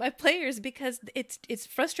at my players because it's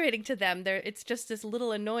frustrating to them. It's just this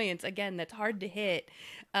little annoyance again that's hard to hit.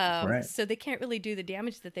 Right. So they can't really do the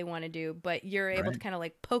damage that they want to do, but you're able to Right. kind of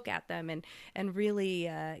like poke at them and really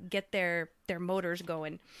get their motors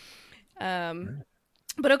going.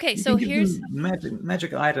 But okay, You so can give here's them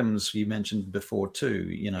magic items you mentioned before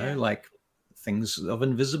too. Like things of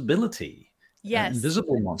invisibility. yes.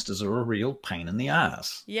 Invisible monsters are a real pain in the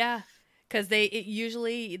ass. Yeah, because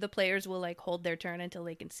usually the players will like hold their turn until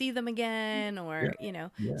they can see them again, or Yeah.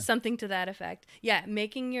 something to that effect. Yeah,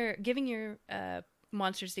 giving your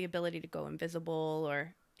monsters the ability to go invisible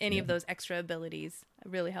or any of those extra abilities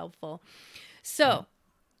really helpful. So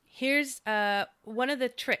here's one of the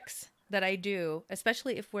tricks that I do,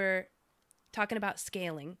 especially if we're talking about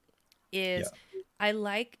scaling, is I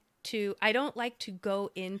don't like to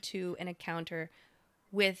go into an encounter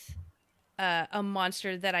with a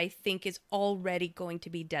monster that I think is already going to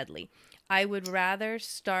be deadly. I would rather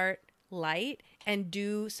start light and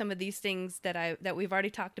do some of these things that we've already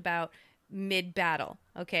talked about mid battle.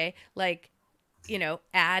 Okay, like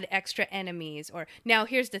add extra enemies. Or now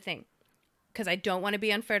here's the thing, because I don't want to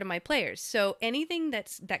be unfair to my players. So anything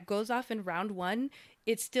that goes off in round 1,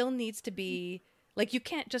 it still needs to be like, you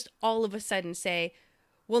can't just all of a sudden say,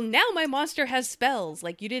 well, now my monster has spells.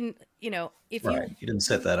 Like you didn't, if Right. You didn't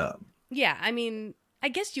set that up. yeah, I mean, I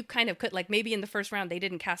guess you kind of could, like maybe in the first round they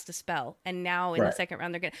didn't cast a spell, and now in the Right. second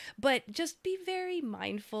round they're gonna. But just be very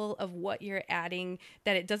mindful of what you're adding,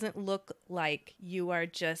 that it doesn't look like you are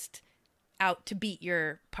just out to beat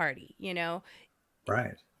your party.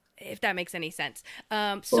 Right. If that makes any sense.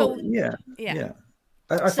 Well, yeah.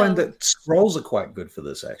 I find that scrolls are quite good for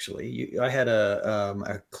this. Actually, I had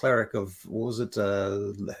a cleric of, what was it?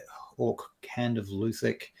 Orc Hand of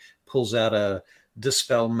Luthic pulls out a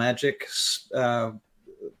dispel magic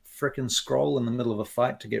frickin' scroll in the middle of a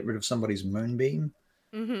fight to get rid of somebody's moonbeam.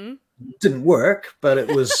 Mm-hmm. Didn't work, but it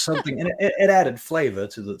was something, and it added flavor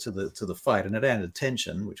to the fight, and it added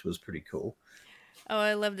tension, which was pretty cool. Oh,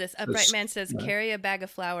 I love this. Upright Man says, carry a bag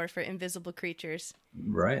of flour for invisible creatures.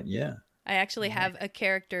 Right, yeah. I actually have a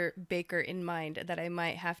character baker in mind that I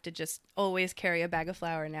might have to just always carry a bag of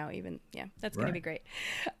flour now. That's going to be great.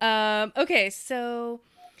 Okay, so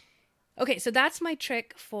that's my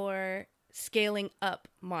trick for scaling up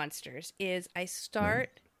monsters is I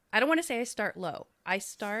don't want to say I start low. I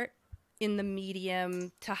start in the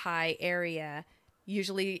medium to high area,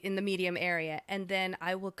 usually in the medium area, and then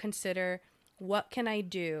I will consider what can I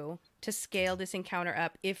do to scale this encounter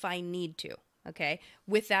up if I need to, okay?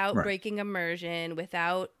 Without breaking immersion,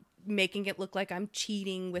 without making it look like I'm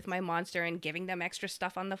cheating with my monster and giving them extra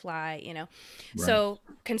stuff on the fly, So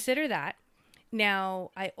consider that.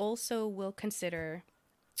 Now, I also will consider,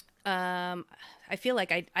 I feel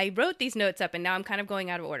like I wrote these notes up and now I'm kind of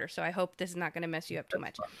going out of order, so I hope this is not going to mess you up too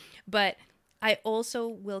much. But I also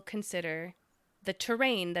will consider the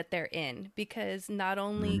terrain that they're in, because not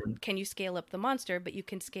only can you scale up the monster, but you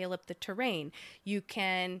can scale up the terrain. You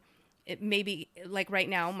can, maybe, like right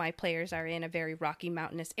now, my players are in a very rocky,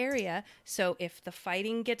 mountainous area, so if the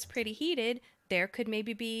fighting gets pretty heated, there could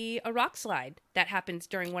maybe be a rock slide that happens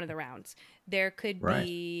during one of the rounds. There could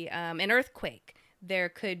be an earthquake. There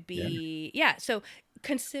could be, so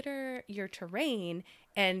consider your terrain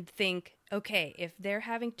and think, okay, if they're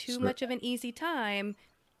having too much of an easy time,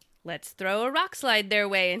 let's throw a rock slide their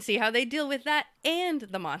way and see how they deal with that and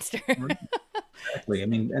the monster. Exactly. I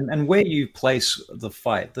mean, and where you place the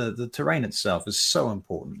fight, the terrain itself is so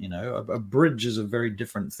important. A bridge is a very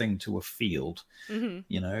different thing to a field.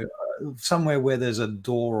 Somewhere where there's a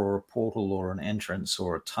door or a portal or an entrance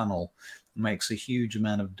or a tunnel makes a huge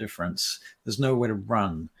amount of difference. There's nowhere to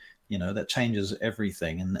run. That changes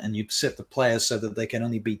everything. And you set the players so that they can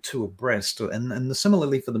only be two abreast. And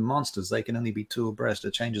similarly for the monsters, they can only be two abreast.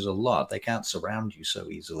 It changes a lot. They can't surround you so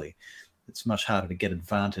easily. It's much harder to get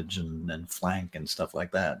advantage and flank and stuff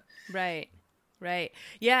like that. Right.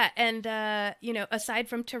 Yeah, and aside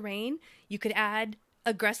from terrain, you could add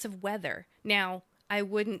aggressive weather. Now, I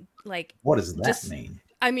wouldn't What does that mean?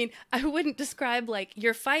 I mean, I wouldn't describe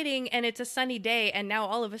you're fighting and it's a sunny day and now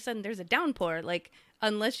all of a sudden there's a downpour,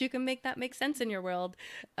 unless you can make that make sense in your world.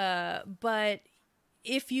 But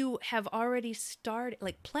if you have already started,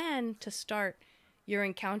 plan to start your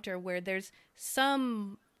encounter where there's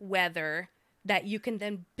some weather that you can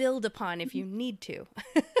then build upon if you need to.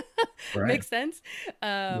 Right. Makes sense?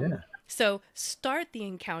 Yeah. So start the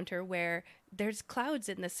encounter where there's clouds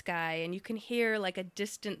in the sky and you can hear a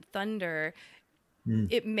distant thunder.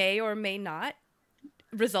 It may or may not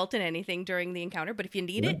result in anything during the encounter, but if you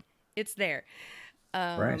need it, it's there.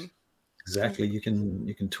 Right. Exactly. You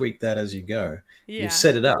can tweak that as you go. Yeah. You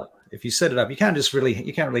set it up. If you set it up, you can't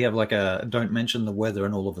really have a don't mention the weather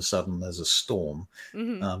and all of a sudden there's a storm.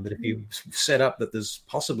 Mm-hmm. But if you set up that there's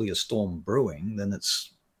possibly a storm brewing, then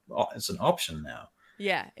it's an option now.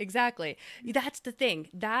 Yeah, exactly. That's the thing.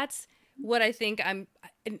 That's what I think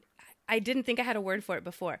I didn't think I had a word for it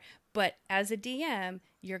before, but as a DM,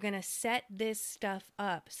 you're going to set this stuff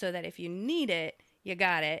up so that if you need it, you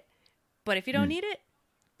got it. But if you don't need it,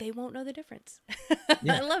 they won't know the difference.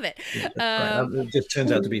 Yeah. I love it. Yeah, right. It just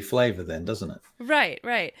turns out to be flavor then, doesn't it?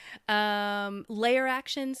 Right. Layer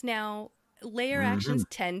actions now. Layer actions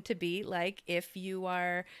tend to be if you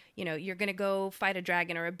are, you're going to go fight a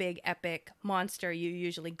dragon or a big epic monster, you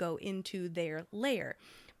usually go into their lair.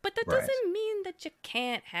 But that doesn't mean that you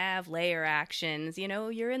can't have layer actions.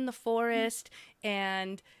 You're in the forest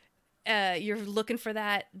and you're looking for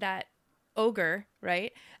that ogre,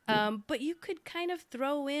 right? But you could kind of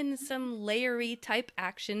throw in some layery type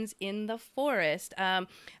actions in the forest.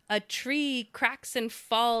 A tree cracks and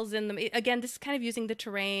falls in the... Again, this is kind of using the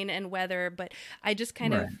terrain and weather, but I just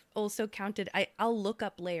kind of also counted... I'll look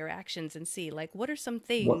up layer actions and see, what are some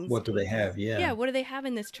things... What do they have? Yeah. Yeah, what do they have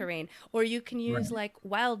in this terrain? Or you can use,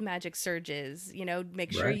 wild magic surges,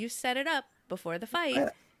 make sure you set it up before the fight.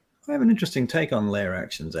 I have an interesting take on layer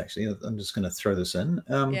actions, actually. I'm just going to throw this in.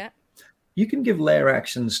 Yeah. You can give layer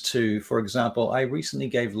actions to, for example, I recently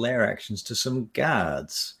gave layer actions to some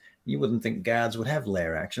guards. You wouldn't think guards would have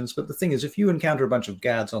layer actions, but the thing is, if you encounter a bunch of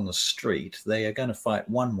guards on the street, they are going to fight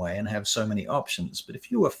one way and have so many options. But if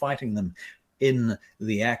you were fighting them in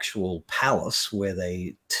the actual palace where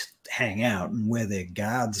they hang out and where their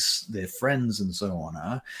guards, their friends and so on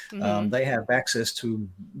are, they have access to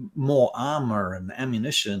more armor and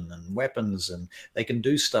ammunition and weapons, and they can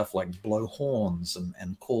do stuff like blow horns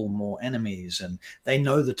and call more enemies, and they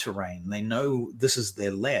know the terrain. They know this is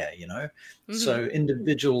their lair, So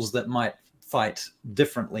individuals that might fight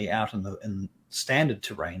differently out in standard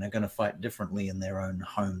terrain are going to fight differently in their own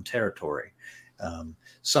home territory.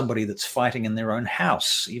 Somebody that's fighting in their own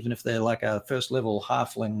house, even if they're like a first level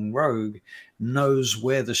halfling rogue, knows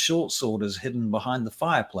where the short sword is hidden behind the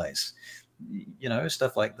fireplace,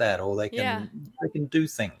 stuff like that. Or they can do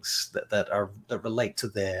things that relate to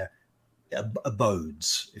their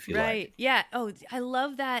abodes, if you like. Right. Yeah. Oh, I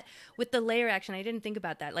love that with the layer action. I didn't think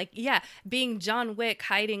about that. Being John Wick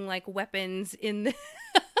hiding weapons in the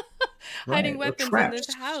hiding weapons in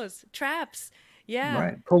this house. Traps. Yeah.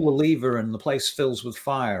 Right. Pull the lever and the place fills with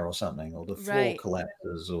fire or something, or the floor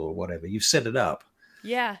collapses or whatever. You've set it up.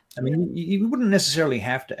 Yeah. I mean, you wouldn't necessarily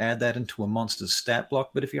have to add that into a monster's stat block,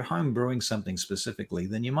 but if you're home brewing something specifically,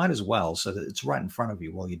 then you might as well, so that it's right in front of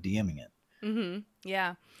you while you're DMing it. Mm-hmm.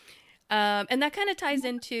 Yeah. And that kind of ties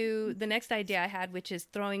into the next idea I had, which is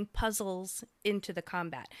throwing puzzles into the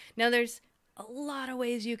combat. Now, there's a lot of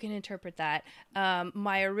ways you can interpret that.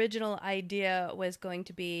 My original idea was going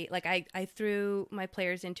to be I threw my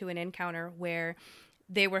players into an encounter where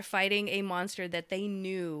they were fighting a monster that they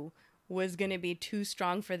knew was going to be too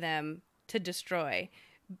strong for them to destroy.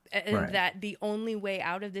 And that the only way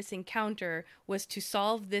out of this encounter was to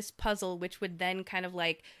solve this puzzle, which would then kind of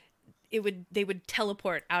they would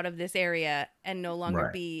teleport out of this area and no longer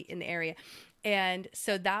be in the area. And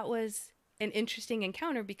so that was an interesting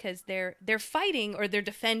encounter because they're fighting, or they're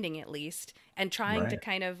defending at least, and trying to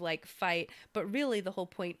kind of fight, but really the whole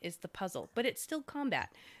point is the puzzle, but it's still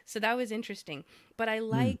combat. So that was interesting. But I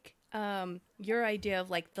like your idea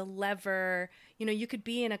of the lever. You could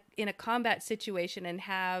be in a combat situation and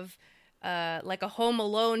have a Home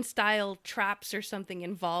Alone style traps or something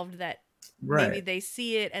involved that maybe Right. they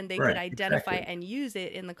see it and they Right, could identify exactly. and use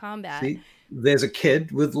it in the combat. See, there's a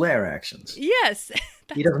kid with lair actions. Yes.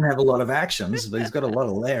 He doesn't have a lot of actions, but he's got a lot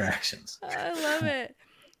of lair actions. I love it.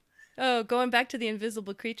 Oh, going back to the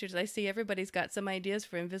invisible creatures, I see everybody's got some ideas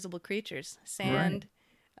for invisible creatures. Sand,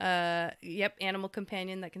 animal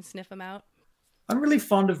companion that can sniff them out. I'm really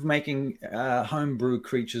fond of making homebrew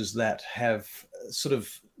creatures that have sort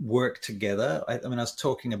of work together. I mean, I was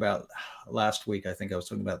talking about last week, I think I was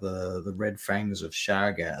talking about the red fangs of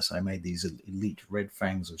Shargas. I made these elite red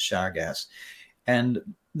fangs of Shargas. And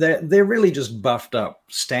they're really just buffed up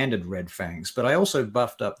standard red fangs, but I also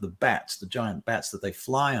buffed up the bats, the giant bats that they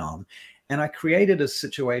fly on. And I created a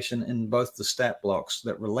situation in both the stat blocks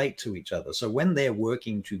that relate to each other. So when they're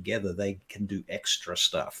working together, they can do extra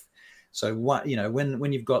stuff. So what, you know,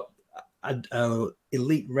 when you've got a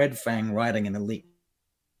elite red fang riding an elite,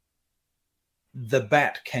 the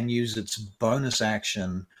bat can use its bonus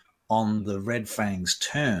action on the red fang's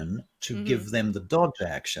turn to give them the dodge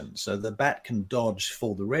action. So the bat can dodge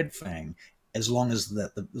for the red fang as long as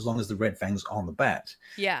the red fang's on the bat.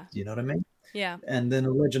 Yeah. Do you know what I mean? Yeah. And then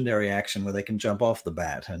a legendary action where they can jump off the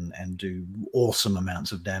bat and do awesome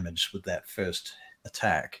amounts of damage with that first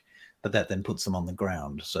attack. But that then puts them on the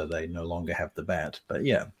ground, so they no longer have the bat. But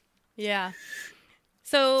yeah. Yeah.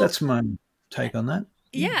 So that's my take on that.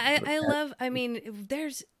 Yeah, I love, I mean,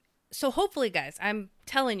 so hopefully, guys, I'm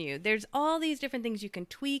telling you, there's all these different things you can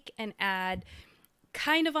tweak and add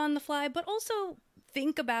kind of on the fly, but also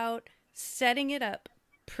think about setting it up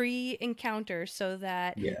pre-encounter so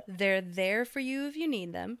that they're there for you if you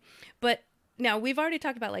need them. But now we've already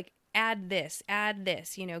talked about like, add this,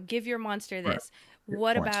 you know, give your monster this. Right.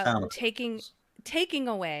 What about taking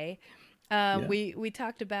away? We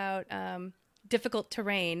talked about difficult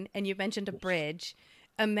terrain, and you mentioned a bridge.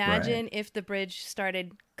 Imagine if the bridge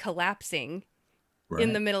started collapsing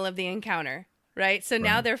in the middle of the encounter, right? So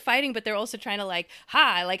now they're fighting, but they're also trying to like,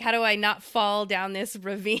 how do I not fall down this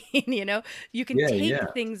ravine? You know, you can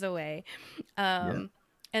take things away. And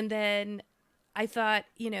then I thought,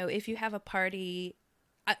 you know, if you have a party,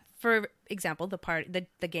 for example,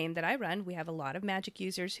 the game that I run, we have a lot of magic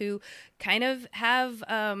users who kind of have,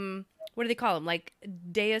 what do they call them? Like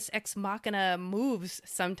Deus Ex Machina moves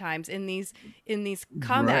sometimes in these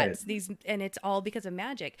combats. And it's all because of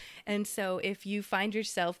magic. And so if you find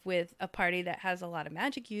yourself with a party that has a lot of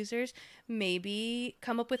magic users, maybe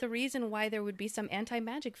come up with a reason why there would be some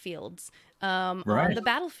anti-magic fields on the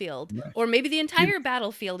battlefield, or maybe the entire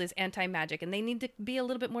battlefield is anti-magic, and they need to be a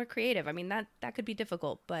little bit more creative. I mean, that could be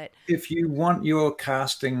difficult, but if you want your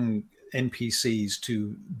casting NPCs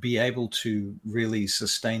to be able to really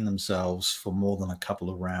sustain themselves for more than a couple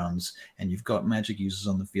of rounds, and you've got magic users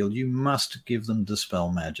on the field, you must give them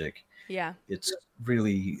dispel magic. Yeah, it's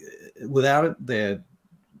really, without it, they're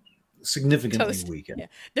significantly weaker. Yeah.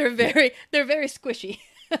 They're very squishy.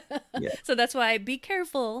 So that's why be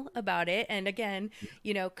careful about it. And again,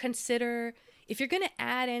 you know, consider if you're going to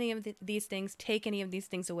add any of these things, take any of these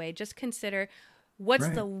things away, just consider what's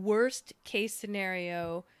the worst case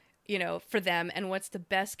scenario, you know, for them, and what's the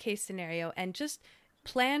best case scenario, and just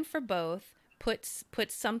plan for both. Put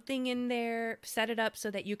something in there, set it up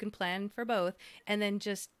so that you can plan for both, and then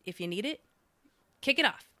just, if you need it, kick it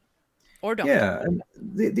off. Or don't. Yeah, and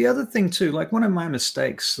the other thing too, like one of my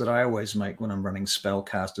mistakes that I always make when I'm running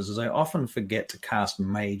spellcasters is I often forget to cast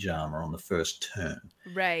mage armor on the first turn.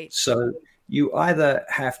 Right. So you either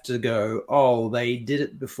have to go, oh, they did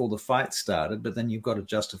it before the fight started, but then you've got to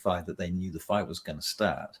justify that they knew the fight was going to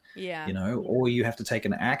start. Yeah. You know, or you have to take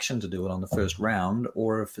an action to do it on the first round,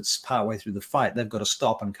 or if it's partway through the fight, they've got to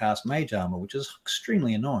stop and cast mage armor, which is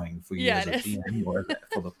extremely annoying for you as a DM or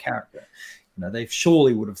for the character. You know, they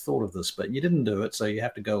surely would have thought of this, but you didn't do it, so you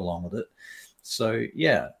have to go along with it. So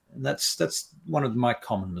yeah, that's one of my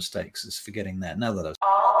common mistakes, is forgetting that. Now that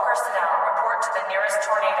all personnel report to the nearest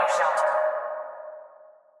tornado shelter.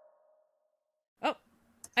 Oh,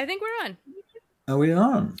 I think we're on. Are we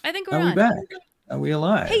on? I think we're on. Are we back? Are we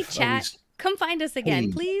alive? Hey, chat, come find us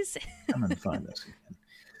again, please. Come and find us again.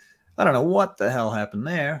 I don't know what the hell happened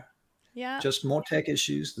there. Yeah. Just more tech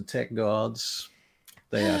issues. The tech gods,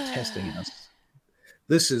 they are testing us.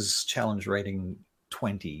 This is challenge rating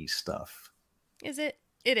 20 stuff. Is it?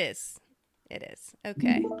 It is. It is.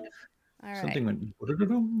 Okay. All right. Something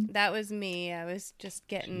went. That was me. I was just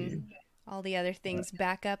getting all the other things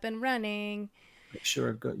back up and running. Make sure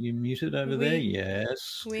I've got you muted over there.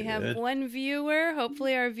 Yes. We have one viewer.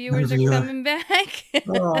 Hopefully our viewers are coming back.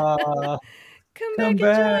 Come back and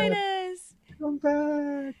join us. Come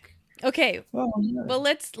back. Okay. Oh, no. Well,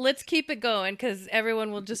 let's keep it going because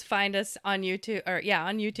everyone will just find us on YouTube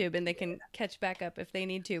on YouTube, and they can catch back up if they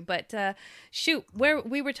need to. But shoot, where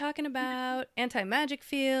we were talking about anti-magic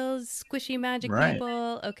fields, squishy magic Right.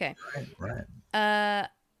 people. Okay. Right.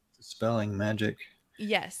 Spelling magic.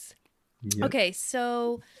 Yes. Yep. Okay,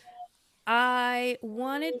 so I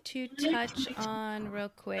wanted to touch on real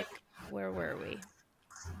quick. Where were we?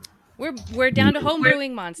 We're down to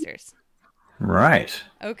homebrewing monsters. Right.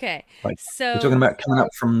 Okay. We're talking about coming up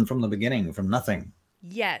from the beginning, from nothing.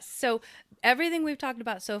 Yes. So everything we've talked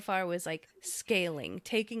about so far was like scaling,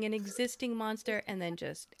 taking an existing monster and then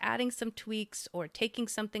just adding some tweaks or taking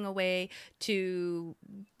something away to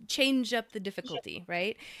change up the difficulty,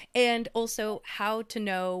 right? And also how to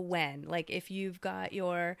know when. Like if you've got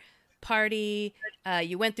your party,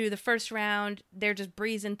 you went through the first round, they're just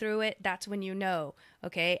breezing through it, that's when you know,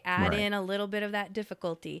 okay? Add in a little bit of that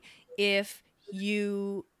difficulty. If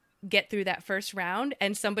you get through that first round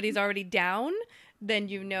and somebody's already down, then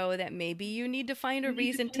you know that maybe you need to find a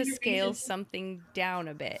reason to scale something down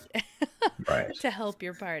a bit to help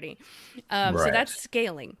your party. So that's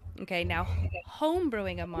scaling. Okay, now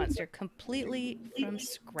homebrewing a monster completely from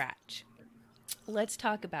scratch. Let's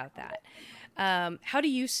talk about that. How do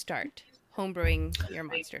you start homebrewing your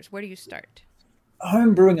monsters? Where do you start?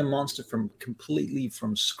 Homebrewing a monster completely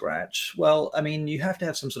from scratch. Well, I mean, you have to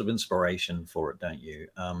have some sort of inspiration for it, don't you?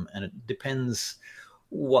 And it depends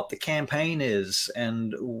what the campaign is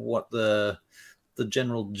and what the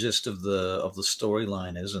general gist of the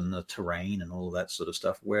storyline is and the terrain and all of that sort of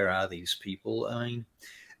stuff. Where are these people? I mean,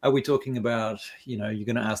 are we talking about, you're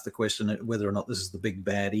going to ask the question whether or not this is the big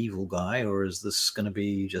bad evil guy, or is this going to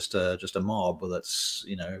be just a mob that's,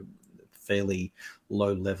 fairly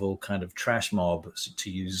low level kind of trash mob, to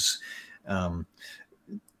use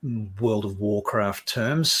World of Warcraft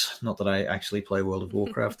terms? Not that I actually play World of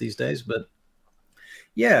Warcraft these days, but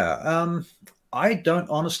yeah, I don't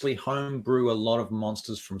honestly homebrew a lot of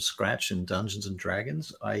monsters from scratch in Dungeons and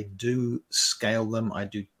Dragons. I do scale them. I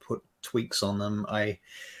do put tweaks on them.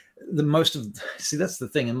 That's the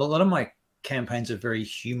thing. And a lot of my campaigns are very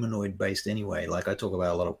humanoid based anyway. Like I talk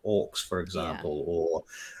about a lot of orcs, for example, or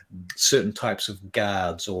certain types of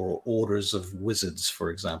guards or orders of wizards, for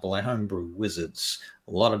example. I homebrew wizards,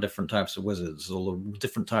 a lot of different types of wizards, all the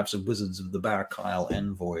different types of wizards of the Barakyle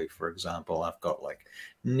Envoy, for example. I've got like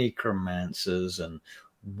necromancers and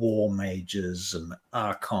war mages and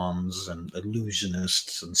archons and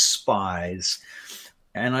illusionists and spies.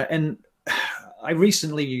 And I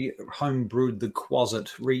recently homebrewed the Quasit,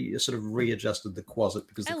 sort of readjusted the Quasit,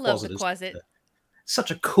 because the Quasit is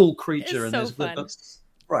such a cool creature. It's so fun.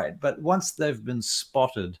 Right, but once they've been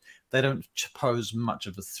spotted, they don't pose much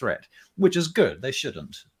of a threat, which is good. They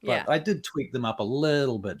shouldn't. But I did tweak them up a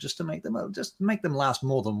little bit just to make them last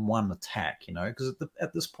more than one attack, because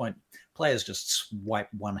at this point, players just swipe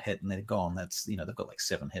one hit and they're gone. That's, they've got like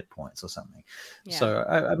 7 hit points or something. Yeah. So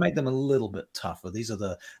I made them a little bit tougher. These are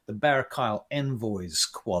the Barakyle Envoys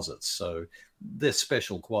Quasits. So they're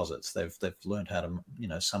special Quasits. They've learned how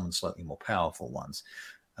to, summon slightly more powerful ones.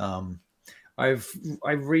 I've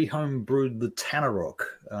re-homebrewed the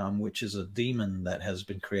Tanarok, which is a demon that has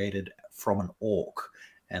been created from an orc,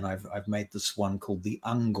 and I've made this one called the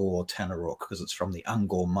Ungor Tanarok because it's from the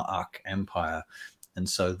Ungor Ma'ak Empire, and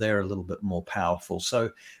so they're a little bit more powerful.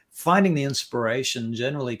 So finding the inspiration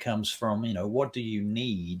generally comes from what do you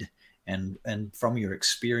need, and from your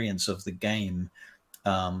experience of the game.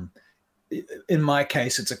 In my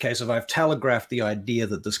case, it's a case of I've telegraphed the idea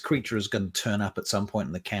that this creature is going to turn up at some point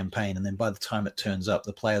in the campaign, and then by the time it turns up,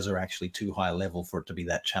 the players are actually too high level for it to be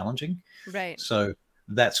that challenging. Right. So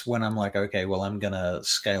that's when I'm like, okay, well, I'm going to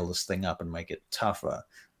scale this thing up and make it tougher,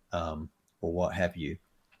 or what have you.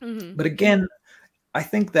 Mm-hmm. But again, I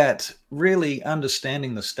think that really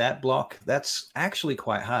understanding the stat block, that's actually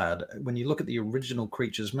quite hard. When you look at the original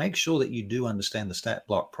creatures, make sure that you do understand the stat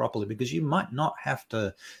block properly, because you might not have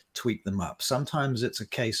to tweak them up. Sometimes it's a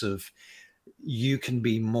case of you can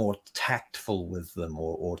be more tactful with them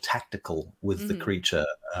or tactical with the creature.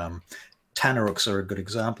 Tanaroks are a good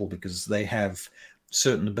example because they have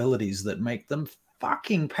certain abilities that make them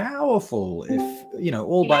fucking powerful if,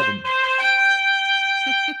 all by them.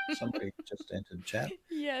 Somebody just entered chat.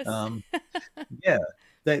 Yes. Yeah,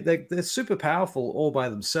 they're super powerful all by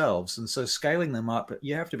themselves, and so scaling them up,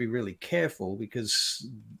 you have to be really careful, because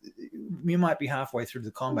you might be halfway through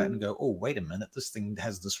the combat and go, oh, wait a minute, this thing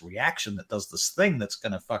has this reaction that does this thing that's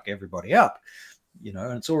going to fuck everybody up,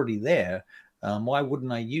 and it's already there. Why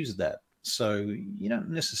wouldn't I use that? So you don't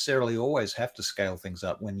necessarily always have to scale things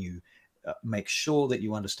up when you make sure that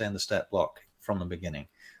you understand the stat block from the beginning.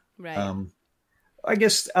 Right. I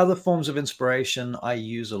guess other forms of inspiration, I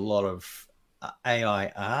use a lot of AI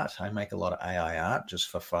art. I make a lot of AI art just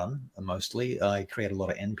for fun, mostly. I create a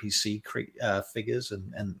lot of NPC figures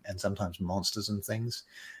and sometimes monsters and things.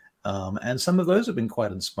 And some of those have been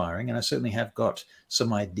quite inspiring. And I certainly have got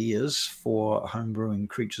some ideas for homebrewing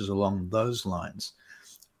creatures along those lines.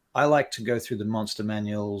 I like to go through the monster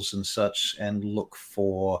manuals and such and look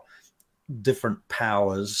for different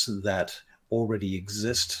powers that already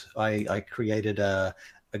exist. I created a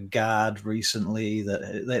guard recently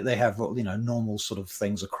that they have, you know, normal sort of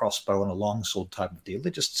things, a crossbow and a longsword type of deal.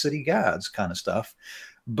 They're just city guards kind of stuff.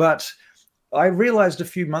 But I realized a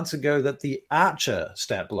few months ago that the archer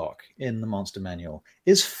stat block in the monster manual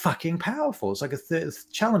is fucking powerful. It's like a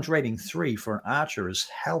challenge rating 3 for an archer is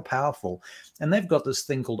hell powerful. And they've got this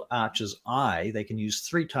thing called Archer's Eye they can use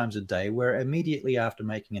 3 times a day, where immediately after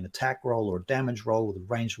making an attack roll or a damage roll with a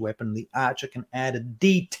ranged weapon, the archer can add a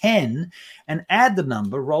D10 and add the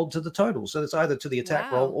number rolled to the total. So it's either to the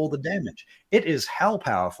attack roll or the damage. It is hell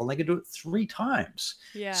powerful. They can do it 3 times.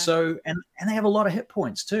 Yeah. So, and they have a lot of hit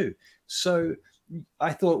points too. So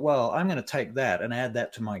I thought, well, I'm going to take that and add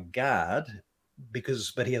that to my guard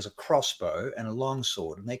but he has a crossbow and a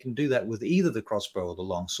longsword, and they can do that with either the crossbow or the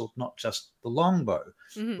longsword, not just the longbow,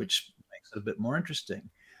 which makes it a bit more interesting.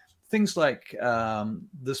 Things like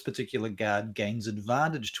this particular guard gains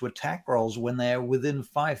advantage to attack rolls when they are within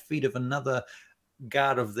 5 feet of another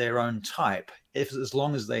guard of their own type, as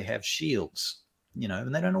long as they have shields, you know,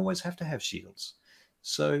 and they don't always have to have shields.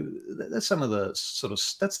 So that's some of the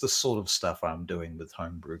that's the sort of stuff I'm doing with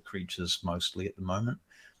homebrew creatures mostly at the moment.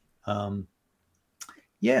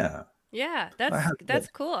 Yeah, that's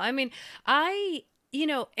cool. I mean,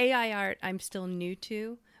 AI art I'm still new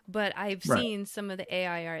to, but I've seen some of the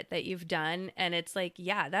AI art that you've done, and it's like,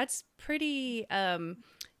 yeah, that's pretty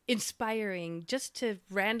inspiring, just to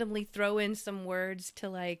randomly throw in some words to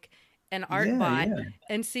like an art bot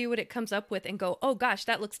and see what it comes up with and go, oh gosh,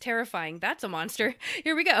 that looks terrifying. That's a monster.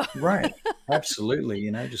 Here we go. Right. Absolutely.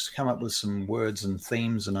 You know, just come up with some words and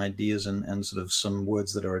themes and ideas and sort of some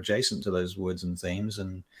words that are adjacent to those words and themes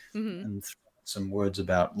and some words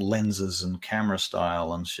about lenses and camera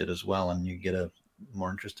style and shit as well. And you get a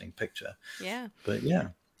more interesting picture. Yeah. But yeah.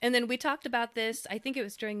 And then we talked about this, I think it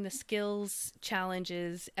was during the skills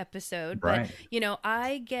challenges episode, right. But you know,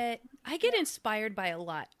 I get inspired by a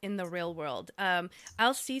lot in the real world.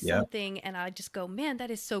 I'll see something and I just go, man, that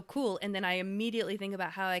is so cool. And then I immediately think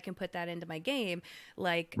about how I can put that into my game.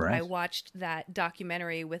 Like I watched that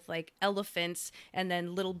documentary with like elephants and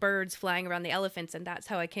then little birds flying around the elephants. And that's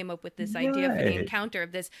how I came up with this idea for the encounter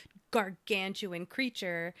of this gargantuan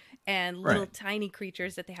creature and little tiny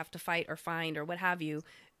creatures that they have to fight or find or what have you,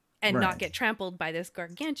 and not get trampled by this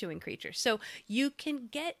gargantuan creature. So you can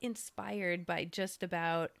get inspired by just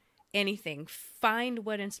about anything. Find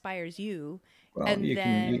what inspires you. Well, and you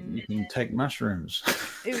then can take mushrooms.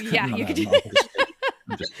 Yeah, you can do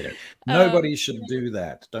I'm just kidding. Nobody should do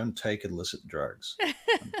that. Don't take illicit drugs.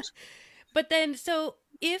 But then, so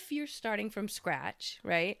if you're starting from scratch,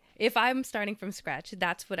 right? If I'm starting from scratch,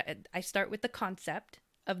 that's what I start with the concept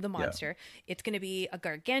of the monster. It's going to be a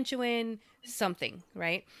gargantuan something,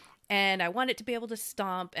 right? And I want it to be able to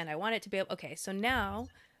stomp, and I want it to be able... Okay, so now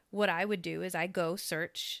what I would do is I go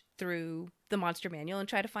search through the monster manual and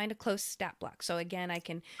try to find a close stat block. So again, I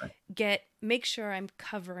can make sure I'm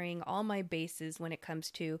covering all my bases when it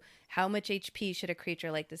comes to how much HP should a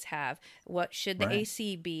creature like this have? What should the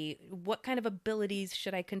AC be? What kind of abilities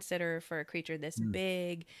should I consider for a creature this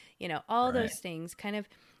big? You know, all those things kind of...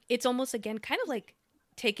 It's almost, again, kind of like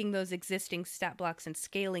taking those existing stat blocks and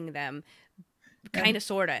scaling them, kind of,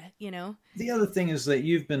 sort of, you know? The other thing is that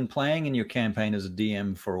you've been playing in your campaign as a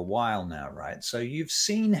DM for a while now, right? So you've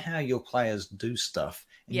seen how your players do stuff,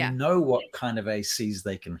 and you know what kind of ACs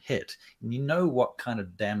they can hit, and you know what kind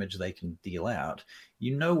of damage they can deal out.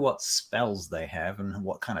 You know what spells they have and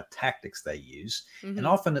what kind of tactics they use. And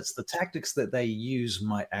often it's the tactics that they use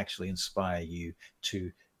might actually inspire you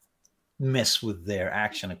to mess with their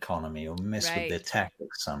action economy or mess with their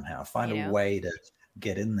tactics somehow. Find a way to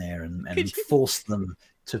get in there and force them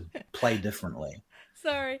to play differently.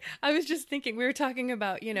 Sorry, I was just thinking, we were talking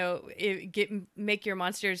about, you know, make your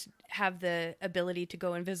monsters have the ability to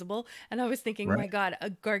go invisible. And I was thinking, my God, a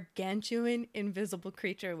gargantuan invisible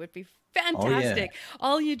creature would be fantastic.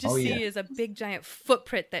 All you just see is a big giant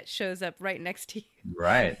footprint that shows up right next to you.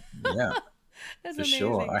 Right, yeah. That's for amazing.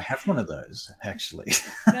 Sure. I have one of those, actually.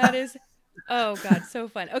 That is, oh God, so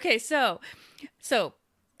fun. Okay, so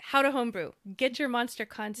how to homebrew. Get your monster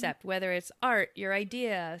concept, whether it's art, your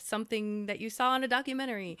idea, something that you saw in a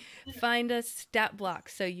documentary. Find a stat block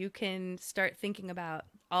so you can start thinking about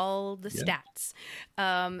all the Yeah. stats,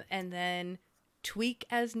 and then tweak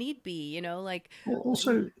as need be. Like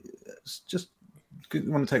Also, just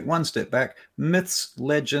want to take one step back. Myths,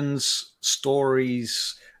 legends,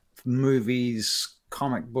 stories, movies,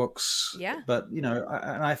 comic books. Yeah. But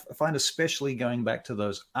I find especially going back to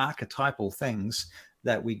those archetypal things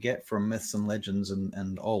that we get from myths and legends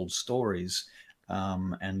and old stories,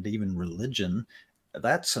 and even religion.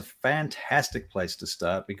 That's a fantastic place to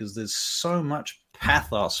start because there's so much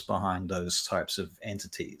pathos behind those types of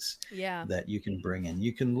entities Yeah. that you can bring in.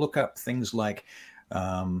 You can look up things like,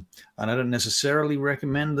 and I don't necessarily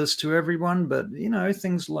recommend this to everyone, but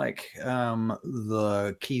things like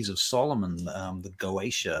the Keys of Solomon, the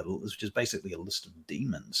Goetia, which is basically a list of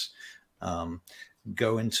demons.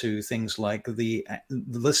 Go into things like the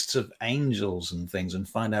lists of angels and things, and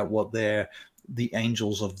find out what they're the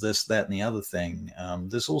angels of this, that, and the other thing.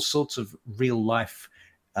 There's all sorts of real life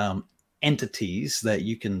entities that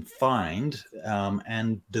you can find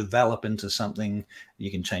and develop into something.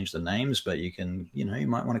 You can change the names, but you can, you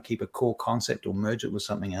might want to keep a core concept or merge it with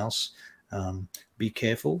something else. Be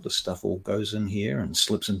careful. The stuff all goes in here and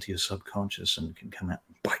slips into your subconscious and can come out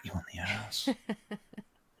and bite you on the ass.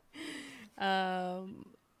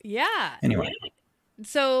 Yeah. Anyway.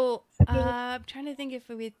 So I'm trying to think if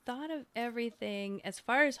we thought of everything as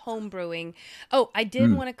far as home brewing. Oh, I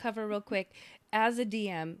did want to cover real quick as a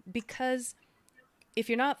DM, because if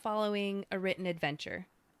you're not following a written adventure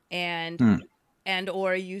and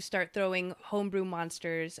or you start throwing homebrew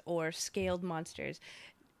monsters or scaled monsters,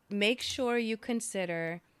 make sure you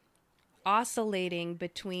consider oscillating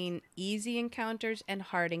between easy encounters and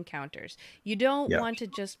hard encounters. You don't want to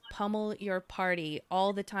just pummel your party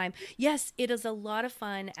all the time. Yes, it is a lot of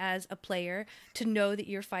fun as a player to know that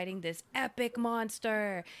you're fighting this epic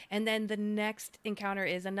monster, and then the next encounter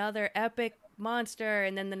is another epic monster,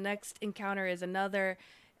 and then the next encounter is another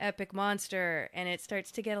epic monster, and it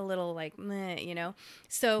starts to get a little like meh.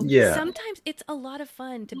 So sometimes it's a lot of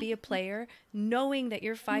fun to be a player knowing that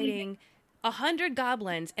you're fighting 100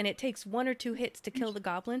 goblins and it takes 1 or 2 hits to kill the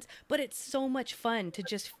goblins, but it's so much fun to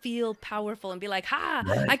just feel powerful and be like,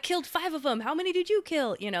 I killed 5 of them. How many did you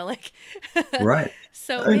kill? Right.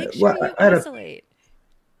 So make sure you oscillate.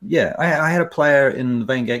 I had a player in the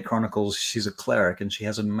Veingate Chronicles. She's a cleric and she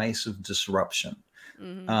has a Mace of Disruption.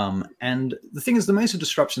 And the thing is, the Mace of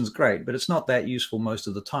Disruption is great, but it's not that useful most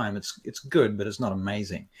of the time. It's good, but it's not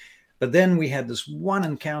amazing. But then we had this one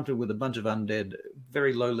encounter with a bunch of undead,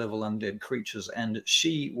 very low-level undead creatures, and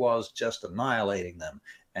she was just annihilating them.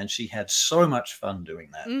 And she had so much fun doing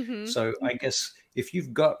that. So I guess if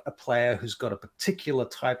you've got a player who's got a particular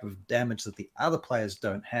type of damage that the other players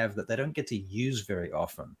don't have, that they don't get to use very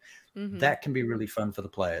often, that can be really fun for the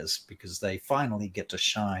players, because they finally get to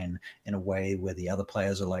shine in a way where the other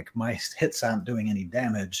players are like, my hits aren't doing any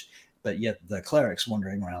damage, but yet the cleric's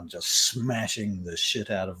wandering around just smashing the shit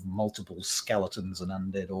out of multiple skeletons and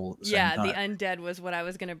undead all at the same time. The undead was what I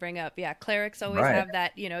was going to bring up. Yeah, clerics always have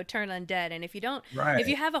that, turn undead. And if you don't, if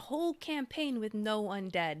you have a whole campaign with no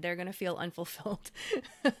undead, they're going to feel unfulfilled.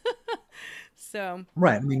 So.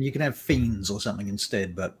 Right. I mean, you can have fiends or something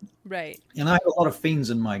instead, but. Right. And I have a lot of fiends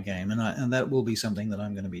in my game, and that will be something that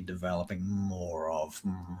I'm going to be developing more of.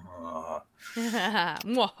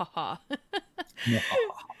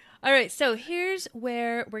 All right, so here's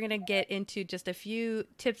where we're going to get into just a few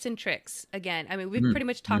tips and tricks. Again, I mean, we've pretty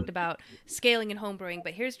much talked about scaling and homebrewing,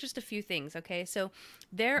 but here's just a few things, okay? So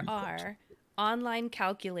there are online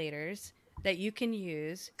calculators that you can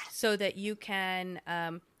use so that you can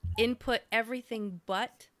input everything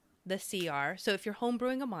but the CR. So if you're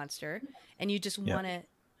homebrewing a monster and you just want to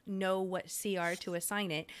know what CR to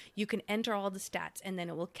assign it, you can enter all the stats and then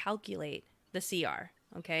it will calculate the CR,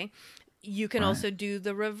 okay? You can also do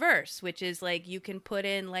the reverse, which is like you can put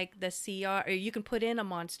in like the CR, or you can put in a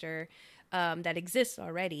monster that exists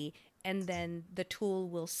already, and then the tool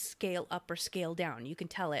will scale up or scale down. You can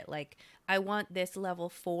tell it like, I want this level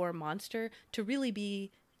 4 monster to really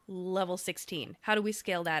be level 16. How do we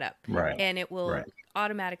scale that up? Right. And it will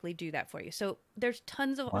automatically do that for you. So there's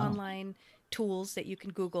tons of online tools that you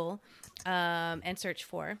can Google and search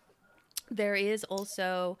for. There is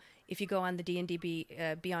also, if you go on the D&D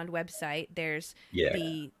Beyond website, there's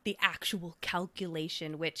the actual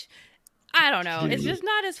calculation, which I don't know. It's just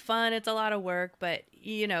not as fun. It's a lot of work, but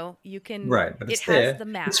you can. Right, but it it's has there. the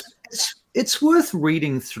math. It's worth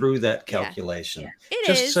reading through that calculation, It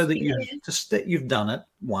just is. so that you've done it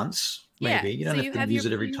once. Maybe you don't so have to use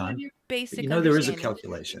it every time. Basic But there is a understanding.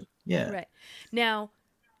 calculation. Yeah. Right. Now,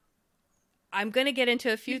 I'm going to get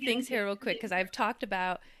into a few things here real quick because I've talked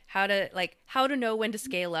about how to know when to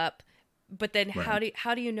scale up, but then Right.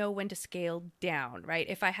 how do you know when to scale down, right?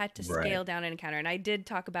 If I had to Right. scale down an encounter, and I did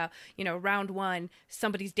talk about, round 1,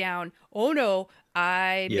 somebody's down. Oh no,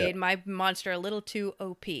 I Yeah. made my monster a little too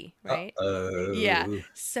OP, right? Uh-oh. Yeah.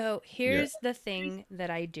 So here's the thing that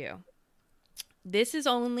I do. This is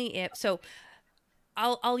only if so.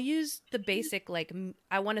 I'll use the basic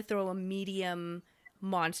I want to throw a medium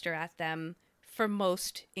monster at them for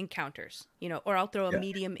most encounters, or I'll throw a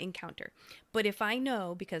medium encounter. But if I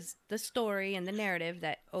know, because the story and the narrative,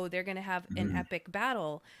 that they're going to have an epic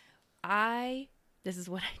battle, this is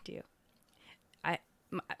what I do.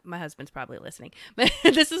 My husband's probably listening, but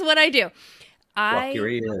this is what I do. Block your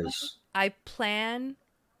ears. I plan.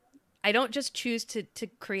 I don't just choose to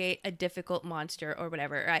create a difficult monster or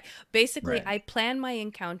whatever. Basically, I plan my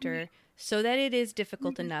encounter so that it is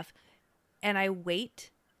difficult enough, and I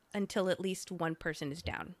wait until at least one person is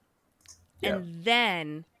down. Yeah. And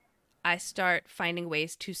then I start finding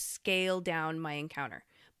ways to scale down my encounter.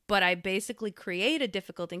 But I basically create a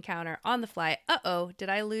difficult encounter on the fly. Uh-oh, did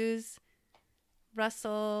I lose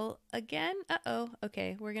Russell again? Uh-oh.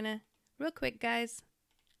 Okay, we're going to... Real quick, guys.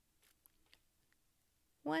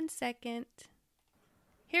 1 second.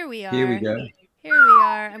 Here we are. Here we go. Here we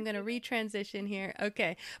are. I'm going to retransition here.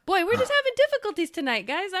 Okay. Boy, we're just having difficulties tonight,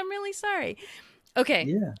 guys. I'm really sorry. Okay.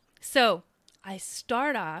 Yeah. So I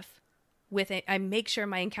start off with I make sure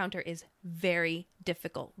my encounter is very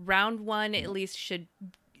difficult. Round 1 at least should...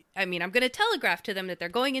 I'm going to telegraph to them that they're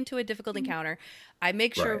going into a difficult encounter. I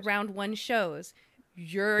make sure round 1 shows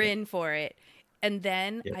you're in for it. And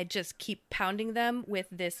then I just keep pounding them with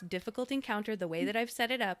this difficult encounter the way that I've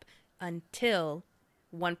set it up until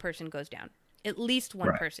one person goes down. At least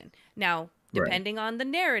one person. Now, depending on the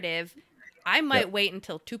narrative, I might wait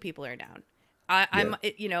until 2 people are down.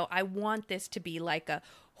 I want this to be like a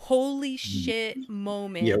holy shit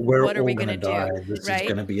moment. Yeah, we're what are all we gonna gonna die. do? This right? is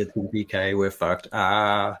gonna be a TPK. We're fucked.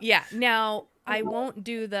 Yeah. Now I won't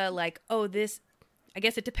do the this. I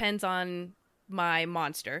guess it depends on my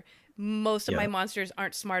monster. Most of my monsters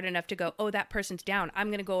aren't smart enough to go, that person's down. I'm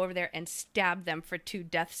gonna go over there and stab them for 2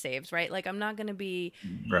 death saves. Right? I'm not gonna be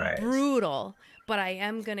brutal, but I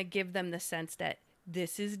am gonna give them the sense that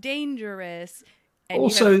this is dangerous. And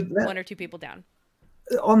Also, you have 1 or 2 people down.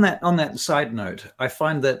 On that side note, I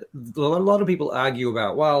find that a lot of people argue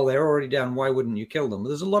about, well, they're already down, why wouldn't you kill them? Well,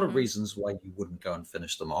 there's a lot of reasons why you wouldn't go and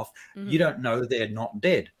finish them off. You don't know they're not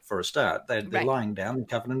dead for a start. They're lying down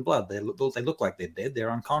covered in blood. They look like they're dead.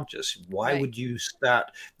 They're unconscious. Why would you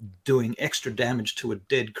start doing extra damage to a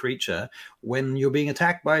dead creature when you're being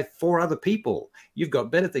attacked by 4 other people? You've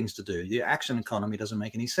got better things to do. Your action economy doesn't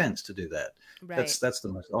make any sense to do that. That's the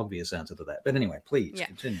most obvious answer to that. But anyway, please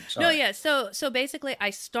continue. Sorry. No, yeah. So basically, I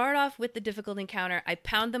start off with the difficult encounter. I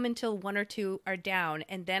pound them until 1 or 2 are down,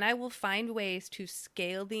 and then I will find ways to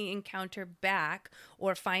scale the encounter back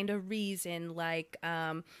or find a reason, like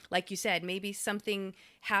you said, maybe something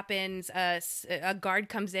happens. A guard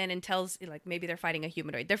comes in and tells, maybe they're fighting a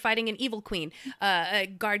humanoid. They're fighting an evil queen. A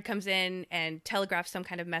guard comes in and telegraphs some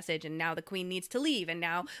kind of message, and now the queen needs to leave, and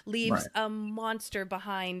now leaves a monster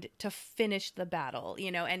behind to finish the battle.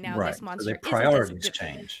 And now this monster. So their priorities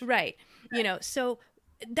change. Right. So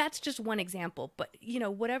that's just one example, but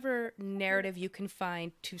whatever narrative you can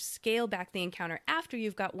find to scale back the encounter after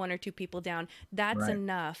you've got 1 or 2 people down, that's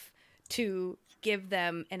enough to give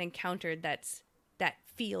them an encounter that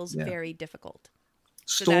feels very difficult.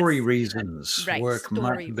 Story reasons work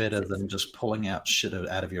story much better reasons. than just pulling out shit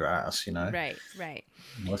out of your ass, Right.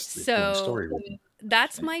 What's the So story reason?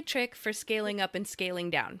 that's my trick for scaling up and scaling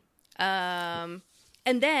down. And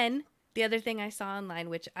then the other thing I saw online,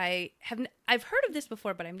 which I've heard of this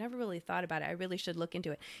before, but I've never really thought about it. I really should look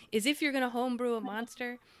into it. Is if you're going to homebrew a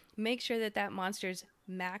monster, make sure that monster's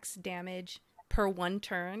max damage per 1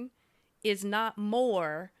 turn is not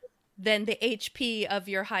more than the HP of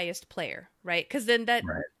your highest player, right? Because then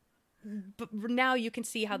but now you can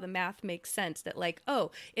see how the math makes sense. That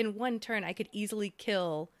in 1 turn I could easily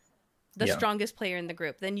kill the strongest player in the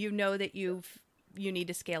group. Then you know that you need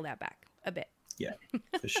to scale that back a bit. Yeah,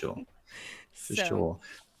 for sure. For sure.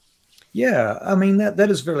 Yeah, I mean, that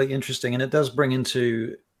is very interesting. And it does bring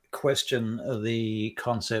into question the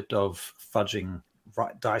concept of fudging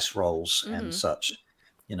dice rolls and such.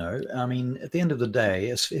 I mean, at the end of the day,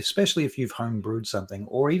 especially if you've homebrewed something,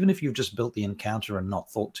 or even if you've just built the encounter and not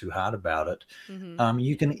thought too hard about it,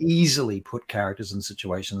 you can easily put characters in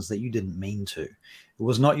situations that you didn't mean to. It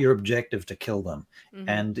was not your objective to kill them.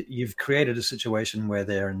 And you've created a situation where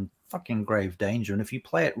they're in fucking grave danger. And if you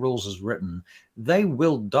play it rules as written, they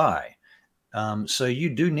will die. So you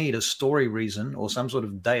do need a story reason or some sort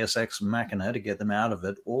of Deus Ex Machina to get them out of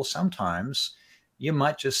it. Or sometimes you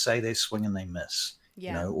might just say they swing and they miss.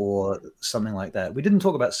 Yeah. You know, or something like that. We didn't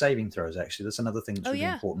talk about saving throws, actually. That's another thing that's Oh, really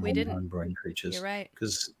yeah, important we on didn't. home-brewing creatures. You're right.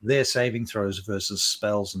 Because their saving throws versus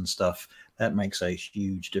spells and stuff, that makes a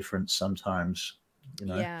huge difference sometimes, you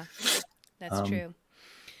know. Yeah, that's Um, true.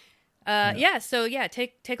 So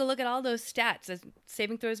take a look at all those stats, as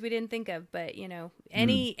saving throws we didn't think of, but you know,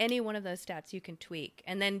 any one of those stats you can tweak,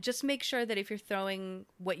 and then just make sure that if you're throwing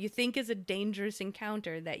what you think is a dangerous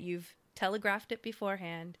encounter, that you've telegraphed it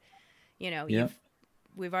beforehand. You know, Yeah.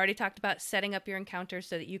 we've already talked about setting up your encounter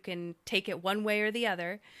so that you can take it one way or the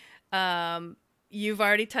other. You've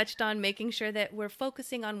already touched on making sure that we're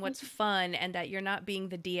focusing on what's fun and that you're not being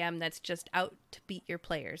the DM that's just out to beat your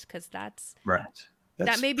players, because that's Right. that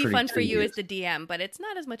That's may be pretty fun for you as tedious. the DM, but it's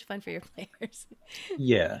not as much fun for your players.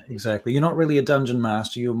 Yeah, exactly. You're not really a dungeon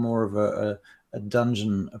master. You're more of a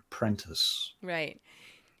dungeon apprentice. Right.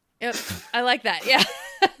 Yep. I like that. Yeah.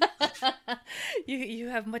 You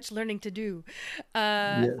have much learning to do.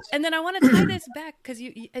 Yes. And then I want to tie this back, because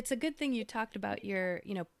it's a good thing you talked about your,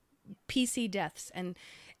 PC deaths and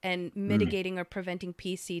mitigating or preventing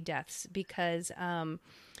PC deaths, because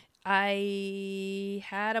I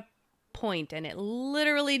had a point and it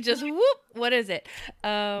literally just whoop. What is it?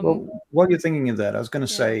 Well, while you're thinking of that, I was going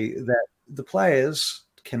to say that the players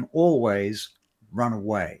can always run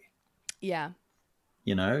away. Yeah.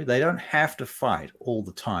 You know, they don't have to fight all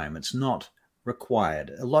the time. It's not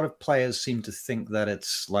required. A lot of players seem to think that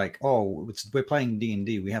it's like, oh, we're playing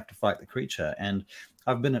D&D, we have to fight the creature. And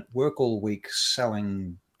I've been at work all week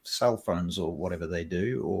selling cell phones or whatever they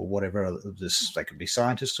do, or whatever they could be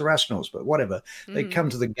scientists or astronauts, but whatever. They come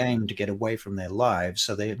to the game to get away from their lives,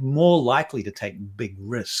 so they're more likely to take big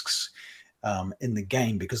risks in the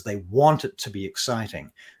game because they want it to be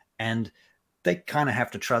exciting. And they kind of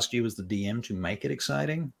have to trust you as the DM to make it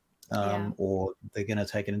exciting, or they're going to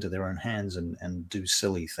take it into their own hands and do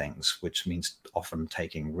silly things, which means often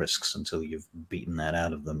taking risks until you've beaten that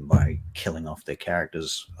out of them by killing off their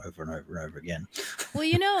characters over and over and over again.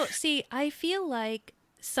 Well, see, I feel like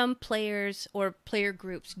some players or player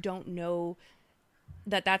groups don't know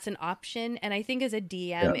that that's an option, and I think as a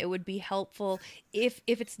DM it would be helpful if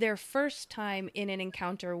it's their first time in an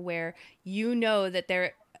encounter where you know that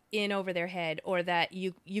they're in over their head, or that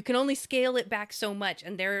you can only scale it back so much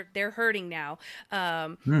and they're hurting now,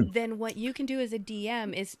 then what you can do as a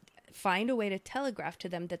DM is find a way to telegraph to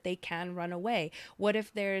them that they can run away. What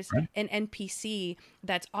if there's an NPC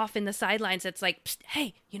that's off in the sidelines that's like, psst,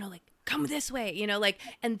 hey, come this way,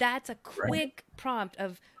 and that's a quick prompt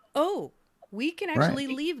of, oh, we can actually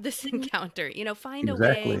leave this encounter. Find a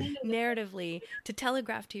way narratively to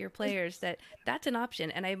telegraph to your players that that's an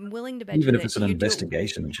option. And I'm willing to bet even you if it's an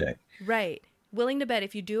investigation check. Right. Willing to bet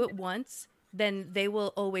if you do it once, then they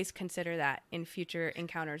will always consider that in future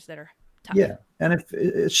encounters that are tough. Yeah, and if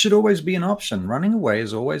it should always be an option. Running away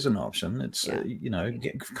is always an option. It's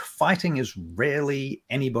fighting is rarely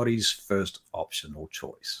anybody's first option or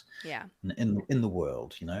choice. Yeah. In the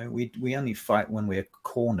world, we only fight when we're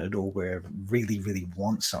cornered or we really, really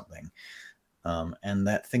want something, and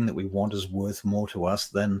that thing that we want is worth more to us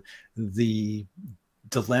than the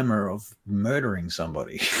dilemma of murdering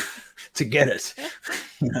somebody to get it.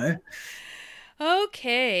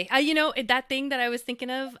 Okay. That thing that I was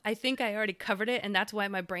thinking of, I think I already covered it, and that's why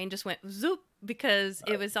my brain just went zoop, because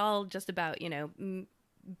it was all just about,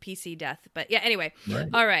 PC death. But yeah, anyway.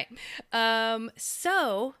 All right.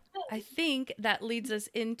 So I think that leads us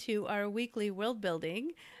into our weekly world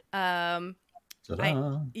building. Ta-da.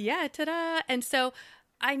 Ta-da. And so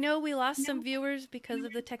I know we lost some viewers because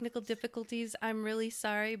of the technical difficulties. I'm really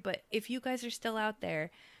sorry, but if you guys are still out there,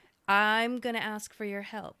 I'm going to ask for your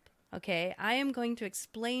help. Okay, I am going to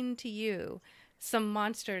explain to you some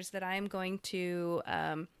monsters that I am going to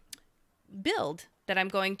build, that I'm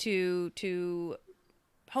going to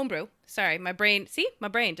homebrew. Sorry, my brain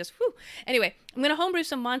just, whew. Anyway, I'm going to homebrew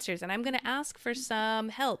some monsters, and I'm going to ask for some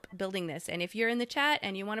help building this. And if you're in the chat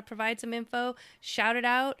and you want to provide some info, shout it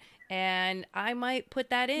out, and I might put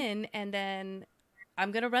that in, and then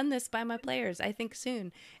I'm going to run this by my players, I think,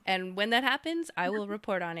 soon. And when that happens, I will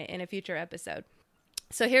report on it in a future episode.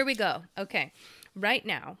 So here we go. Okay. Right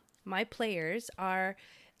now, my players are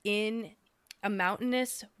in a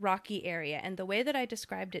mountainous, rocky area. And the way that I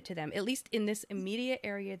described it to them, at least in this immediate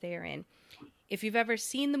area they're in, if you've ever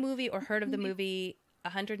seen the movie or heard of the movie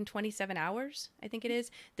 127 Hours, I think it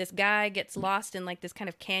is, this guy gets lost in like this kind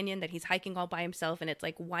of canyon that he's hiking all by himself. And it's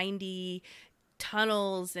like windy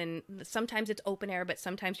tunnels. And sometimes it's open air, but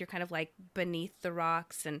sometimes you're kind of like beneath the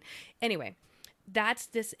rocks. And anyway, that's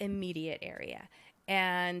this immediate area.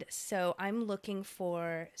 And so I'm looking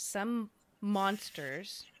for some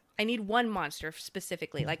monsters. I need one monster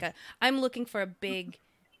specifically. I'm looking for a big,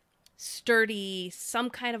 sturdy,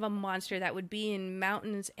 some kind of a monster that would be in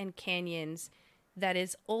mountains and canyons that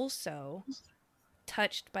is also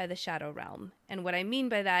touched by the Shadow Realm. And what I mean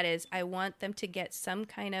by that is I want them to get some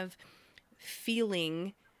kind of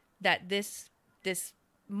feeling that this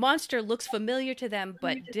monster looks familiar to them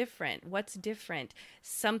but different. What's different?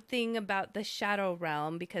 Something about the Shadow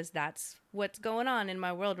Realm, because that's what's going on in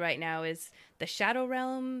my world right now, is the Shadow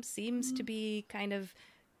Realm seems to be kind of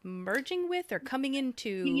merging with or coming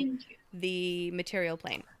into the material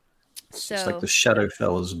plane. So It's like the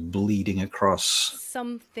Shadowfell is bleeding across.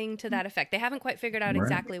 something to that effect. They haven't quite figured out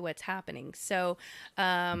exactly what's happening. So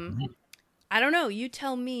I don't know. You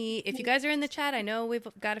tell me. If you guys are in the chat, I know we've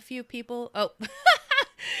got a few people. Oh,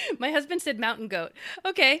 my husband said mountain goat.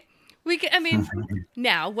 Okay.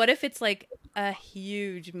 Now, what if it's like a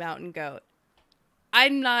huge mountain goat? I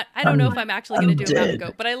don't know if I'm actually going to do a mountain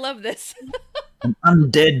goat, but I love this. An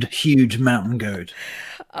undead huge mountain goat.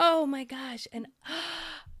 Oh my gosh. And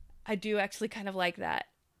I do actually kind of like that.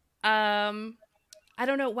 I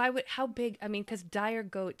don't know how big, because dire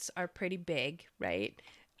goats are pretty big, right?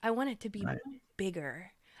 I want it to be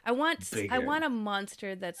bigger. I want a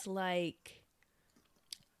monster that's like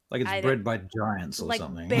it's bred by giants or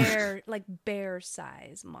something. Bear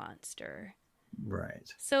size monster. Right.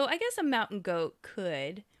 So I guess a mountain goat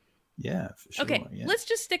could. Yeah, for sure. Okay, yeah. let's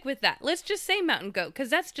just stick with that. Let's just say mountain goat, because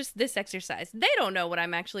that's just this exercise. They don't know what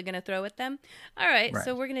I'm actually going to throw at them. All right,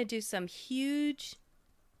 so we're going to do some huge...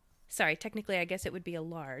 Sorry, technically I guess it would be a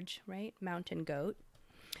large, right? Mountain goat.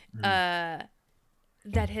 That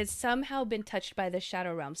has somehow been touched by the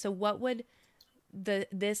Shadow Realm. So what would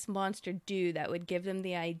this monster do that would give them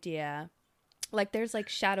the idea? Like there's like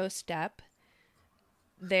Shadow Step.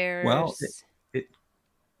 There's... Well,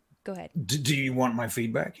 Go ahead. Do you want my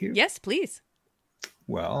feedback here? Yes, please.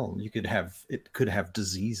 Well, it could have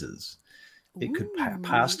diseases. It could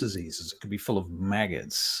pass diseases. It could be full of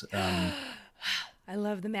maggots. I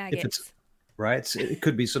love the maggots. Right? It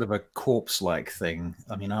could be sort of a corpse-like thing.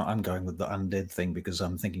 I'm going with the undead thing because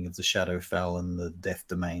I'm thinking of the Shadowfell and the death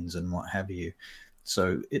domains and what have you.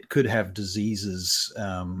 So it could have diseases,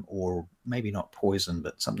 or maybe not poison,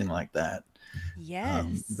 but something like that.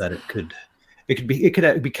 Yes. That it could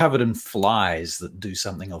be covered in flies that do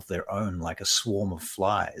something of their own, like a swarm of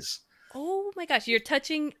flies. Oh my gosh, you're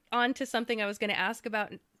touching on to something I was going to ask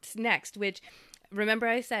about next, which, remember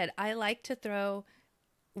I said, I like to throw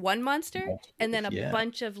one monster and then a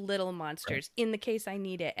bunch of little monsters in the case I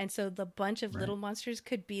need it. And so the bunch of little monsters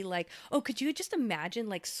could be like, could you just imagine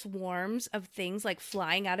like swarms of things like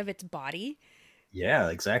flying out of its body?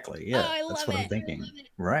 Yeah, exactly. Yeah, that's what I'm thinking.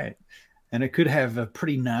 Right. And it could have a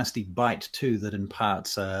pretty nasty bite too that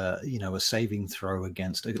imparts, a saving throw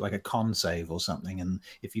against, like a con save or something. And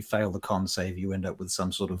if you fail the con save, you end up with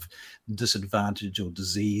some sort of disadvantage or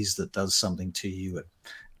disease that does something to you. It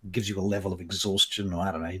gives you a level of exhaustion, or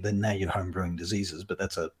I don't know. Then now you're homebrewing diseases, but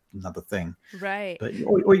that's another thing. Right. But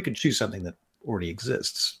or you could choose something that already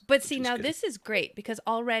exists. But see, now this is great because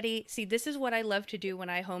this is what I love to do when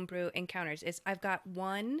I homebrew encounters. Is I've got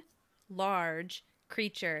one large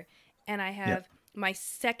creature. And I have my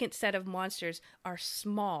second set of monsters are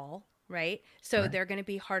small, right? So they're going to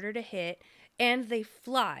be harder to hit, and they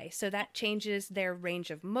fly. So that changes their range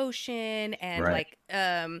of motion and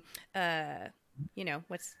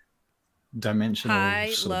what's dimensional,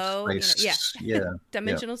 high, low, space.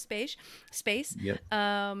 Dimensional space. Yep.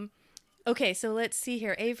 Okay, so let's see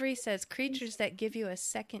here. Avery says creatures that give you a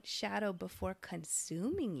second shadow before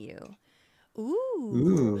consuming you.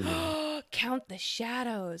 Ooh. Count the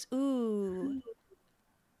shadows. Ooh.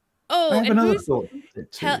 Oh, and who's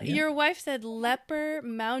your wife said leper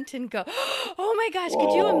mountain goat. Oh my gosh,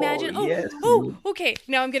 could you imagine? Yes. Okay.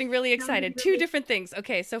 Now I'm getting really excited. Two different things.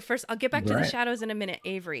 Okay, so first I'll get back to the shadows in a minute,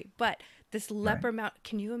 Avery. But this leper mountain,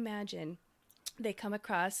 can you imagine they come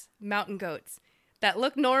across mountain goats that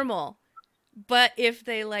look normal? But if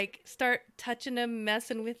they like start touching them,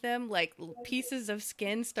 messing with them, like pieces of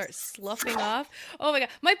skin start sloughing off. Oh my God.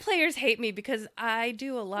 My ploughers hate me because I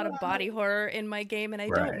do a lot of body horror in my game and I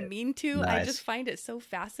don't mean to. Nice. I just find it so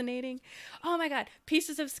fascinating. Oh my God.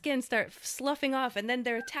 Pieces of skin start sloughing off and then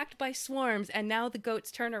they're attacked by swarms. And now the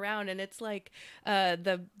goats turn around and it's like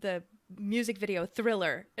the music video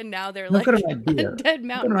Thriller. And now they're like dead mountain. I've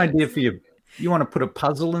got an idea for you. You want to put a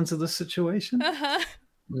puzzle into this situation? Uh-huh.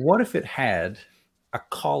 What if it had a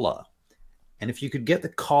collar, and if you could get the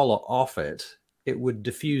collar off it, it would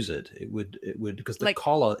diffuse it. It would because the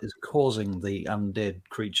collar is causing the undead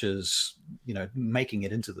creatures, making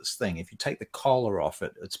it into this thing. If you take the collar off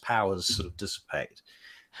it, its powers sort of dissipate.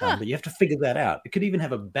 But you have to figure that out. It could even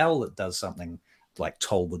have a bell that does something like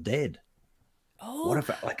Toll the Dead. Oh, What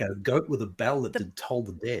if like a goat with a bell that did Toll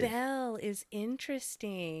the Dead? bell is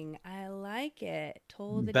interesting. I like it.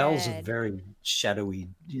 Toll the Bells are Dead. very shadowy,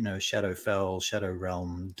 Shadowfell, Shadow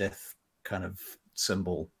Realm, death kind of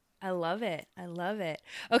symbol. I love it. I love it.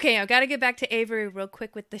 Okay, I've got to get back to Avery real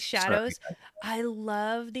quick with the shadows. I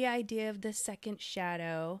love the idea of the second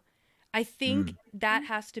shadow. I think that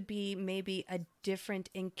has to be maybe a different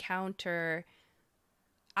encounter.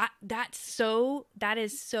 That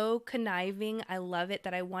is so conniving. I love it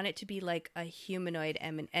that I want it to be like a humanoid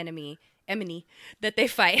enemy that they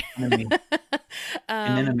fight. An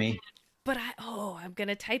enemy. But I'm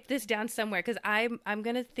gonna type this down somewhere because I'm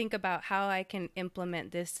gonna think about how I can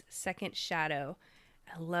implement this second shadow.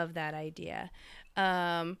 I love that idea.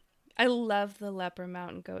 I love the leper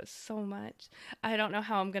mountain goat so much. I don't know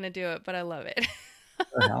how I'm gonna do it, but I love it.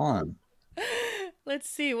 Helen. Let's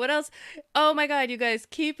see what else. Oh my God, you guys,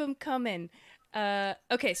 keep them coming.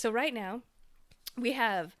 Okay, so right now we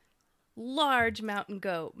have large mountain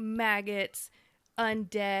goat, maggots,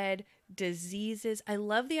 undead, diseases. I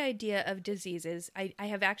love the idea of diseases. I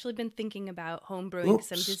have actually been thinking about homebrewing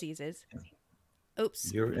some diseases.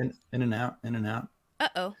 Oops. You're in and out, in and out.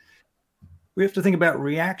 Uh-oh. We have to think about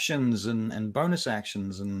reactions and bonus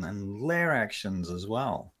actions and lair actions as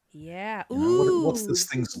well. Yeah. What's this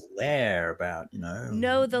thing's lair about,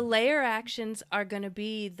 No, the layer actions are going to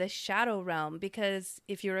be the Shadow Realm, because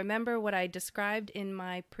if you remember what I described in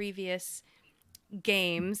my previous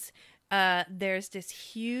games, there's this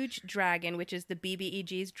huge dragon, which is the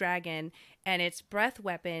BBEG's dragon, and its breath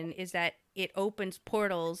weapon is that it opens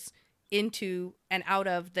portals into and out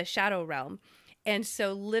of the Shadow Realm. And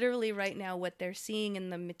so literally right now what they're seeing in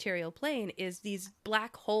the material plane is these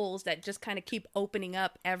black holes that just kind of keep opening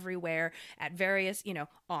up everywhere at various,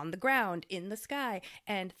 on the ground, in the sky,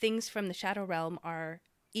 and things from the Shadow Realm are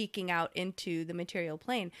eking out into the material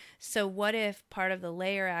plane. So what if part of the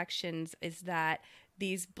layer actions is that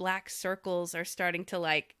these black circles are starting to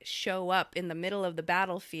like show up in the middle of the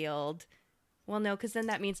battlefield? Well, no, because then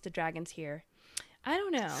that means the dragon's here. I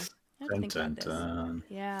don't know. I have to think about this.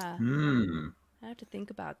 Yeah. I have to think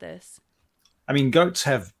about this. I mean, goats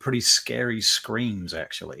have pretty scary screams,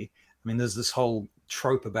 actually. I mean, there's this whole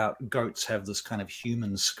trope about goats have this kind of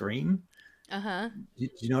human scream. Uh-huh. Do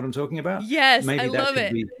you know what I'm talking about? Yes, I love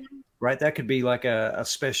it. Right, that could be like a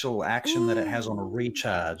special action that it has on a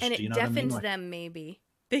recharge. And Do you it know what I mean? deafens them, maybe.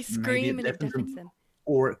 They scream and it deafens them.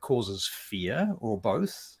 Or it causes fear, or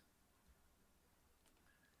both.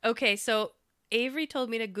 Okay, so Avery told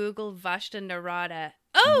me to Google Vashta Narada.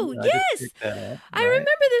 Oh, yes! I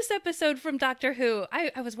remember this episode from Doctor Who.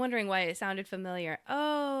 I was wondering why it sounded familiar.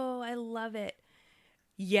 Oh, I love it.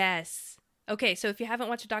 Yes. Okay, so if you haven't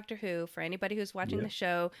watched Doctor Who, for anybody who's watching the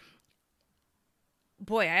show,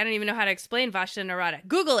 boy, I don't even know how to explain Vashta Narada.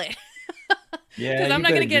 Google it. Yeah, because I'm not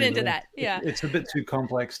going to get into that. Yeah, it's a bit too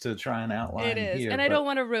complex to try and outline. It is, here, and I don't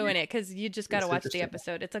want to ruin it because you just got to watch the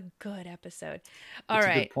episode. It's a good episode. All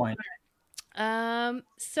right. A good point.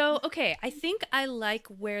 So, okay, I think I like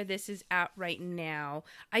where this is at right now.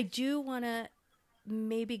 I do want to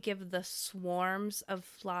maybe give the swarms of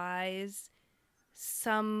flies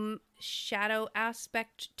some shadow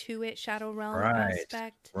aspect to it, Shadow Realm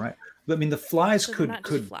aspect. Right. I mean, the flies So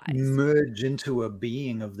could merge into a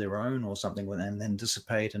being of their own or something and then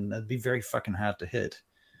dissipate, and that'd be very fucking hard to hit.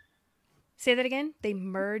 Say that again? They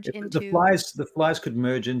merge into... The flies could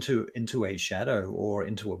merge into a shadow or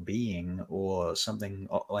into a being or something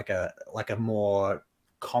like a more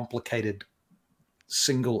complicated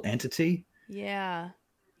single entity. Yeah.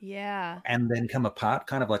 And then come apart,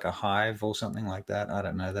 kind of like a hive or something like that. I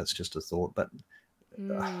don't know. That's just a thought, but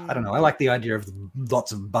I don't know. I like the idea of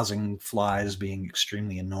lots of buzzing flies being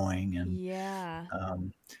extremely annoying, and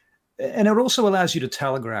and it also allows you to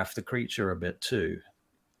telegraph the creature a bit too.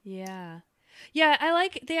 Yeah, I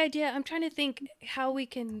like the idea. I'm trying to think how we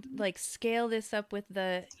can like scale this up with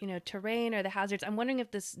the terrain or the hazards. I'm wondering if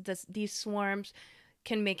these swarms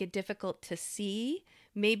can make it difficult to see.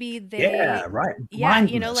 Maybe they right.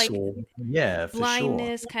 Blindness, for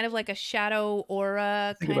blindness, sure. Kind of like a shadow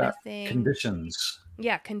aura Think kind about of thing. Conditions.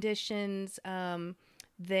 Yeah, conditions. Obviously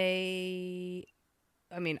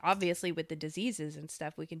with the diseases and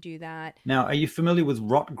stuff, we can do that. Now, are you familiar with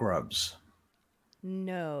rot grubs?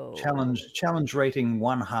 No. Challenge rating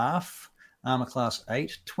 1/2, armor class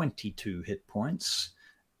 8, 22 hit points.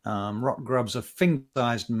 Rot grubs are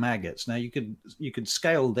finger-sized maggots. Now you could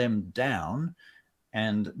scale them down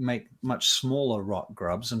and make much smaller rot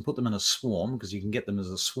grubs and put them in a swarm, because you can get them as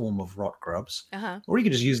a swarm of rot grubs. Or you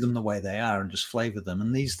could just use them the way they are and just flavor them.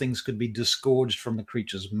 And these things could be disgorged from the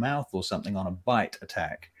creature's mouth or something on a bite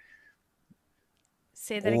attack.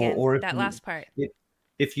 Say that again, Or if that last part.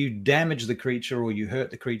 If you damage the creature or you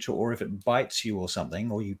hurt the creature, or if it bites you or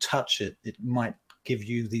something, or you touch it, it might give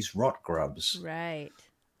you these rot grubs. Right.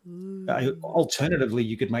 Alternatively,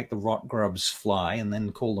 you could make the rot grubs fly and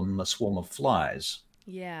then call them a swarm of flies.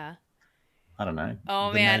 Yeah. I don't know.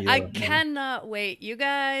 Oh man, I cannot wait. You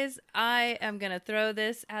guys, I am going to throw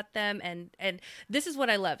this at them, and this is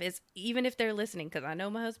what I love is, even if they're listening, cuz I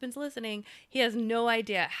know my husband's listening, he has no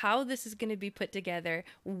idea how this is going to be put together,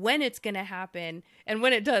 when it's going to happen, and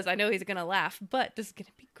when it does, I know he's going to laugh, but this is going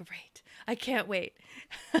to be great. I can't wait.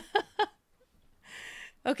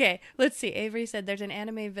 Okay, let's see. Avery said there's an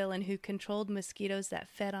anime villain who controlled mosquitoes that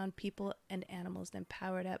fed on people and animals, then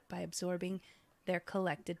powered up by absorbing their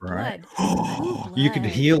collected blood. Ooh, You could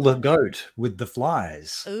heal the goat with the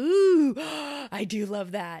flies. Ooh, I do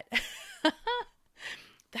love that.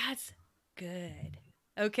 That's good.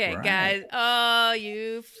 Okay, guys. Oh,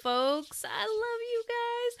 you folks. I love you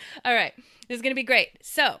guys. All right, this is going to be great.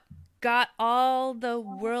 So, got all the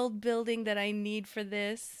world building that I need for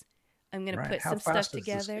this. I'm going to put some stuff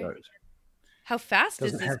together. How fast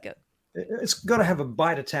does this go? It's got to have a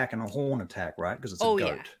bite attack and a horn attack, right? Because it's a goat.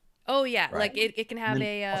 Yeah. Oh yeah, Right. like it can have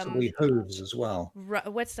possibly hooves as well.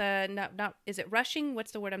 What's not is it rushing?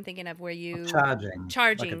 What's the word I'm thinking of? Where you Charging,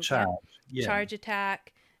 like a charge. Yeah. Charge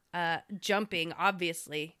attack, jumping,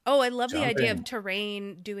 obviously. Oh, I love the idea of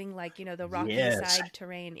terrain, doing like the rocky side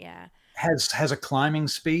terrain. Yeah. Has a climbing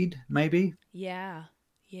speed, maybe. Yeah.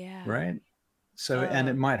 Right. So, and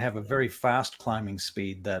it might have a very fast climbing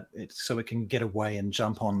speed so it can get away and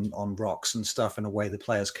jump on rocks and stuff in a way the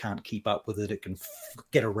players can't keep up with it. It can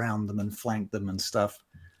get around them and flank them and stuff.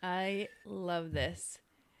 I love this.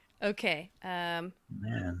 Okay. Man.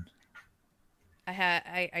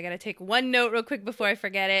 I gotta take one note real quick before I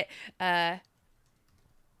forget it.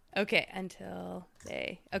 Okay, until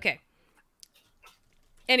they. Okay.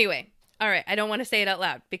 Anyway, all right. I don't want to say it out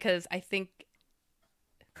loud because I think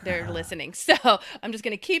they're listening. So I'm just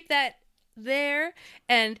going to keep that there.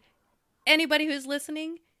 And anybody who's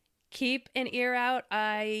listening, keep an ear out.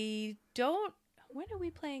 When are we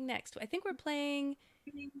playing next? I think we're playing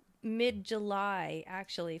mid-July,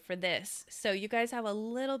 actually, for this. So you guys have a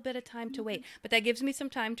little bit of time to wait. But that gives me some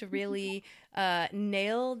time to really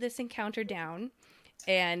nail this encounter down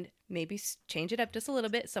and maybe change it up just a little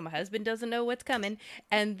bit so my husband doesn't know what's coming.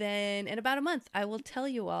 And then in about a month, I will tell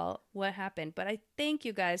you all what happened. But I thank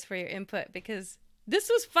you guys for your input because this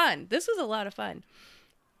was fun. This was a lot of fun.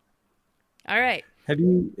 All right.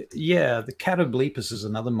 The Catoblepus is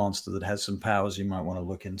another monster that has some powers you might want to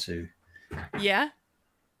look into. Yeah?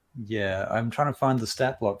 Yeah, I'm trying to find the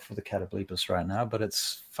stat block for the Catoblepus right now, but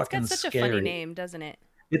it's fucking It's got such scary. a funny name, doesn't it?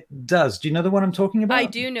 It does. Do you know the one I'm talking about? I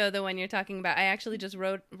do know the one you're talking about. I actually just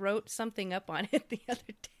wrote something up on it the other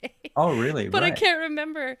day. Oh, really? But right. I can't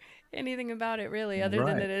remember anything about it, really, other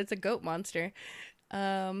than that it's a goat monster.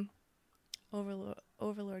 Overlord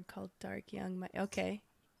called Dark Young. Okay.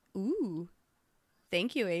 Ooh.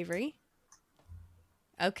 Thank you, Avery.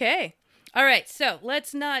 Okay. All right. So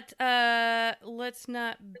let's not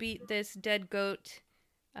beat this dead goat.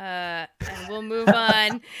 And we'll move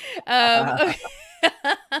on. Okay.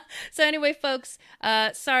 So anyway, folks,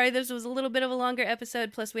 sorry this was a little bit of a longer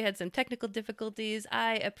episode, plus we had some technical difficulties.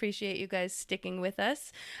 I appreciate you guys sticking with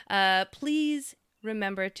us. Please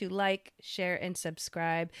remember to like, share, and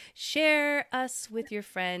subscribe. Share us with your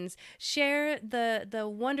friends. Share the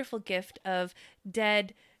wonderful gift of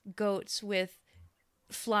dead goats with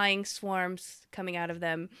flying swarms coming out of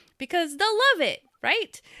them because they'll love it,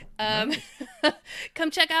 right?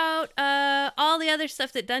 Come check out all the other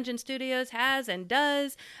stuff that Dungeon Studios has and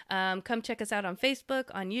does. Come check us out on Facebook,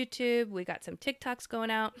 on YouTube. We got some TikToks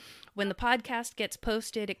going out. When the podcast gets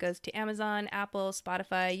posted, it goes to Amazon, Apple,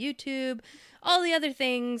 Spotify, YouTube, all the other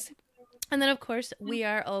things. And then, of course, we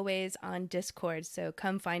are always on Discord, so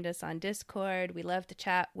come find us on Discord. We love to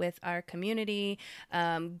chat with our community,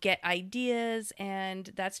 get ideas, and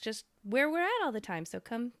that's just where we're at all the time. So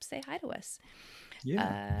come say hi to us.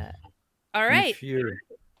 Yeah. All right. If you're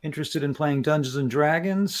interested in playing Dungeons and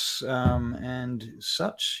Dragons and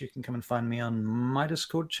such, you can come and find me on my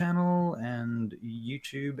Discord channel and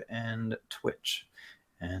YouTube and Twitch.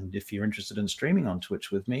 And if you're interested in streaming on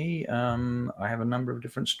Twitch with me, I have a number of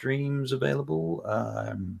different streams available.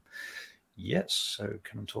 Yes, so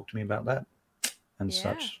come and talk to me about that and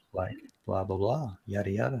such, like blah, blah, blah,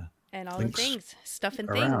 yada, yada. and all Links the things, stuff and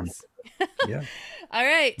around. things. Yeah. All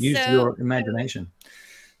right. Use so your imagination.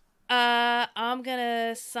 I'm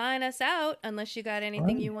gonna sign us out unless you got anything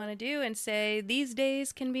Alright. you want to do, and say these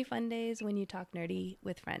days can be fun days when you talk nerdy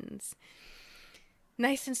with friends.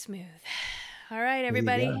 Nice and smooth. All right, you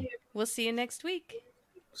everybody. go. We'll see you next week.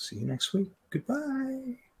 See you next week.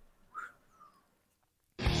 Goodbye.